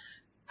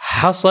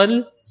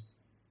حصل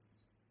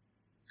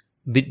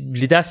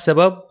لذا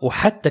السبب،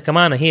 وحتى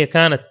كمان هي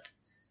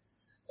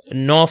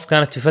نوف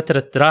كانت في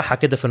فتره راحه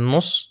كده في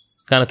النص،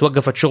 كانت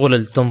وقفت شغل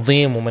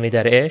التنظيم وما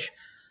نداري ايش.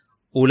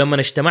 ولما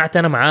اجتمعت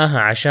انا معاها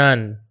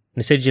عشان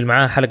نسجل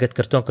معاها حلقه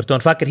كرتون،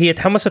 فاكر هي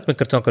تحمست من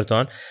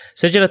كرتون،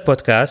 سجلت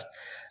بودكاست،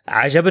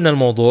 عجبنا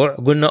الموضوع،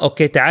 قلنا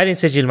اوكي تعالي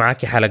نسجل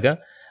معاكي حلقه.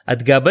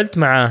 اتقابلت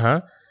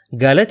معاها،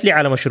 قالت لي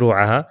على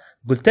مشروعها،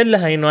 قلت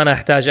لها انه انا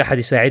احتاج احد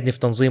يساعدني في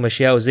تنظيم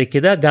اشياء وزي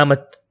كده.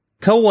 قامت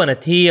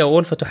كونت هي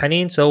وألفة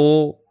وحنين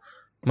سووا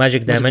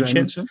ماجيك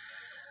دايمنشن.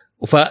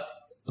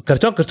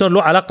 كرتون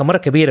له علاقه مره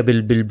كبيره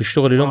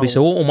بالشغل اللي هم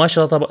بيسووه، وما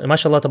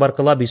شاء الله تبارك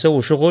الله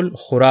بيسووا شغل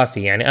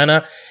خرافي. يعني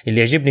انا اللي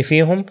يعجبني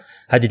فيهم،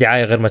 هذه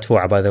دعايه غير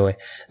مدفوعه باي ذا واي،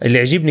 اللي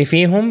يعجبني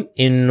فيهم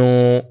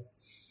انه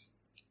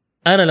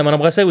انا لما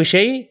ابغى اسوي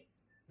شيء،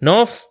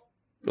 نوف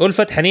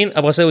ألفة حنين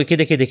ابغى اسوي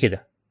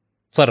كده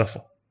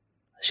تصرفوا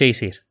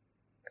شيء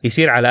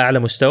يصير على اعلى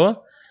مستوى.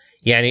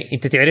 يعني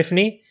انت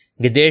تعرفني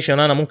قد ايش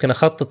انا ممكن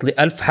اخطط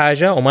ل1000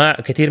 حاجه،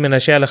 وما كثير من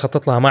الاشياء اللي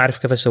اخطط لها ما اعرف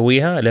كيف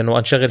اسويها، لانه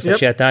انشغل في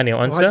اشياء تانية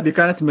وانسى. هذه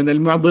كانت من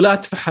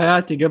المعضلات في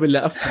حياتي قبل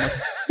لا افهم.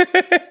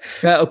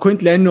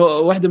 كنت لانه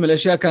واحده من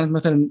الاشياء كانت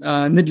مثلا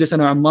نجلس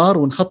انا وعمار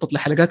ونخطط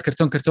لحلقات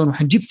كرتون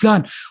وحنجيب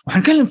فلان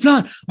وحنكلم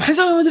فلان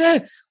وحنسوي ما ادري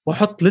ايه،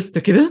 واحط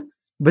لسته كده.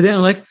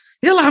 بعدين لايك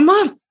يلا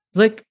عمار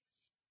لايك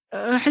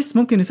احس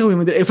ممكن نسوي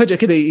ما ادري ايه، فجاه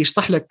كده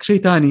يشطح لك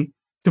شيء تاني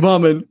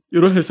تماما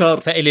يروح يسار.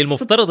 فاللي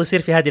المفترض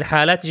يصير في هذه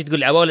الحالات تجي تقول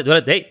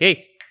لولد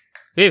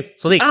هي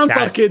صديق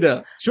انصر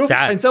كده، شوف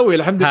حنسوي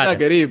الحمد لله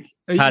قريب.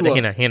 أيوة.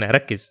 هذا هنا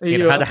ركز.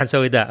 أيوة. هذا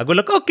حنسوي ده، اقول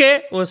لك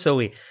اوكي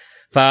ونسوي.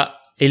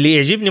 فاللي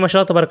يعجبني ما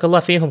شاء الله تبارك الله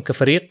فيهم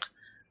كفريق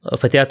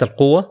فتيات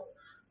القوه،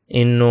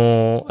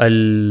 انه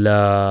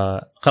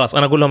خلاص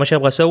انا اقول لهم ايش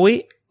ابغى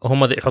اسوي،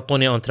 هم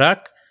يحطوني اون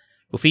تراك،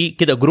 وفي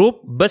كده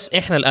جروب بس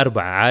احنا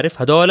الاربعه،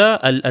 عارف هذول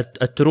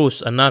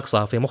التروس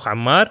الناقصه في مخ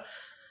عمار،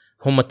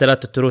 هم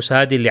الثلاثه التروس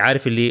هذه اللي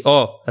عارف اللي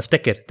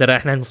افتكر ترى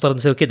احنا المفترض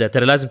نسوي كده،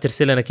 ترى لازم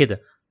ترسل لنا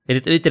كده.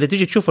 انت اللي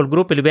تيجي تشوف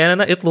الجروب اللي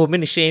بيننا يطلبوا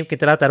مني الشيء يمكن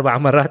 3-4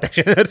 مرات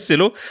عشان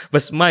ارسله،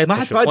 بس ما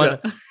يطلبوا.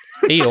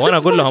 ايوه وانا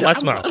اقول لهم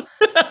اسمعوا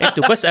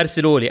انتوا بس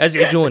ارسلوا لي،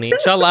 ازعجوني ان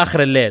شاء الله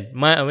اخر الليل.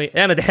 ما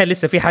انا دحين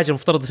لسه في حاجه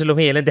المفترض ارسلهم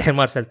هي لين دحين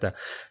ما ارسلتها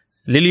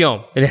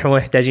لليوم اللي احنا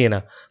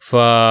محتاجينها.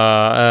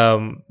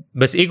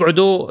 بس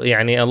يقعدوا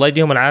يعني الله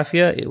يديهم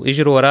العافيه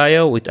ويجروا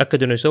ورايا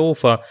ويتاكدوا انه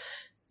يسووا.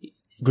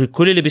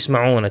 كل اللي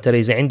بيسمعونا ترى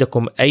إذا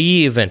عندكم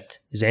أي إيفنت،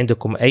 إذا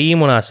عندكم أي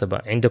مناسبة،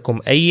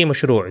 عندكم أي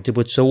مشروع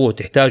تبغوا تسووه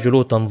تحتاجوا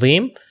له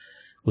تنظيم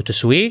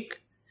وتسويق،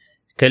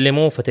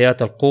 كلموا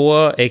فتيات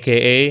القوة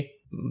AKA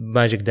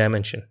ماجيك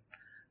دايمنشن.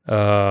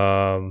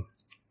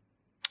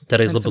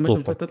 ترى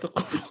يضبطوكم.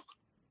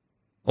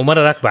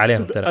 ومرة راكب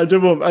عليهم ترى.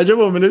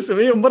 عجبهم من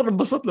اسمهم، مرة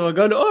انبسطت لما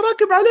قالوا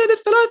راكب علينا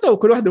الثلاثة،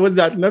 وكل واحدة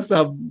وزعت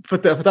لنفسها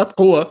فتاة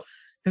قوة.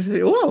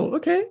 واو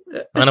اوكي.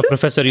 انا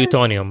بروفيسور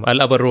يوتونيوم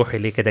الاب الروحي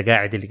اللي كده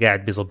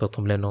قاعد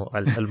بيظبطهم، لانه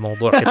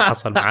الموضوع كده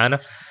حصل معانا.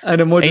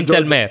 انا موجو انت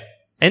المير.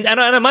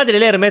 انا ما ادري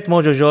ليه رميت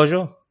موجو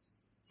جوجو،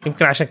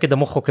 يمكن عشان كده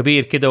مخه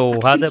كبير كده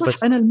وهذا.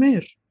 بس انا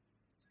المير،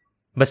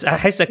 بس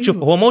احسك شوف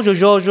هو موجو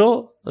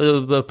جوجو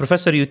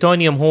بروفيسور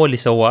يوتونيوم هو اللي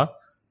سواه،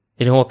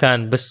 اللي هو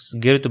كان بس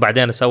قريته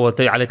بعدين سوى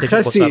على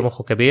تجربه صار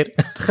مخه كبير.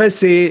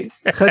 خسي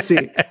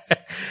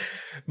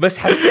بس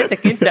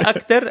حسيتك انت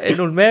اكتر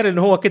انه المير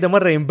انه هو كده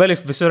مره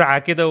ينبلف بسرعه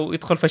كده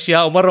ويدخل في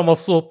اشياء ومره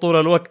مبسوط طول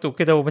الوقت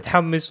وكده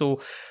ومتحمس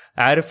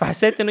وعارف.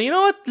 فحسيت انه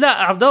لا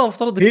عبد الله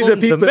مفترض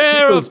يكون the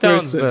mayor of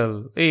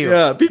Townsville.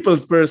 ايوه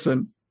people's person،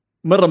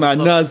 مره مع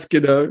الناس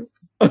كده.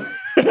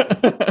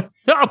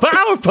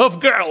 powerpuff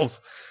girls.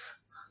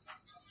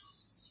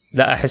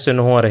 لا احس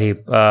انه هو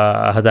رهيب.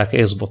 هذاك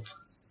يزبط،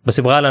 بس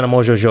يبغى لنا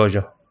موجو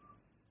جوجو.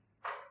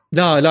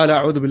 لا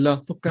اعوذ بالله،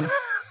 فكنا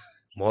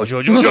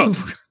موجو جوجو.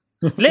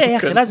 ليه يا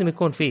اخي لازم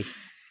يكون فيه؟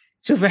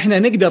 شوف احنا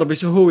نقدر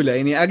بسهوله،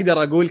 يعني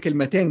اقدر اقول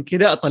كلمتين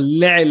كده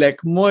اطلع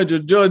لك موجو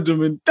جوجو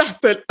من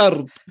تحت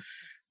الارض.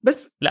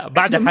 بس لا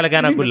بعد الحلقه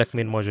انا اقول لك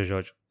مين موجو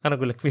جوجو، انا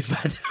اقول لك مين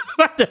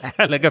بعد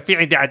الحلقه. في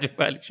عندي عاد في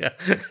بالي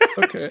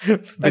اوكي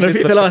انا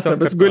في 3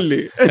 بس قل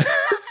لي.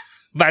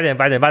 بعدين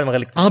بعد ما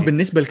غلقت.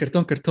 بالنسبه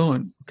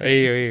لكرتون.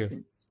 ايوه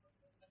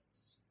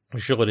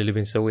الشغل اللي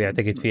بنسويه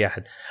اعتقد في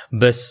احد.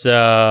 بس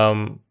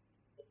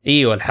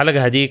ايوه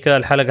الحلقه هذيك،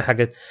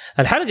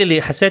 الحلقه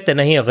اللي حسيت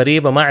انها هي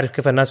غريبه، ما اعرف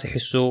كيف الناس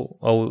يحسوا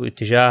او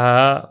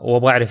اتجاهها،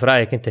 وابغى اعرف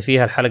رايك انت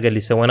فيها. الحلقه اللي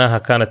سويناها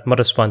كانت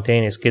مره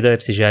سبونتينيوس كده،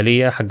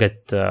 ارتجاليه،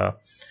 حقت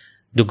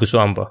دقس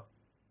وانبا.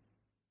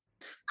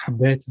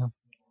 حبيتها.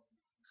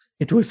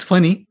 it was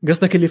funny.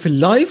 قصدك اللي في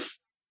اللايف؟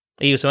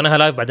 ايوه سويناها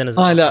لايف بعدين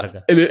نزلنا لا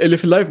الحلقه. اللي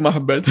في اللايف ما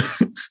حبيت.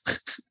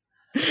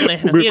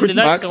 احنا في اللي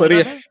لايف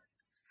صريح.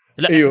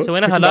 لا أيوه.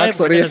 سويناها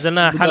لايف بعدين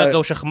نزلناها حلقه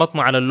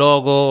وشخمطنا على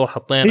اللوجو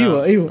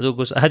وحطينا.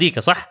 ايوه هذيك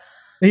صح.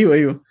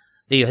 ايوه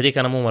هذيك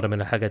انا مو مره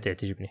من الحاجات اللي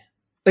تعجبني.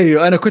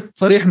 ايوه انا كنت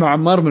صريح مع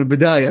عمار من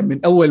البدايه، من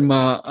اول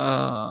ما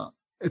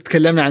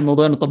اتكلمنا عن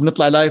موضوع انه طب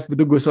نطلع لايف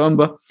بدق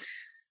وسوامبا.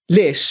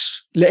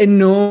 ليش؟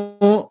 لانه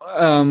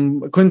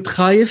كنت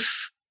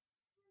خايف.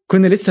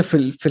 كنا لسه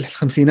في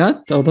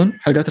الخمسينات اظن،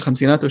 حلقات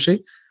الخمسينات او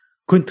شيء.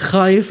 كنت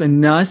خايف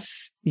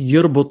الناس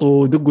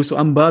يربطوا دق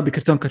وسوامبا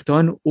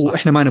بكرتون،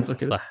 واحنا ما نبغى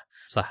كذا.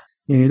 صح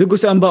يعني دق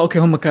وسوامبا اوكي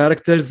هم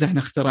كاركترز احنا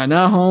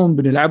اخترعناهم،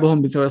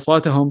 بنلعبهم، بنسوي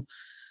اصواتهم،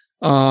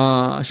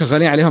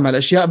 شغالين عليهم على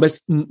الاشياء،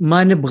 بس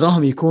ما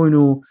نبغاهم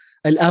يكونوا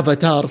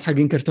الافاتارز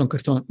حقين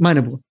كرتون. ما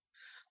نبغى.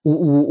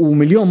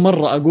 ومليون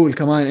مره اقول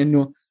كمان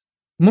انه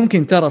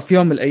ممكن ترى في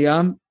يوم من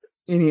الايام،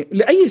 يعني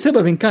لاي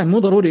سبب إن كان، مو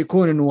ضروري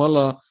يكون انه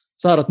والله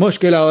صارت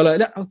مشكله ولا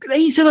لا،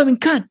 لاي سبب إن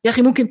كان يا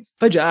اخي، ممكن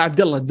فجاه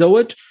عبد الله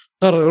تزوج،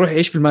 قرر يروح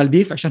يعيش في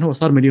المالديف عشان هو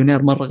صار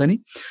مليونير مره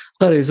غني،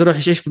 قرر يروح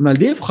يعيش في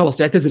المالديف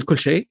وخلاص يعتزل كل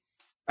شيء.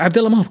 عبد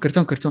الله ما هو في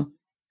كرتون،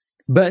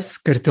 بس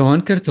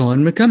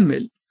كرتون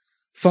مكمل.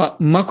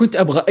 فما كنت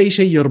ابغى اي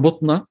شيء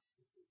يربطنا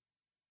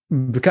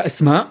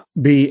كاسماء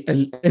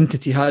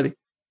بالانتيتي هذه.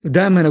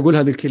 دائما اقول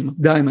هذه الكلمه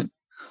دائما.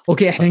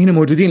 اوكي احنا هنا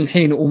موجودين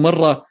الحين،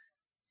 ومره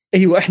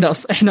ايوه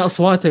احنا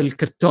اصوات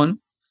الكرتون،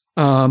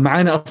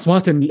 معانا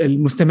اصوات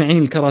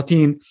المستمعين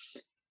الكراتين،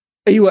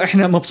 ايوه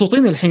احنا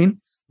مبسوطين الحين.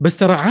 بس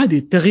ترى عادي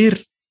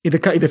التغيير،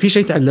 اذا في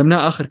شيء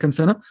تعلمناه اخر كم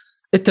سنه،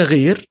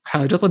 التغيير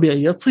حاجه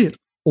طبيعيه تصير.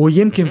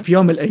 ويمكن في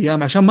يوم من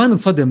الايام، عشان ما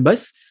ننصدم،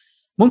 بس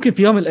ممكن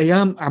في يوم من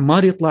الايام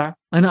عمار يطلع،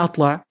 انا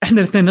اطلع،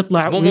 احنا الاثنين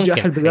نطلع، ويجي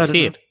احد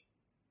بدالنا.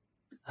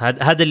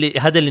 هذا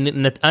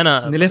اللي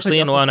انا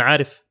شخصيا،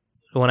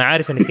 وانا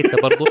عارف انك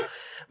انت برضو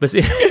بس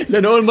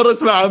لأن أول مرة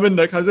أسمعها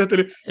منك حسيت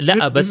لي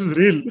لا بس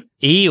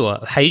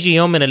ايوه حيجي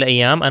يوم من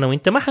الايام انا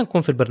وانت ما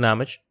حنكون في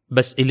البرنامج،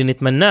 بس اللي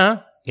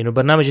نتمناه انه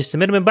البرنامج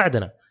يستمر من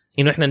بعدنا،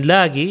 انه احنا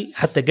نلاقي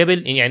حتى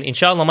قبل، يعني ان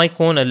شاء الله ما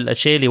يكون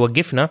الشيء اللي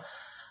يوقفنا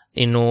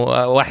انه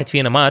واحد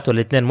فينا مات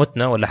ولا اثنين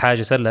متنا ولا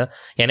حاجه سله.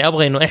 يعني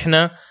ابغى انه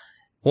احنا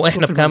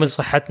بكامل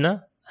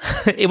صحتنا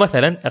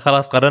مثلا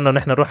خلاص قررنا ان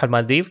احنا نروح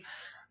المالديف،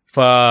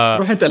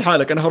 روح انت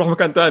لحالك، انا هروح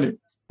مكان تاني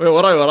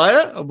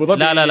ورايا ابو ظبي.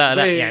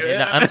 لا يعني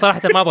لا انا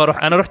صراحه ما ابغى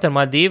اروح. انا رحت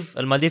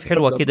المالديف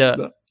حلوه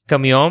كده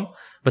كم يوم،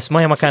 بس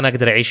ما هي مكان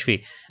اقدر اعيش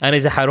فيه. انا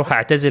اذا حروح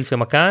اعتزل في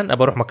مكان،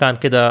 ابى اروح مكان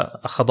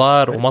كده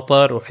خضار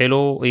ومطر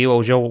وحلو ايوه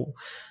وجو.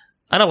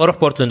 انا ابغى اروح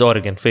بورتلاند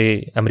اوريجن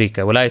في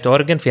امريكا، ولايه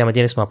اوريجن فيها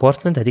مدينه اسمها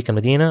بورتلاند. هذيك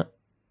المدينه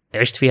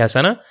عشت فيها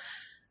سنه.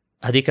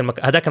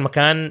 هذاك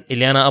المكان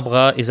اللي انا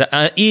ابغى،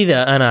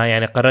 اذا انا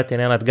يعني قررت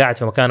اني انا اتقاعد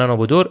في مكان انا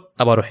وبدور،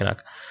 ابغى اروح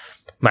هناك.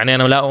 معني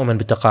انا لا اؤمن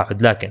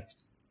بالتقاعد، لكن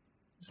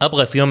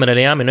ابغى في يوم من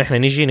الايام انه احنا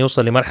نيجي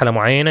نوصل لمرحله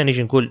معينه،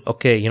 نيجي نقول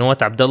اوكي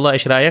ينوت عبد الله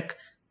ايش رايك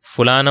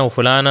فلانه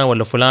وفلانه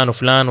ولا فلان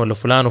وفلان ولا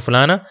فلان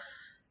وفلانه،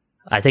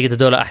 اعتقد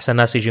هذول احسن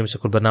ناس يجي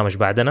يمسكوا البرنامج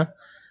بعدنا.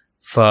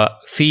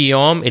 ففي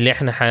يوم اللي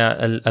احنا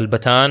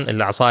البتان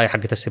العصايه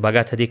حقت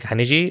السباقات هذيك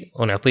حنيجي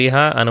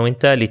ونعطيها انا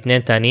وانت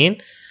لاثنين تانيين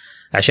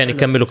عشان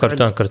يكملوا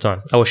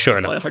كرتون او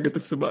الشعله حقت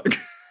السباق.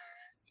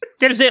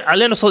 تعرف زي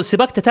علينا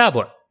سباق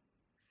تتابع،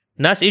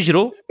 ناس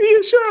يجروا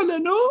هي شعله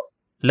نو.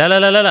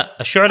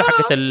 لا الشعله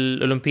حقت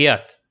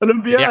الاولمبيات.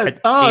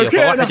 اوكي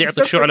واحد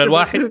يعطي الشعله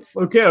الواحد.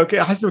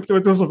 اوكي احسبك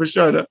تبغى توصف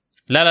الشعله.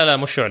 لا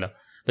مش شعله،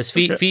 بس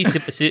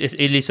في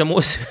اللي يسموه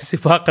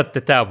سباق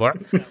التتابع.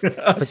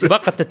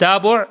 فسباق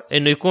التتابع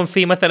انه يكون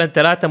في مثلا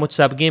 3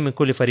 متسابقين من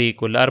كل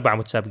فريق ولا 4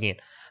 متسابقين،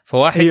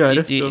 فواحد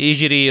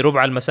يجري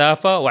ربع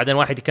المسافه، وبعدين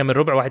واحد يكمل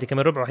ربع، واحد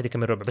يكمل ربع، واحد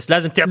يكمل ربع، بس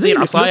لازم تعطيه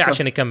العصايه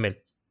عشان يكمل.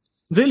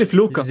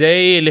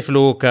 زي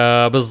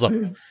الفلوكه بالضبط.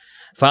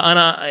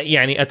 فانا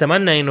يعني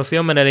اتمنى انه في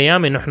يوم من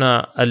الايام انه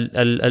احنا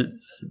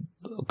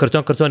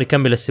كرتون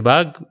يكمل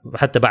السباق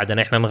حتى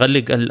بعدنا، احنا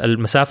نغلق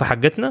المسافه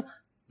حقتنا،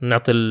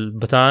 نعطي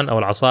البتان او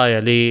العصايه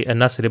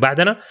للناس اللي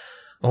بعدنا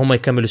وهم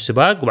يكملوا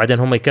السباق، وبعدين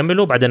هم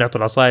يكملوا، وبعدين يعطوا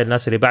العصايه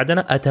للناس اللي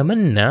بعدنا.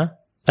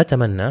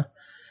 اتمنى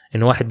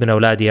انه واحد من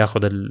اولادي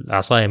ياخذ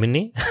العصايه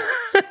مني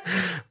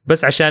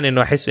بس عشان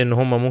انه احس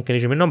انه هم ممكن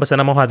يجوا منهم، بس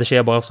انا ما هو هذا الشيء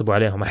ابغى اغصبه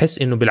عليهم.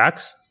 احس انه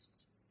بالعكس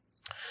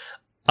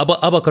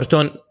ابى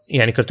كرتون،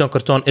 يعني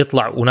كرتون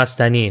يطلع وناس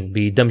تانيين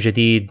بدم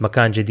جديد،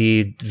 مكان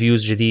جديد،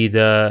 فيوز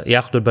جديده،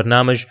 ياخذوا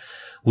البرنامج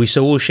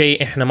ويسووا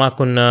شيء احنا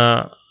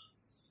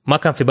ما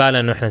كان في بالنا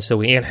انه احنا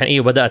نسويه.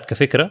 احنا بدات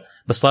كفكره،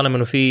 بس طالما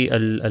انه في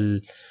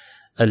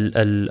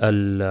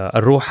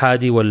الروح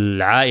هذه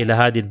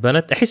والعائله هذه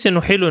البنت، احس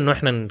انه حلو انه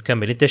احنا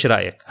نكمل. انت ايش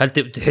رايك؟ هل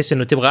تحس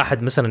انه تبغى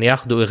احد مثلا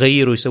ياخذه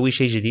ويغير ويسوي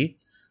شيء جديد؟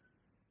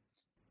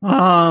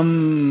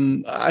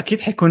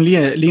 اكيد حيكون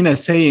لينا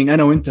ساينج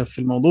انا وانت في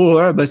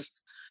الموضوع،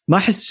 بس ما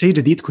احس شيء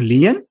جديد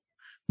كليا.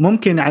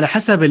 ممكن على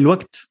حسب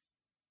الوقت،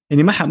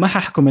 يعني ما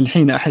ححكم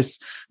الحين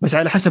أحس، بس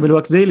على حسب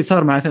الوقت، زي اللي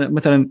صار مع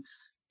مثلا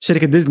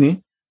شركة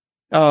ديزني.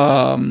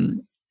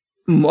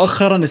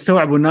 مؤخرا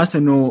استوعبوا الناس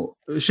إنه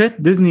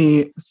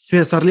ديزني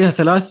صار لها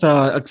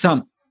 3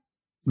 أقسام: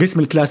 قسم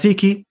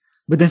الكلاسيكي،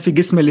 بعدين في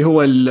قسم اللي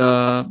هو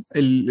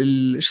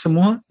ايش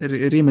يسموها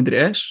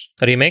مدري ايش،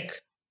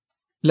 ريميك،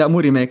 لا مو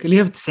ريميك، اللي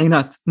هي في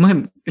التسعينات،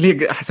 مهم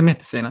اللي هي حسميها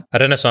التسعينات،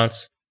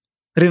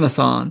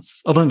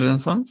 رينيسانس اظن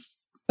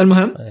رينيسانس.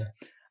 المهم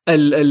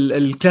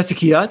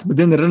الكلاسيكيات،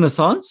 بعدين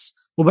الرينيسانس،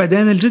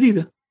 وبعدين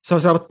الجديده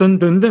صارت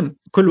تندم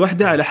كل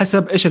واحده على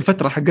حسب ايش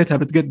الفتره حقتها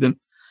بتقدم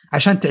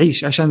عشان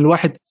تعيش، عشان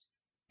الواحد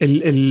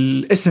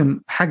الاسم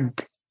حق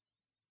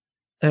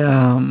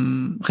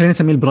خلينا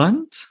نسميه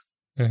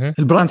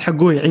البراند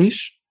حقه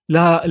يعيش.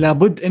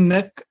 لابد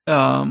انك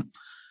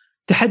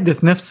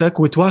تحدث نفسك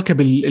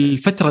وتواكب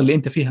الفترة اللي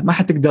انت فيها، ما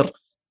حتقدر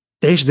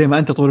تعيش زي ما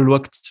انت طول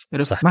الوقت،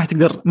 ما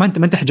حتقدر، ما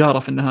انت حجارة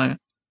في النهاية.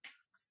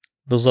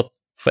 بالضبط.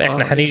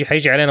 فاحنا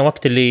حيجي علينا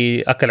وقت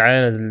اللي اكل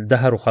علينا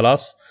الدهر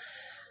وخلاص.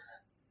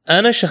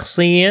 انا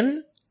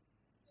شخصيا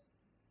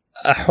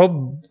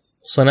احب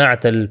صناعة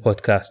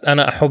البودكاست،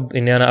 انا احب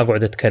اني انا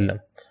اقعد اتكلم،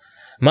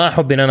 ما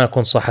أحب إن أنا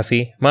أكون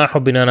صحفي، ما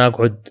أحب إن أنا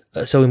أقعد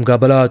أسوي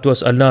مقابلات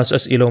وأسأل ناس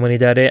أسئلة ومن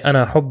إداري.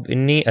 أنا أحب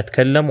إني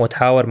أتكلم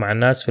وأتحاور مع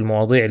الناس في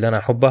المواضيع اللي أنا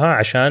أحبها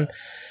عشان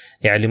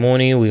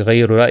يعلموني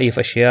ويغيروا رأيي في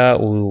أشياء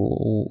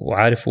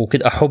وعارف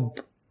وكده. أحب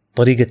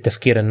طريقة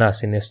تفكير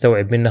الناس إني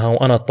أستوعب منها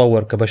وأنا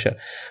أتطور كبشر.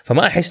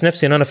 فما أحس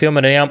نفسي إن أنا في يوم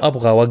من الأيام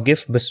أبغى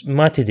أوقف، بس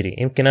ما تدري،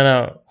 يمكن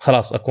أنا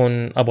خلاص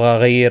أكون أبغى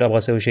أغير، أبغى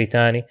أسوي شيء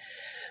تاني.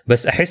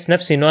 بس أحس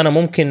نفسي إنه أنا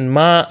ممكن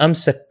ما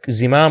أمسك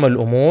زمام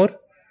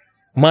الأمور.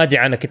 ما أدري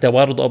عنك أنت،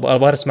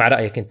 أبغى أسمع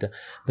رأيك أنت،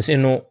 بس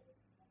إنه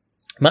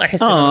ما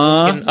أحس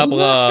إنه ممكن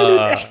أبغى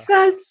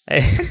الإحساس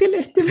حق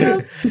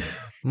الاهتمام.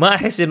 ما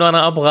أحس إنه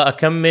أنا أبغى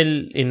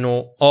أكمل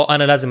إنه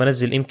أنا لازم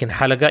أنزل يمكن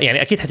حلقة.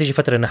 يعني أكيد حتيجي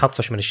فترة إني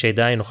حطفش من الشيء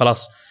ده، إنه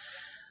خلاص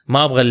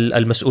ما أبغى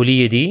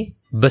المسؤولية دي،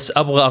 بس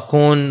أبغى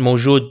أكون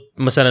موجود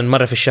مثلا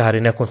مرة في الشهر،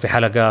 إني أكون في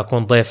حلقة،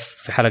 أكون ضيف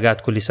في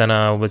حلقات كل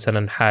سنة،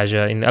 ومثلا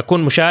حاجة إني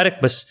أكون مشارك،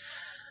 بس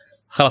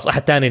خلاص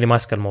أحد تاني اللي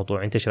ماسك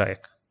الموضوع. أنت إيش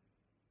رأيك؟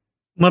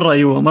 مرة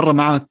أيوة، مرة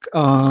معك.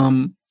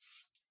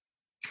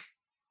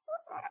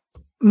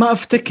 ما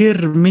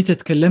أفتكر متى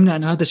تكلمنا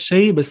عن هذا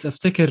الشيء، بس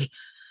أفتكر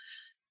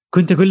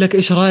كنت أقول لك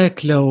إيش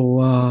رأيك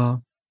لو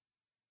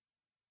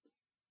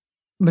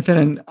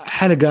مثلا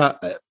حلقة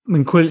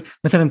من كل،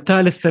 مثلا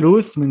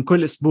ثلث من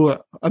كل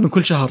أسبوع أو من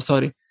كل شهر،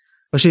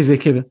 أو شيء زي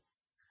كذا،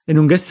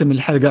 إنه نقسم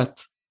الحلقات.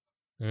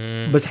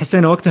 بس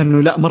حسينا وقتها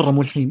إنه لا، مرة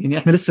مو الحين، يعني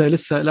إحنا لسه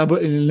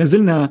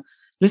نزلنا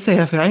لسه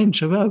يافعين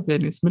شباب،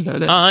 يعني بسم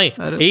الله عليك.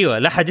 ايوه،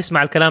 لا حد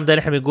يسمع الكلام ده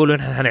اللي احنا بنقوله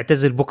نحن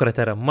هنعتزل بكره،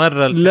 ترى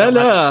مره لا ان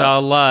شاء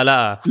الله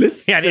لا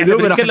لسه يعني احنا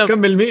بنتكلم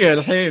نكمل 100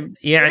 الحين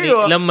يعني.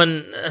 أيوة.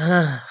 لما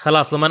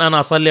خلاص لما انا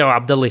اصلي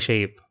وعبد الله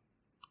يشيب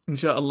ان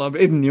شاء الله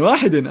باذني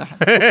واحد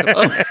احد.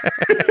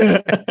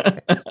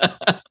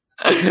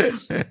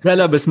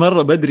 لا بس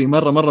مره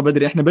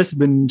بدري احنا بس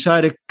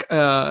بنشارك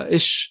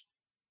ايش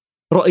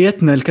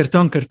رؤيتنا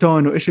الكرتون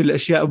كرتون وايش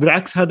الاشياء.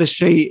 وبالعكس هذا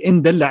الشيء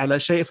ان دل على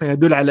شيء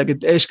فيدل على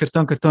قد ايش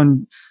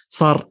كرتون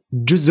صار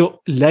جزء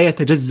لا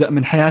يتجزأ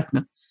من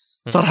حياتنا،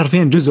 صار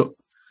حرفيا جزء.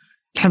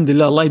 الحمد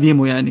لله، الله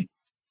يديمه يعني.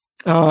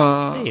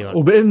 أيوة.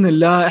 وبإذن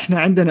الله احنا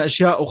عندنا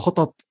اشياء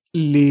وخطط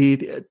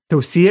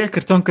لتوسيع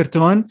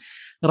كرتون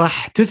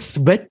راح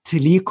تثبت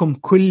ليكم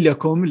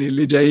كلكم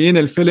اللي جايين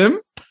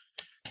الفيلم.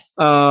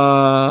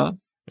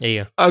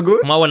 ايوه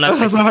اقول ما اول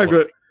ناس صح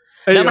اقول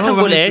لا ما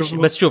حنقول ايش،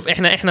 بس شوف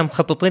احنا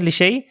مخططين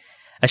لشيء.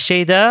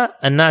 الشيء ده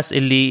الناس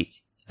اللي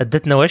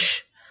ادتنا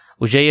وش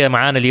وجايه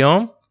معانا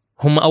اليوم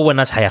هم اول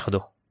ناس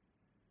حياخدوه،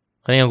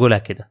 خلينا نقولها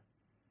كده.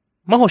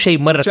 ما هو شيء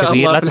مره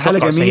كبير، لا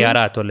تتوقع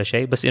سيارات ولا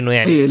شيء، بس انه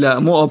يعني إيه لا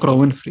مو أوبرا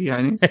وينفري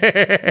يعني.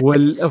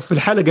 وفي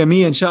الحلقه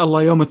 100 ان شاء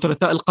الله يوم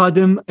الثلاثاء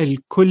القادم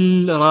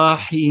الكل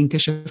راح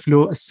ينكشف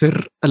له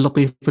السر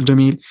اللطيف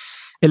الجميل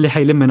اللي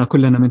حيلمنا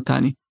كلنا من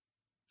تاني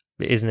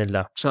باذن الله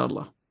ان شاء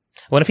الله.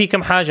 وانا في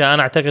كم حاجه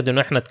انا اعتقد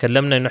انه احنا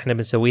تكلمنا انه احنا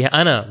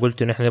بنسويها. انا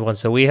قلت انه احنا نبغى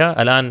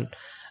نسويها الان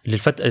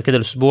للفتره كده،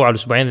 الاسبوع او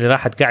الاسبوعين اللي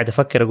راحت قاعد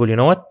افكر، اقول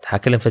ينوت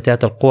حكلم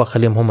فتيات القوى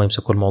خليهم هم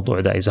يمسكوا الموضوع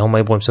ده، اذا هم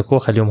يبغوا يمسكوه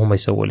خليهم هم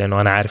يسووا،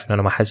 لانه انا عارف انه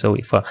انا ما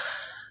حسوي،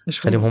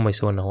 فخليهم هم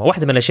يسوونه. هو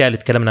واحده من الاشياء اللي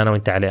تكلمنا انا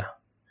وانت عليها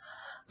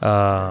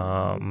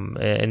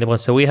نبغى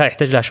نسويها،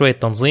 يحتاج لها شويه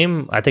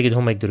تنظيم، اعتقد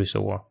هم يقدروا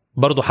يسووها.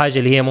 برضو حاجه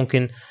اللي هي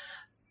ممكن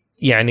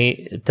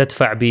يعني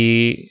تدفع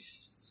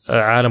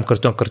بعالم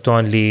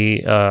كرتون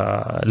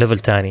لليفل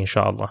تاني ان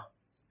شاء الله.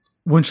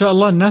 وإن شاء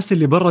الله الناس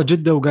اللي برا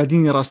جدة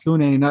وقاعدين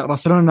يراسلون، يعني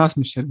راسلون ناس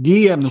من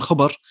الشرقية من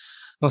الخبر،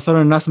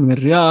 راسلون ناس من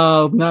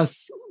الرياض،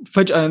 ناس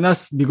فجأة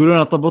ناس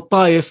بيقولون طب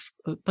الطائف،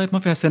 طيب ما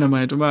فيها سينما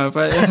يا جماعة،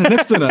 فإحنا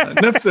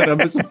نفسنا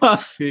بس ما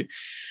في.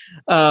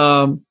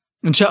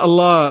 إن شاء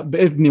الله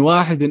بإذن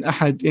واحد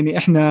أحد. يعني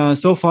إحنا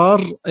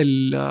سوفار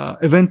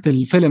الإيفنت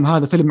الفيلم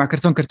هذا فيلم مع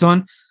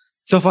كرتون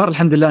سوفار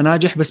الحمد لله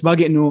ناجح، بس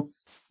باقي إنه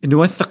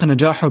نوثق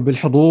نجاحه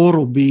بالحضور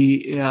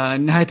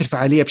وبنهاية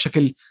الفعالية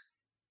بشكل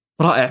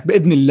رائع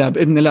بإذن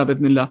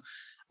الله.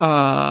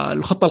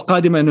 الخطة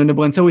القادمة إنه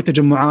نبغى نسوي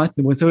تجمعات،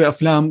 نبغى نسوي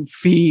أفلام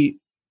في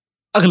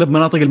أغلب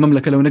مناطق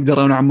المملكة لو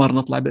نقدر أنا وعمار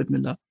نطلع بإذن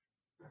الله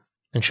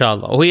إن شاء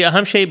الله. وهي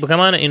أهم شيء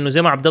كمان إنه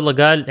زي ما عبد الله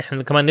قال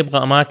إحنا كمان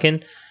نبغى أماكن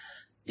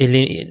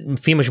اللي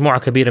في مجموعة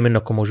كبيرة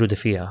منكم موجودة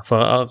فيها.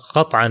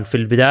 فقطعا في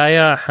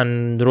البداية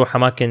حنروح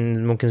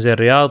أماكن ممكن زي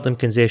الرياض،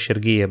 يمكن زي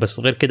الشرقية، بس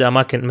غير كده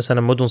أماكن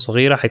مثلا مدن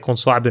صغيرة حيكون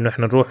صعب إنه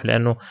إحنا نروح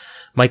لأنه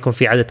ما يكون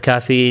في عدد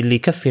كافي اللي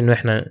يكفي إنه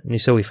إحنا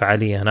نسوي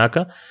فعالية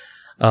هناك.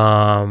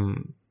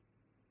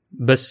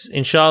 بس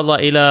إن شاء الله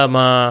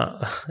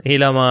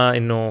إلى ما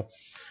إنه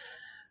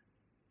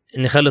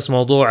نخلص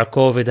موضوع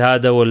الكوفيد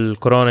هذا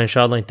والكورونا إن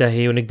شاء الله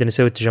ينتهي ونقدر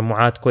نسوي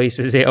تجمعات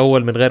كويسة زي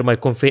أول من غير ما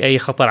يكون في أي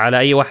خطر على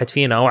أي واحد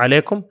فينا أو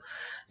عليكم.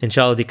 إن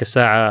شاء الله ديك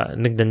الساعة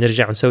نقدر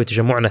نرجع ونسوي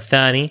تجمعنا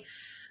الثاني،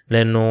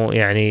 لأنه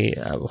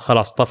يعني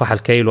خلاص طفح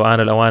الكيل وآن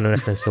الأوان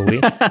ونحن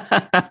نسويه.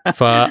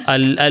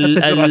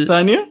 الجرعة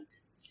الثانية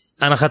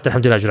أنا أخذت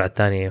الحمد لله الجرعة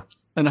الثانية.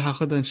 أنا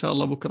هاخدها إن شاء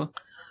الله بكرة.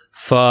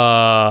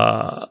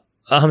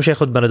 أهم شيء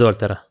خذ بنادول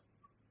ترى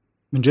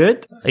من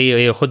جد.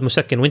 ايوه خد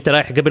مسكن وانت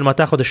رايح قبل ما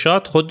تاخذ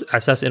الشوت، خد على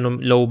اساس انه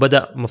لو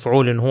بدا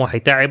مفعول انه هو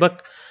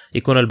حيتعبك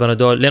يكون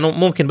البنادول، لانه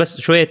ممكن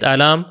بس شويه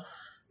الام،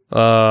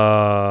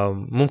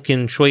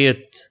 ممكن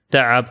شويه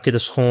تعب كده،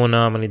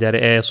 سخونه، ماني داري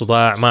ايه،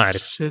 صداع، ما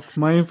اعرف.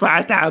 ما ينفع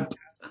اتعب.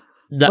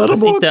 لا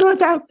بس انت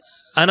اتعب.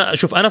 انا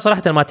شوف انا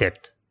صراحه ما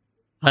تعبت.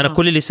 انا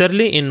كل اللي صار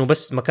لي انه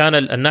بس مكان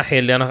الناحيه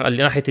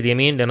اللي ناحيه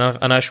اليمين، لان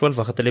انا اشول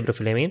فاخذت الابره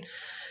في اليمين.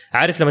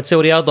 عارف لما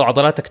تسوي رياضه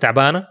وعضلاتك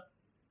تعبانه،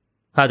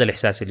 هذا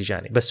الإحساس اللي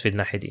جاني بس في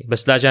الناحية دي.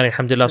 بس لا جاني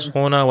الحمد لله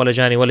سخونة ولا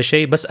جاني ولا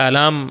شيء، بس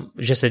آلام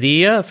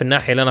جسدية في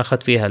الناحية اللي أنا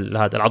أخذت فيها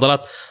هذا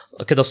العضلات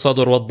كده،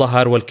 الصدر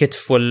والظهر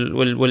والكتف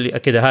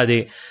كده،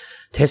 هذه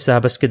تحسها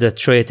بس كده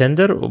شوية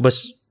تندر.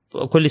 وبس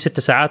كل 6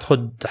 ساعات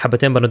خد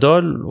حبتين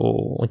بنادول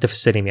وانت في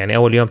السليم، يعني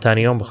أول يوم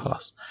تاني يوم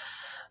خلاص.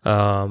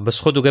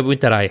 بس خده قبل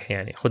وانت رايح،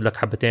 يعني خد لك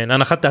حبتين.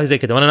 أنا أخذتها زي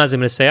كده وأنا نازل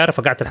من السيارة،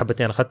 فقعت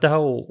الحبتين أخذتها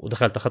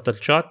ودخلت أخذت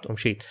الشوت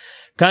ومشيت.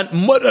 كان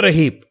مرة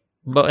رهيب.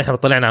 احنا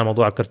طلعنا على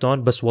موضوع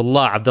الكرتون، بس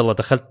والله عبد الله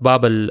دخلت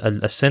باب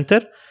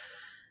السنتر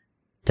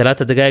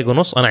 3 دقائق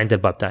ونص انا عند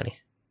الباب تاني.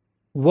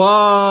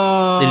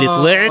 واو. اللي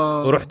طلعت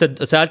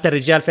ورحت سالت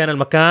الرجال فين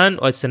المكان،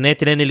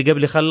 واستنيت لين اللي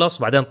قبلي خلص،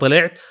 وبعدين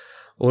طلعت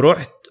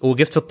ورحت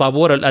وقفت في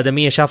الطابور.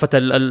 الادميه شافت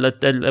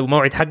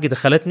الموعد حقي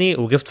دخلتني،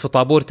 وقفت في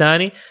طابور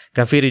تاني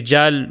كان في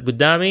رجال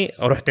قدامي،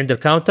 رحت عند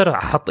الكاونتر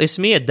حط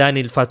اسمي،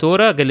 اداني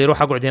الفاتوره، قال لي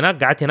روح اقعد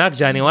هناك. قعدت هناك،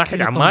 جاني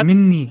واحد عمار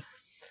مني.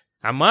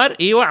 عمار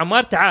ايوه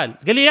عمار تعال،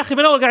 قال لي يا اخي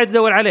من اول قاعد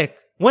ادور عليك،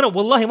 وانا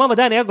والله ما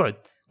بداني اقعد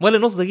ولا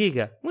نص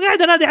دقيقه،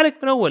 قاعد انادي عليك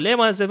من اول. ليه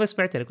ما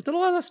سمعتني؟ قلت له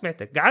والله ما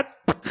سمعتك. قعدت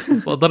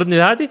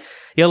ضربني هذه،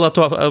 يلا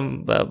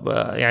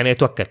يعني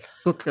اتوكل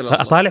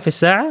اطالع في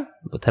الساعه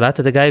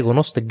 3 دقائق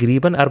ونص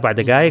تقريبا، 4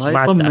 دقائق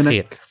مع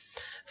التاخير.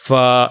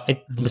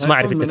 بس ما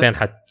اعرف انت فين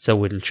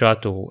حتسوي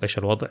الشات وايش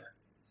الوضع،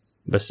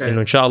 بس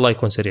انه ان شاء الله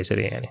يكون سريع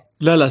يعني.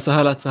 لا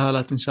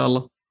سهالات ان شاء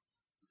الله.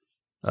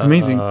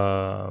 اميزنج.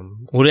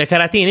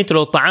 والكراتين انتوا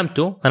لو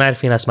طعمتوا، انا عارف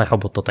في ناس ما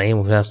يحبوا التطعيم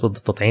وفي ناس ضد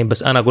التطعيم،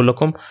 بس انا اقول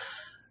لكم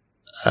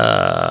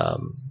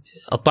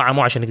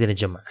الطعموا عشان نقدر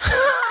نتجمع.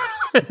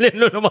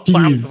 لانه لو ما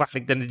طعمتوا ما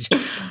نقدر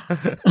نتجمع.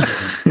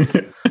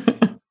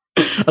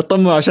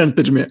 الطعموا عشان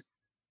التجميع.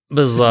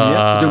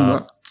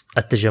 بالضبط،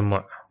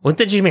 التجمع.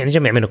 وانت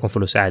نجمع منكم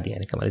فلوس عادي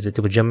يعني، كمان اذا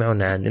تبغوا تجمعوا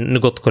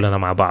نقط كلنا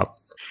مع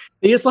بعض.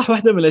 هي صح.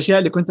 واحدة من الاشياء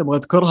اللي كنت ابغى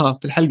اذكرها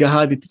في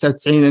الحلقه هذه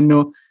 99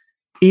 انه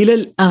إلى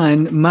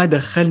الآن ما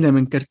دخلنا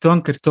من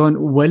كرتون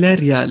ولا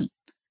ريال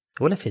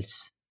ولا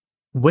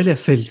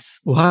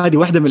فلس. وهذه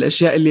واحدة من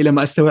الأشياء اللي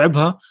لما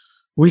أستوعبها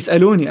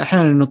ويسألوني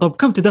أحيانا إنه طب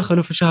كم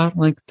تدخلوا في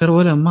شهر؟ ترى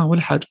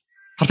ولا حاجة،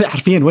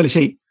 حرفيا ولا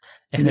شيء.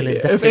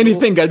 if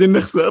anything قاعدين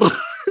نخسر.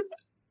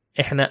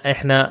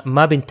 إحنا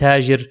ما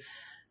بنتاجر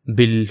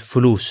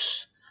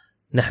بالفلوس،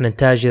 نحن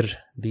نتاجر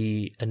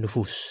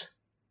بالنفوس.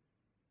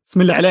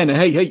 بسم الله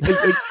علينا. هي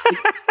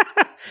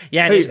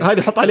يعني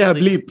هذه حط عليها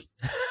بليب.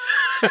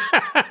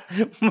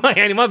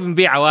 ما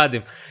بنبيع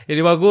عوادم.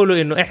 اللي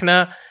بقوله انه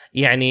احنا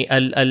يعني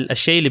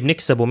الشيء اللي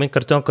بنكسبه من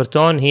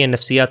كرتون هي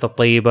النفسيات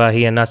الطيبة،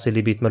 هي الناس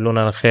اللي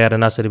بيتملونا الخير،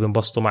 الناس اللي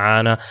بينبسطوا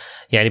معانا.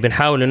 يعني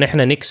بنحاول ان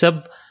احنا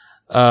نكسب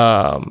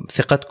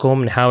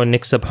ثقتكم، نحاول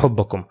نكسب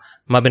حبكم،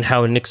 ما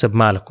بنحاول نكسب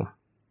مالكم.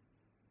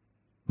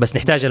 بس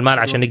نحتاج المال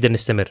عشان نقدر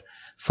نستمر.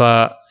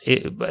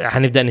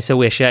 فهنبدأ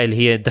نسوي أشياء اللي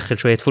هي تدخل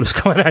شوية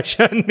فلوس كمان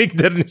عشان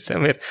نقدر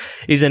نستمر.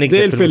 إذا نقدر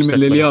زي الفيلم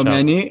اللي اليوم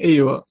يعني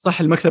أيوة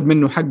صح، المكسب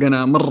منه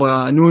حقنا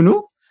مرة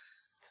نونو،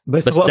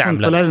 بس هو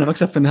طلع لنا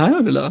مكسب في النهاية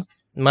ولا لا؟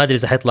 ما أدري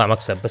إذا حيطلع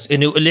مكسب، بس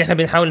إنه اللي إحنا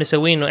بنحاول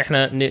نسويه إنه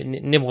إحنا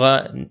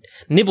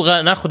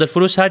نبغى ناخذ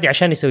الفلوس هذه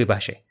عشان نسوي بها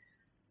شيء.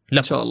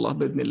 إن شاء الله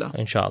بإذن الله.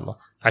 إن شاء الله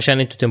عشان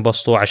أنتوا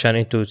تنبسطوا، عشان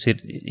أنتوا تصير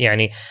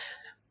يعني.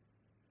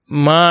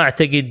 ما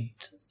أعتقد،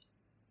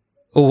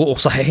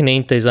 وصحيحني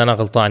انت اذا انا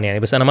غلطان يعني،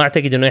 بس انا ما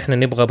اعتقد انه احنا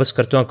نبغى بس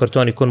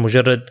كرتون يكون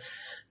مجرد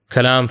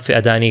كلام في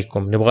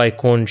ادانيكم. نبغى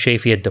يكون شيء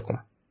في يدكم،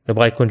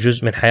 نبغى يكون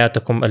جزء من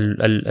حياتكم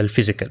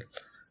الفيزيكال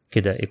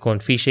كده، يكون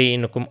في شيء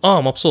انكم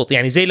مبسوط.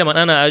 يعني زي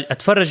لما انا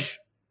اتفرج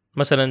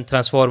مثلا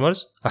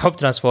ترانسفورمرز، احب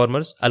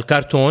ترانسفورمرز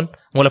الكرتون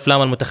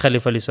والافلام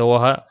المتخلفه اللي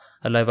سووها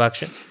اللايف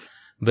اكشن،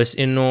 بس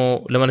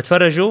انه لما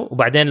نتفرجه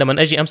وبعدين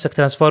لما اجي امسك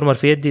ترانسفورمر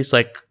في يدي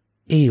صايك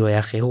ايوه يا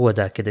اخي هو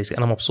ده كده،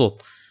 انا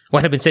مبسوط.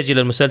 واحنا بنسجل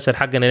المسلسل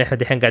حقنا اللي احنا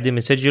دحين قاعدين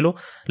بنسجله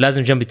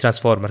لازم جنبي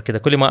ترانسفورمر كده،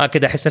 كل ما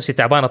كده احس نفسي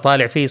تعبان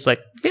اطالع فيه صايك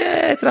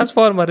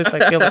ترانسفورمر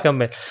صايك يلا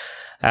كمل.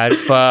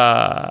 عارف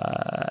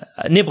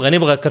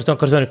نبغى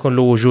كرتون يكون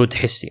له وجود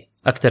حسي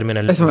اكثر من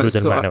الوجود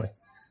المعنوي.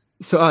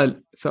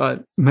 سؤال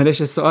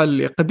معلش، السؤال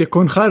اللي قد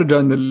يكون خارج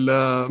عن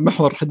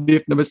المحور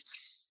حديثنا، بس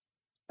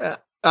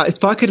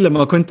فاكر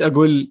لما كنت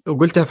أقول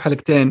وقلتها في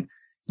حلقتين،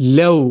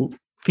 لو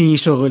في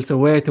شغل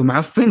سويته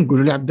معفن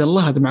قولوا لي عبد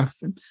الله هذا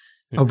معفن،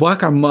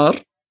 أبواك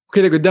عمار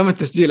وكذا قدام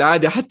التسجيل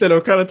عادي، حتى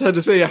لو كانت حاجة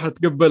سيئة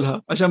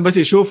حتقبلها عشان بس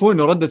يشوفوا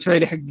إنه ردة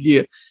فعلي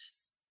حقيقية.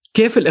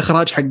 كيف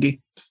الإخراج حقي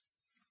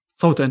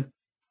صوتا؟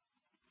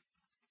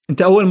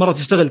 أنت أول مرة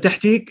تشتغل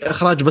تحتي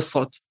إخراج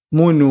بالصوت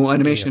مو إنه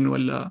أنيميشن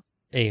ولا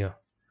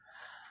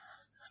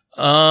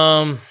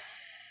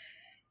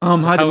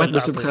هذه ما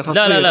تبص بخير.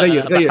 لا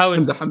غير.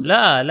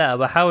 لا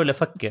بحاول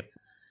افكر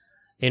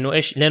انه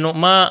ايش، لانه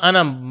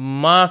انا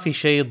ما في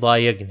شيء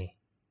ضايقني،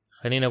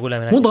 خليني اقولها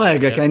من مو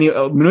ضايقك يعني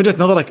من وجهة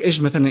نظرك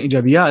ايش مثلا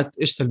ايجابيات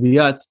ايش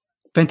سلبيات،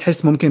 فين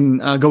تحس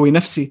ممكن اقوي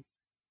نفسي؟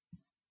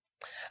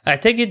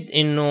 اعتقد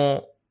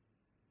انه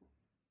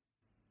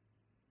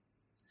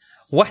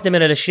واحدة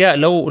من الاشياء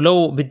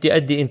لو بدي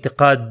ادي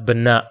انتقاد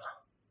بناء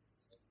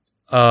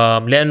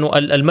لانه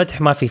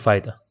المدح ما في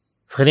فايدة،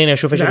 خليني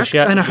اشوف ايش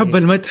الاشياء. انا احب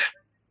المدح،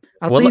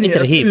 والله انت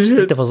رهيب،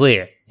 انت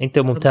فظيع، انت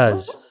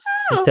ممتاز،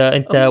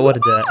 انت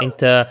وردة،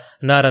 انت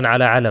نارا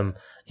على علم،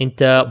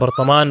 انت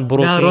برطمان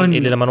بروتين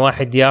اللي لما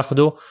واحد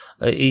ياخده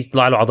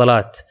يطلع له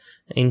عضلات،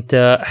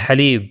 انت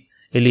حليب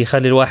اللي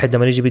يخلي الواحد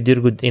لما يجي بده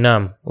يرقد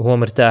ينام وهو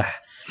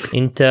مرتاح،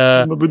 انت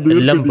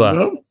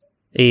اللمبة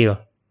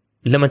ايوه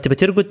لما انت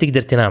بترقد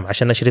تقدر تنام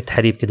عشان شربت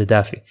حليب كده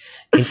دافي،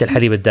 انت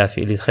الحليب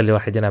الدافي اللي يخلي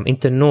الواحد ينام،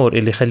 انت النور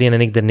اللي يخلينا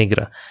نقدر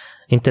نقرأ،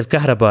 انت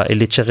الكهرباء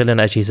اللي تشغل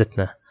لنا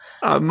اجهزتنا.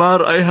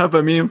 عمار I have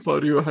a meme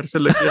for you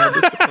هرسل لك اياها.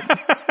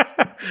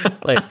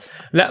 طيب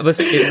لا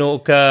بس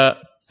انه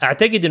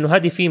اعتقد انه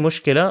هذه في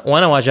مشكلة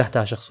وانا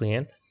واجهتها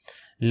شخصيا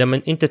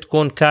لما انت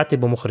تكون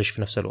كاتب ومخرج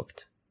في نفس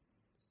الوقت.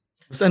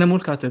 بس انا مو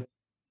الكاتب،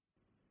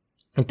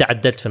 انت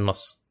عدلت في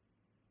النص.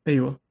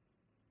 ايوه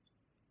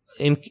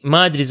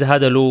ما ادري اذا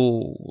هذا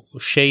له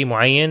شيء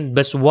معين،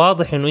 بس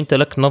واضح انه انت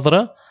لك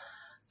نظرة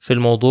في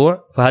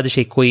الموضوع، فهذا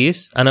شيء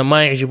كويس. انا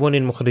ما يعجبوني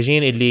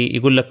المخرجين اللي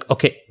يقول لك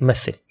اوكي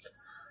مثل،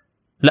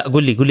 لا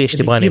قول لي ايش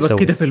تبغاني اسوي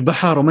كده في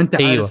البحر وما انت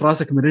أيوة. عارف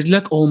راسك من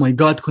رجلك. اوه ماي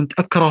جاد كنت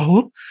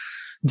اكرهه،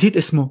 نسيت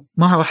اسمه،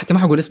 ما حتى ما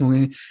حقول اسمه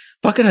يعني.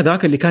 فاكر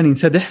هذاك اللي كان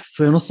ينسدح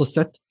في نص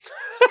الست؟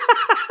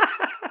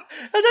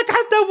 هذاك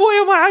حتى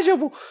ابويا ما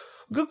عجبه،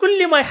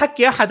 كل ما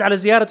يحكي احد على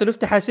زيارته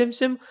الافتح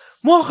سمسم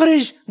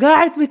مخرج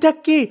قاعد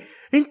متكي،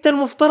 انت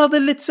المفترض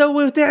اللي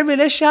تسوي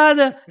وتعمل ايش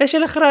هذا، ايش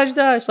الاخراج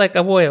ده؟ يصيك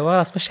ابويا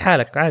خلاص مش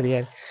حالك عادي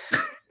يعني.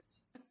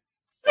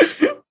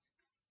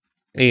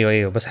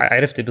 ايوه بس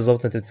عرفت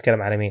بالضبط انت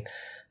بتتكلم على مين.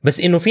 بس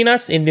انه في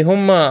ناس اللي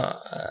هم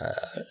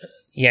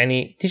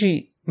يعني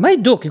تيجي ما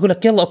يدوك يقول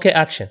لك يلا اوكي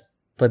اكشن.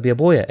 طيب يا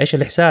ابويا ايش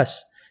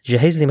الاحساس؟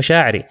 جهز لي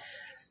مشاعري.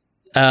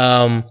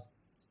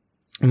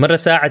 مره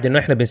ساعد انه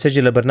احنا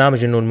بنسجل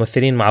البرنامج انه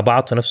الممثلين مع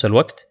بعض في نفس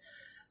الوقت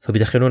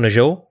فبيدخلونا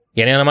جو.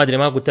 يعني انا ما ادري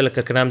ما قلت لك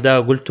الكلام ده،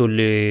 قلته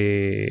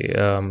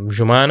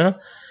لجمانة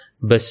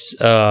بس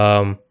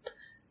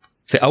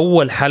في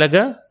اول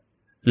حلقه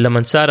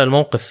لما صار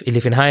الموقف اللي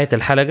في نهايه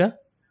الحلقه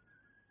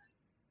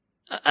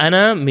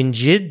أنا من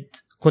جد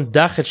كنت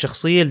داخل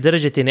شخصية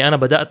لدرجة إني أنا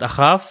بدأت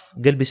أخاف،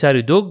 قلبي صار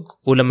يدق.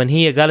 ولما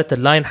هي قالت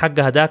اللاين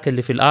حقها داك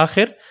اللي في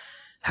الآخر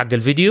حق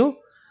الفيديو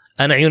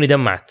أنا عيوني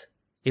دمعت.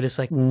 اللي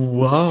صايك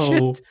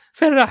واو شت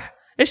فين راح؟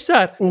 إيش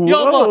صار؟ يا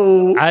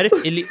الله عارف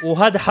اللي.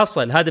 وهذا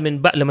حصل هذا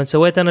من لما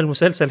سويت أنا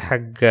المسلسل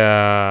حق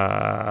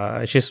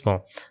إيش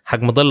اسمه حق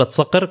مظلة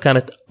صقر،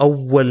 كانت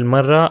أول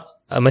مرة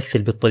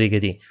أمثل بالطريقة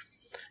دي.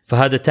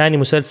 فهذا تاني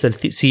مسلسل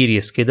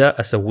سيريس كده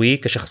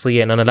أسويه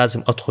كشخصية إن أنا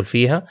لازم أدخل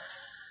فيها.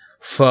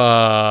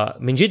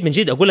 فمن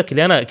جد أقول لك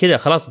اللي أنا كده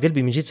خلاص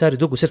قلبي من جد صار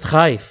يدق وصرت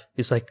خايف.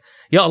 يصيك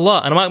يا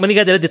الله أنا ماني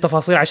قادر أدي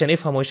تفاصيل عشان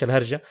أفهم وإيش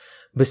الهرجة،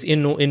 بس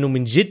إنه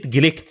من جد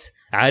قلقت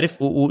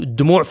عارف،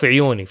 والدموع في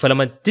عيوني.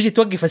 فلما تيجي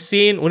توقف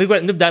السين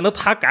ونبدأ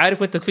نضحك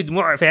عارف وأنت في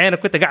دموع في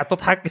عينك وأنت قاعد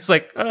تضحك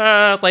يصيك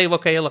طيب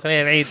أوكي يلا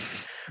خلينا نعيد.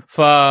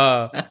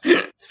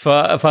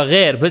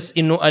 فغير بس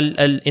إنه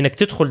إنك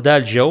تدخل ده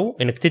الجو،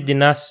 إنك تدي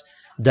الناس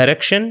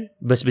دايركشن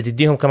بس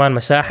بتديهم كمان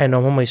مساحة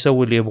إنهم هم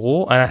يسووا اللي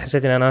يبغوه. أنا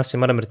حسيت إن أنا نفسي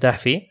مرة مرتاح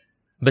فيه،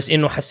 بس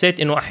إنه حسيت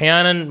إنه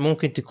أحيانا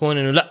ممكن تكون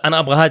إنه لا أنا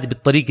أبغى هذه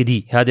بالطريقة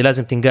دي، هذه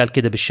لازم تنقال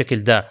كده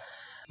بالشكل ده.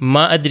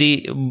 ما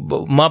أدري،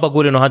 ما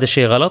بقول إنه هذا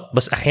الشيء غلط،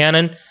 بس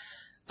أحيانا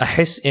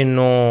أحس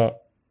إنه،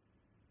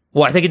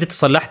 وأعتقد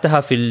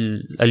تصلحتها في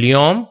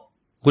اليوم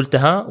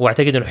قلتها،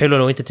 وأعتقد إنه حلو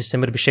لو أنت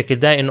تستمر بالشكل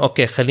ده، إنه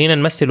أوكي خلينا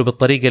نمثله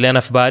بالطريقة اللي أنا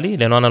في بالي،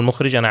 لأنه أنا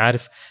المخرج أنا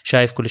عارف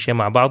شايف كل شيء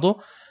مع بعضه.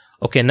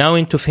 أوكي ناو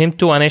أنتوا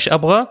فهمتوا أنا إيش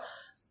أبغى،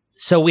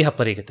 سويها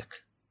بطريقتك.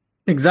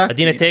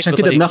 عشان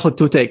كده بناخد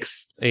 2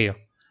 تيكس. أيوه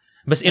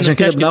بس إنه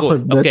كده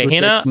بناخد أوكي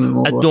هنا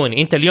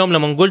أدوني أنت اليوم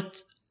لما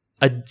قلت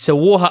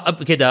تسووها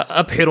كده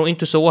ابحروا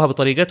انتوا سووها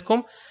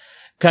بطريقتكم،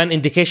 كان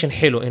انديكيشن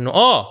حلو انه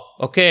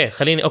اوكي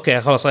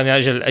خليني خلاص انا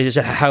اجل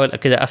احاول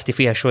كده افتي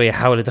فيها شويه،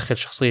 احاول ادخل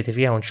شخصيتي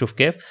فيها ونشوف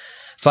كيف.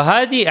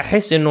 فهذه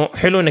احس انه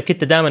حلو انك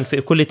انت دائما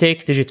في كل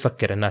تيك تجي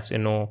تفكر الناس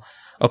انه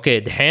اوكي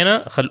دحين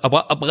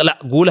ابغى لا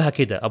قولها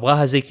كده،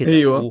 ابغاها زي كده.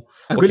 ايوه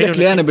اقول لك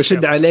ليه انا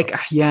بشد عليك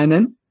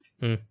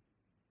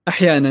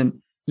احيانا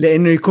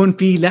لانه يكون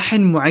في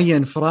لحن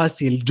معين في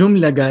راسي،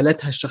 الجمله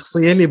قالتها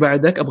الشخصيه اللي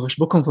بعدك ابغى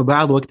اشبكهم في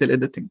بعض وقت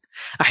الاديتنج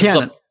احيانا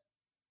بالضبط.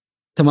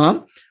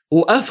 تمام،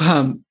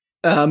 وافهم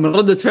من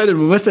ردة فعل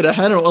الممثل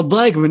احيانا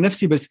واتضايق من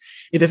نفسي، بس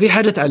اذا في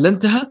حاجه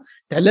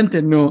تعلمت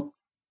انه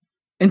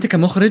انت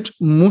كمخرج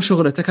مو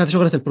شغلتك، هذا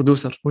شغله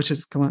البرودوسر which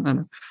is كمان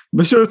انا،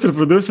 بس شغله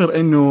البرودوسر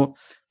انه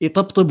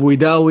يطبطب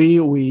ويداوي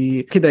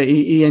وكذا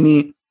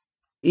يعني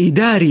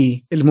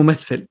يداري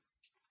الممثل.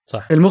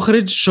 صح.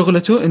 المخرج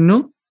شغلته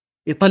انه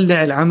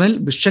يطلع العمل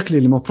بالشكل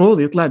اللي المفروض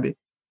يطلع به،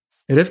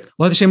 عرفت؟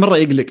 وهذا شيء مره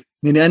يقلق،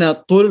 لاني انا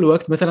طول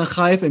الوقت مثلا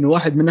خايف انه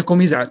واحد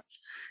منكم يزعل.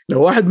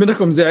 لو واحد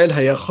منكم زعل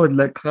هياخذ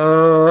لك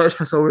ايش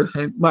حسوي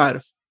الحين ما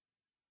اعرف،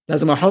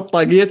 لازم احط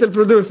طاقيه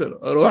البرودوسر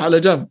اروح على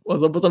جنب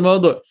واضبط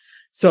الموضوع.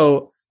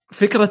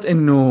 فكره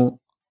انه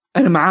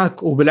انا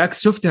معاك،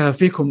 وبالعكس شفتها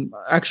فيكم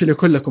اكشلي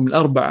كلكم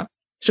الاربعه،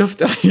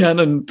 شفت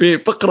احيانا في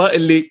فقره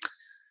اللي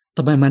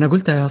طبعا ما انا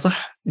قلتها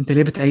صح، انت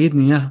ليه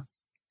بتعيدني اياها؟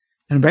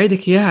 انا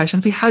بعيدك اياها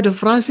عشان في حاجه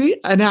في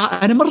راسي،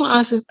 انا مره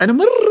اسف.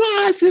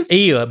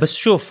 ايوه بس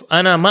شوف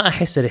انا ما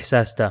احس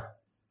الاحساس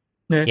ده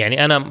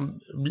يعني انا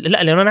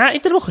لا، لانه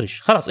انت المخرج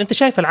خلاص، انت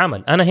شايف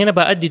العمل، انا هنا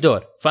بأدي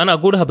دور، فانا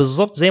اقولها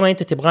بالضبط زي ما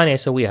انت تبغاني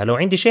اسويها. لو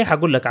عندي شيء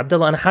حقول لك عبد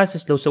الله انا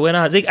حاسس لو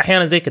سويناها زي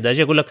احيانا زي كده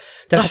اجي اقول لك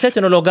ترى حسيت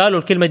انه لو قالوا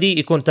الكلمه دي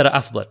يكون ترى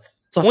افضل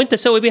صح. وانت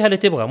سوي بيها اللي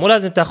تبغى، مو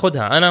لازم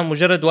تاخذها، انا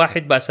مجرد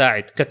واحد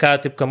بساعد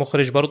ككاتب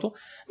كمخرج برضو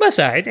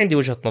بساعد، عندي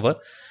وجهه نظر،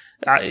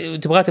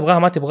 تبغاها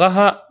ما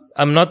تبغاها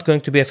I'm not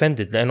going to be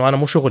offended، لانه انا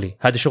مو شغلي،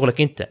 هذا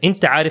شغلك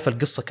انت عارف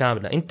القصه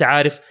كامله، انت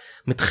عارف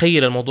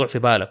متخيل الموضوع في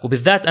بالك.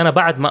 وبالذات انا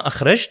بعد ما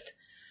اخرجت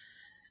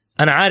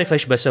انا عارف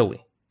ايش بسوي،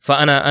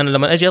 فانا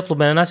لما اجي اطلب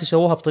من الناس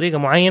يسووها بطريقه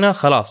معينه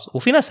خلاص،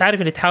 وفي ناس عارف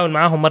اللي تحاول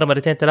معاهم مره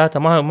مرتين ثلاثه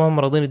ما هم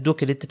راضين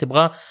يدوك اللي انت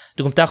تبغاه،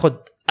 تقوم تاخذ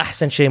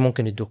احسن شيء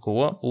ممكن يدوك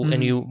هو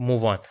وان يو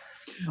موف اون.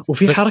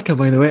 وفي حركه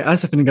باي ذا واي،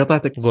 اسف اني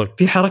قاطعتك،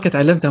 في حركه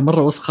تعلمتها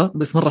مره وسخه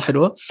بس مره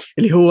حلوه،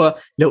 اللي هو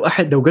لو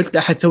قلت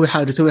احد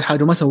سوي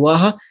حاجه وما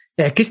سواها،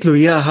 اعكس له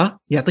اياها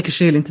يعطيك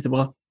الشيء اللي انت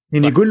تبغاه.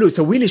 يعني يقول له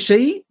سوي لي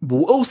الشيء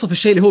واوصف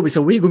الشيء اللي هو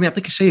بيسويه، يقوم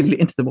يعطيك الشيء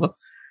اللي انت تبغاه.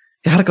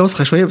 هي حركه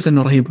وسخه شويه بس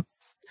انه رهيبه.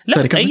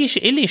 لا اي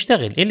شيء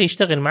اللي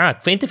يشتغل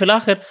معاك، فانت في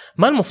الاخر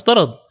ما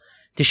المفترض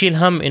تشيل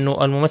هم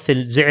انه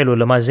الممثل زعل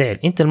ولا ما زعل،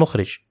 انت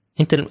المخرج،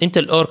 انت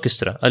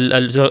الاوركسترا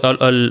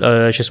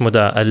شو اسمه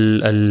ده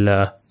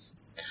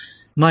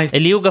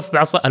اللي يوقف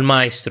بعصا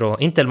المايسترو،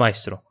 انت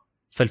المايسترو.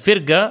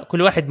 فالفرقه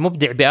كل واحد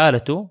مبدع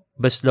بآلته،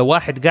 بس لو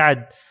واحد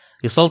قاعد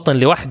يسلطن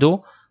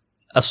لوحده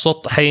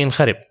الصوت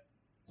حينخرب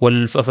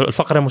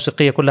والفقره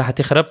الموسيقيه كلها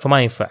حتخرب،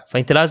 فما ينفع.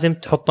 فانت لازم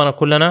تحطنا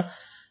كلنا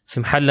في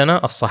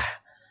محلنا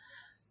الصح.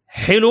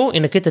 حلو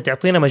انك انت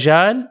تعطينا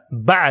مجال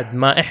بعد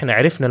ما احنا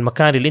عرفنا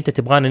المكان اللي انت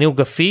تبغانا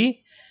نوقف فيه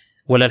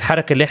ولا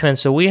الحركه اللي احنا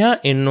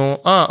نسويها، انه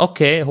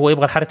اوكي هو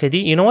يبغى الحركه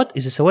دي، ينوت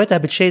اذا سويتها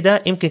بالشيء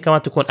ده يمكن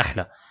كمان تكون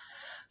احلى.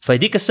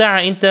 فديك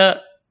الساعه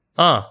انت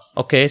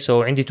اوكي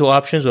سو عندي 2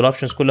 اوبشنز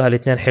والاوبشنز كلها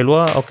الاثنين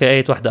حلوه، اوكي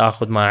اي واحده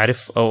اخذ ما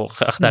اعرف او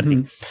اختار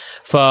دي.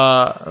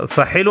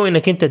 فحلو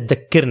انك انت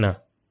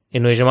تذكرنا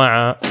انه يا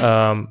جماعه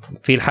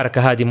في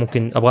الحركه هذه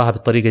ممكن ابغاها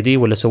بالطريقه دي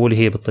ولا سووا لي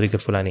هي بالطريقه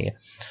الفلانيه.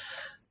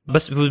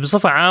 بس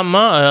بصفه عامه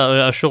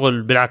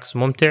الشغل بالعكس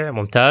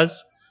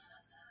ممتاز.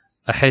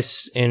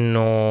 احس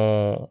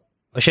انه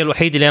الشيء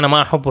الوحيد اللي انا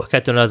ما احبه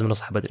حكايه انه لازم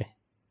نصحى بدري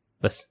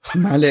بس.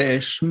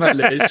 معليش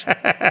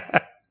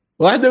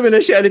واحدة من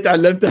الأشياء اللي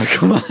تعلمتها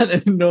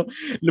كمان إنه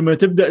لما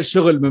تبدأ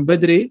الشغل من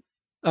بدري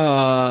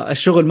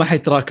الشغل ما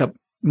حيتراكب،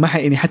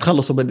 يعني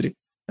حتخلصوا بدري،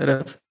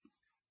 عرفت؟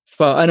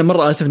 فأنا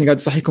مرة آسف إني قاعد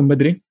أصحيكم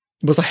بدري،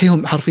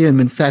 بصحيهم حرفيا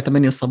من الساعة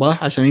 8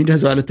 الصباح عشان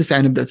يجهزوا على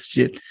 9 نبدأ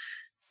تسجيل.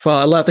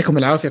 فالله يعطيكم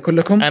العافية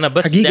كلكم. أنا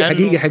بس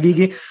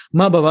حقيقي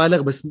ما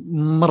ببالغ، بس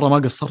مرة ما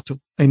قصرتوا.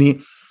 يعني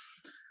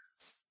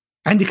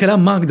عندي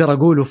كلام ما أقدر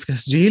أقوله في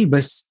تسجيل،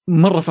 بس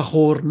مرة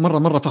فخور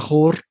مرة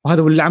فخور،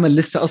 وهذا واللي عمل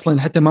لسه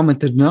أصلاً حتى ما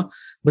منتجنا،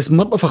 بس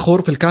مرة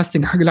فخور في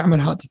الكاستنج حق العمل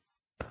هذا.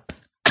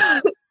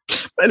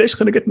 ليش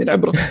خلقتني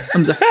العبرة؟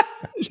 أمزح.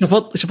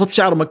 شفت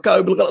شعر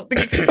مكاوي بالغلط.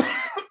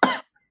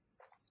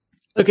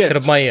 أوكي.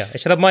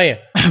 اشرب مية.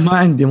 ما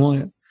عندي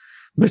موية،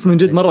 بس من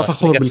جد مرة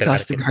فخور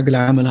بالكاستنج حق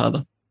العمل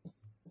هذا.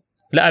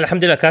 لا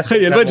الحمد لله كاستنج.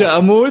 تخيل فجأة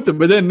أموت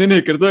وبعدين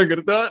ننهي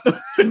كرتون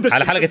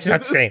على حلقة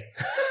 99.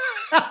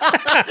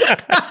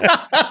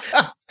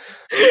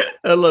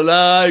 الله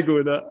لا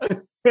يقولها.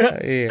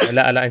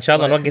 لا ان شاء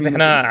الله نوقف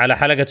احنا على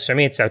حلقة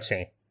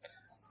 999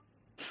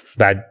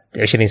 بعد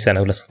 20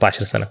 سنة ولا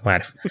 16 سنة ما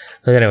اعرف.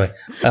 anyway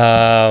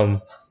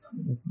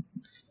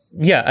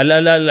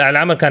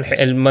العمل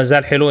كان ما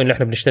زال حلو انه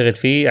احنا بنشتغل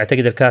فيه.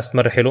 اعتقد الكاست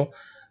مرة حلو،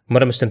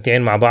 مرة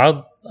مستمتعين مع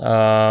بعض.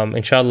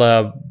 ان شاء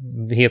الله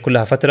هي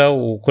كلها فترة،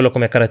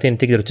 وكلكم يا كراتين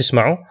تقدروا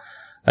تسمعوا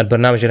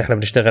البرنامج اللي احنا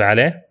بنشتغل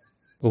عليه.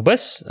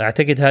 وبس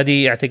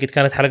اعتقد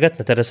كانت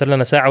حلقتنا، ترى صار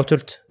لنا ساعه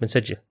وثلث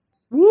بنسجل.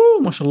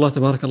 ما شاء الله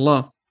تبارك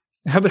الله.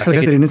 احب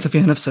الحلقات اللي ننسى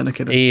فيها نفسنا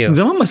كذا. أيوه. من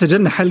زمان ما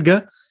سجلنا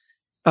حلقه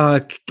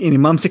يعني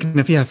ما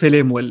مسكنا فيها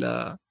فيلم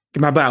ولا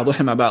مع بعض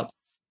واحنا مع بعض.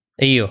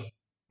 ايوه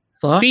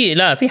صح.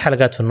 في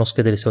حلقات في النص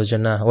كده اللي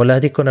سجلناها، ولا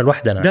هذيك كنا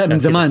لوحدنا؟ لا من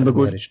زمان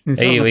بقول.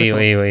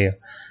 ايوه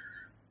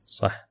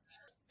صح.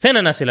 فين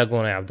الناس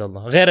يلاقونا يا عبد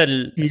الله غير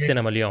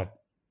السينما اليوم؟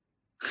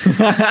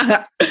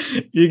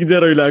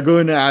 يقدروا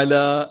يلاقونا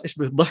على ايش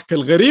بالضحكه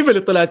الغريبه اللي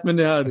طلعت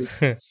مني هذه.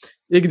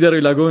 يقدروا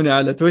يلاقونا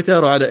على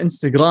تويتر وعلى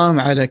انستغرام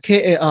على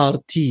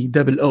KARTON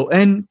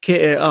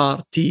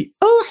KARTON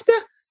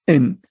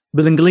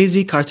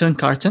بالانجليزي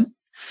كارتون.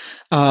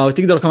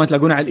 وتقدروا كمان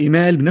تلاقونا على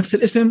الايميل بنفس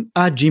الاسم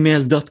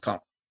 @gmail.com.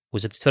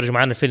 واذا بتتفرجوا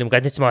معنا الفيلم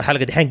وقاعدين تسمعوا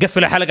الحلقه دي،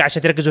 حنقفل الحلقه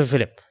عشان تركزوا في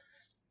الفيلم.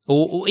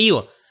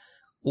 وايوه،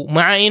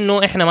 ومع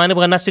انه احنا ما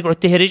نبغى الناس تقعد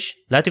تهرج،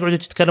 لا تقعدوا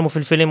تتكلموا في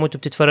الفيلم وانتم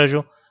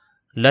بتتفرجوا،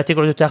 لا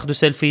تقعدوا تاخذوا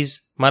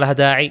سيلفيز، ما لها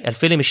داعي.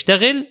 الفيلم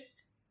يشتغل،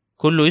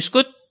 كله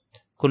يسكت،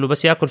 كله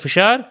بس ياكل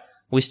فشار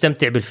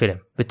ويستمتع بالفيلم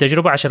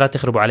بالتجربه عشان لا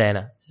تخربوا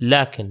علينا.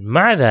 لكن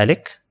مع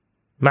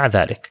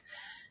ذلك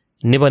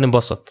نبغى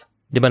ننبسط،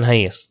 نبغى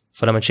نهيص.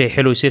 فلما شيء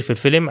حلو يصير في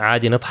الفيلم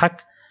عادي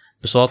نضحك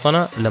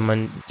بصوتنا،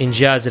 لما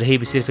إنجاز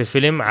رهيب يصير في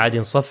الفيلم عادي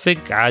نصفق،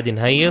 عادي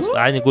نهيص،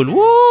 عادي نقول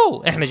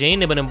واو احنا جايين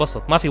نبغى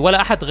ننبسط. ما في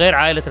ولا أحد غير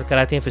عائلة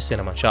الكراتين في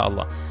السينما إن شاء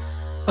الله.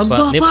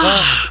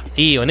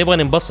 نبغى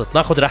ننبسط،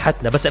 ناخذ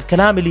راحتنا. بس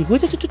الكلام اللي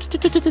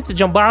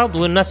جنب بعض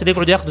والناس اللي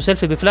يقعدوا ياخذوا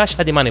سيلفي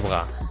بفلاش، هذه ما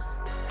نبغاها.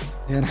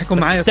 يعني حكم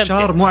معايا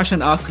فشار مو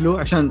عشان آكله،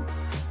 عشان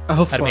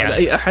أهفه على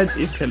أي أحد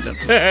يتكلم.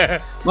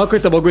 ما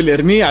كنت بقول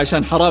ارميه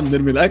عشان حرام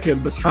نرمي الأكل،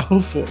 بس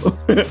حهفه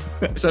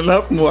عشان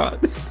الهف مو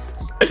عاد.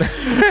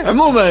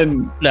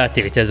 عموما لا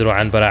تعتذروا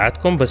عن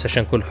براعتكم بس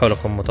عشان كل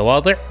حولكم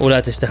متواضع، ولا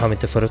تستحوا من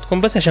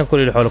تفردكم بس عشان كل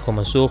اللي حولكم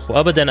منسوخ،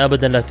 وأبدا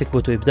لا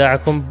تكبتوا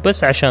إبداعكم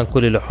بس عشان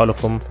كل اللي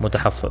حولكم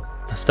متحفظ.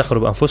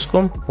 افتخروا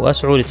بأنفسكم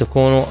وأسعوا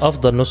لتكونوا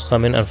أفضل نسخة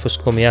من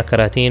أنفسكم يا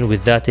كراتين،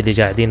 والذات اللي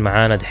قاعدين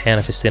معانا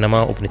دحيانا في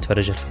السينما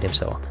وبنتفرج الفيلم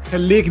سوا.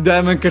 خليك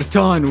دائما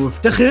كرتون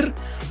وافتخر،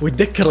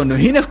 وتذكر أنه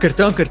هنا في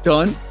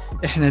كرتون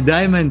إحنا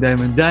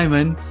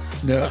دائما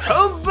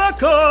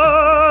نحبكم.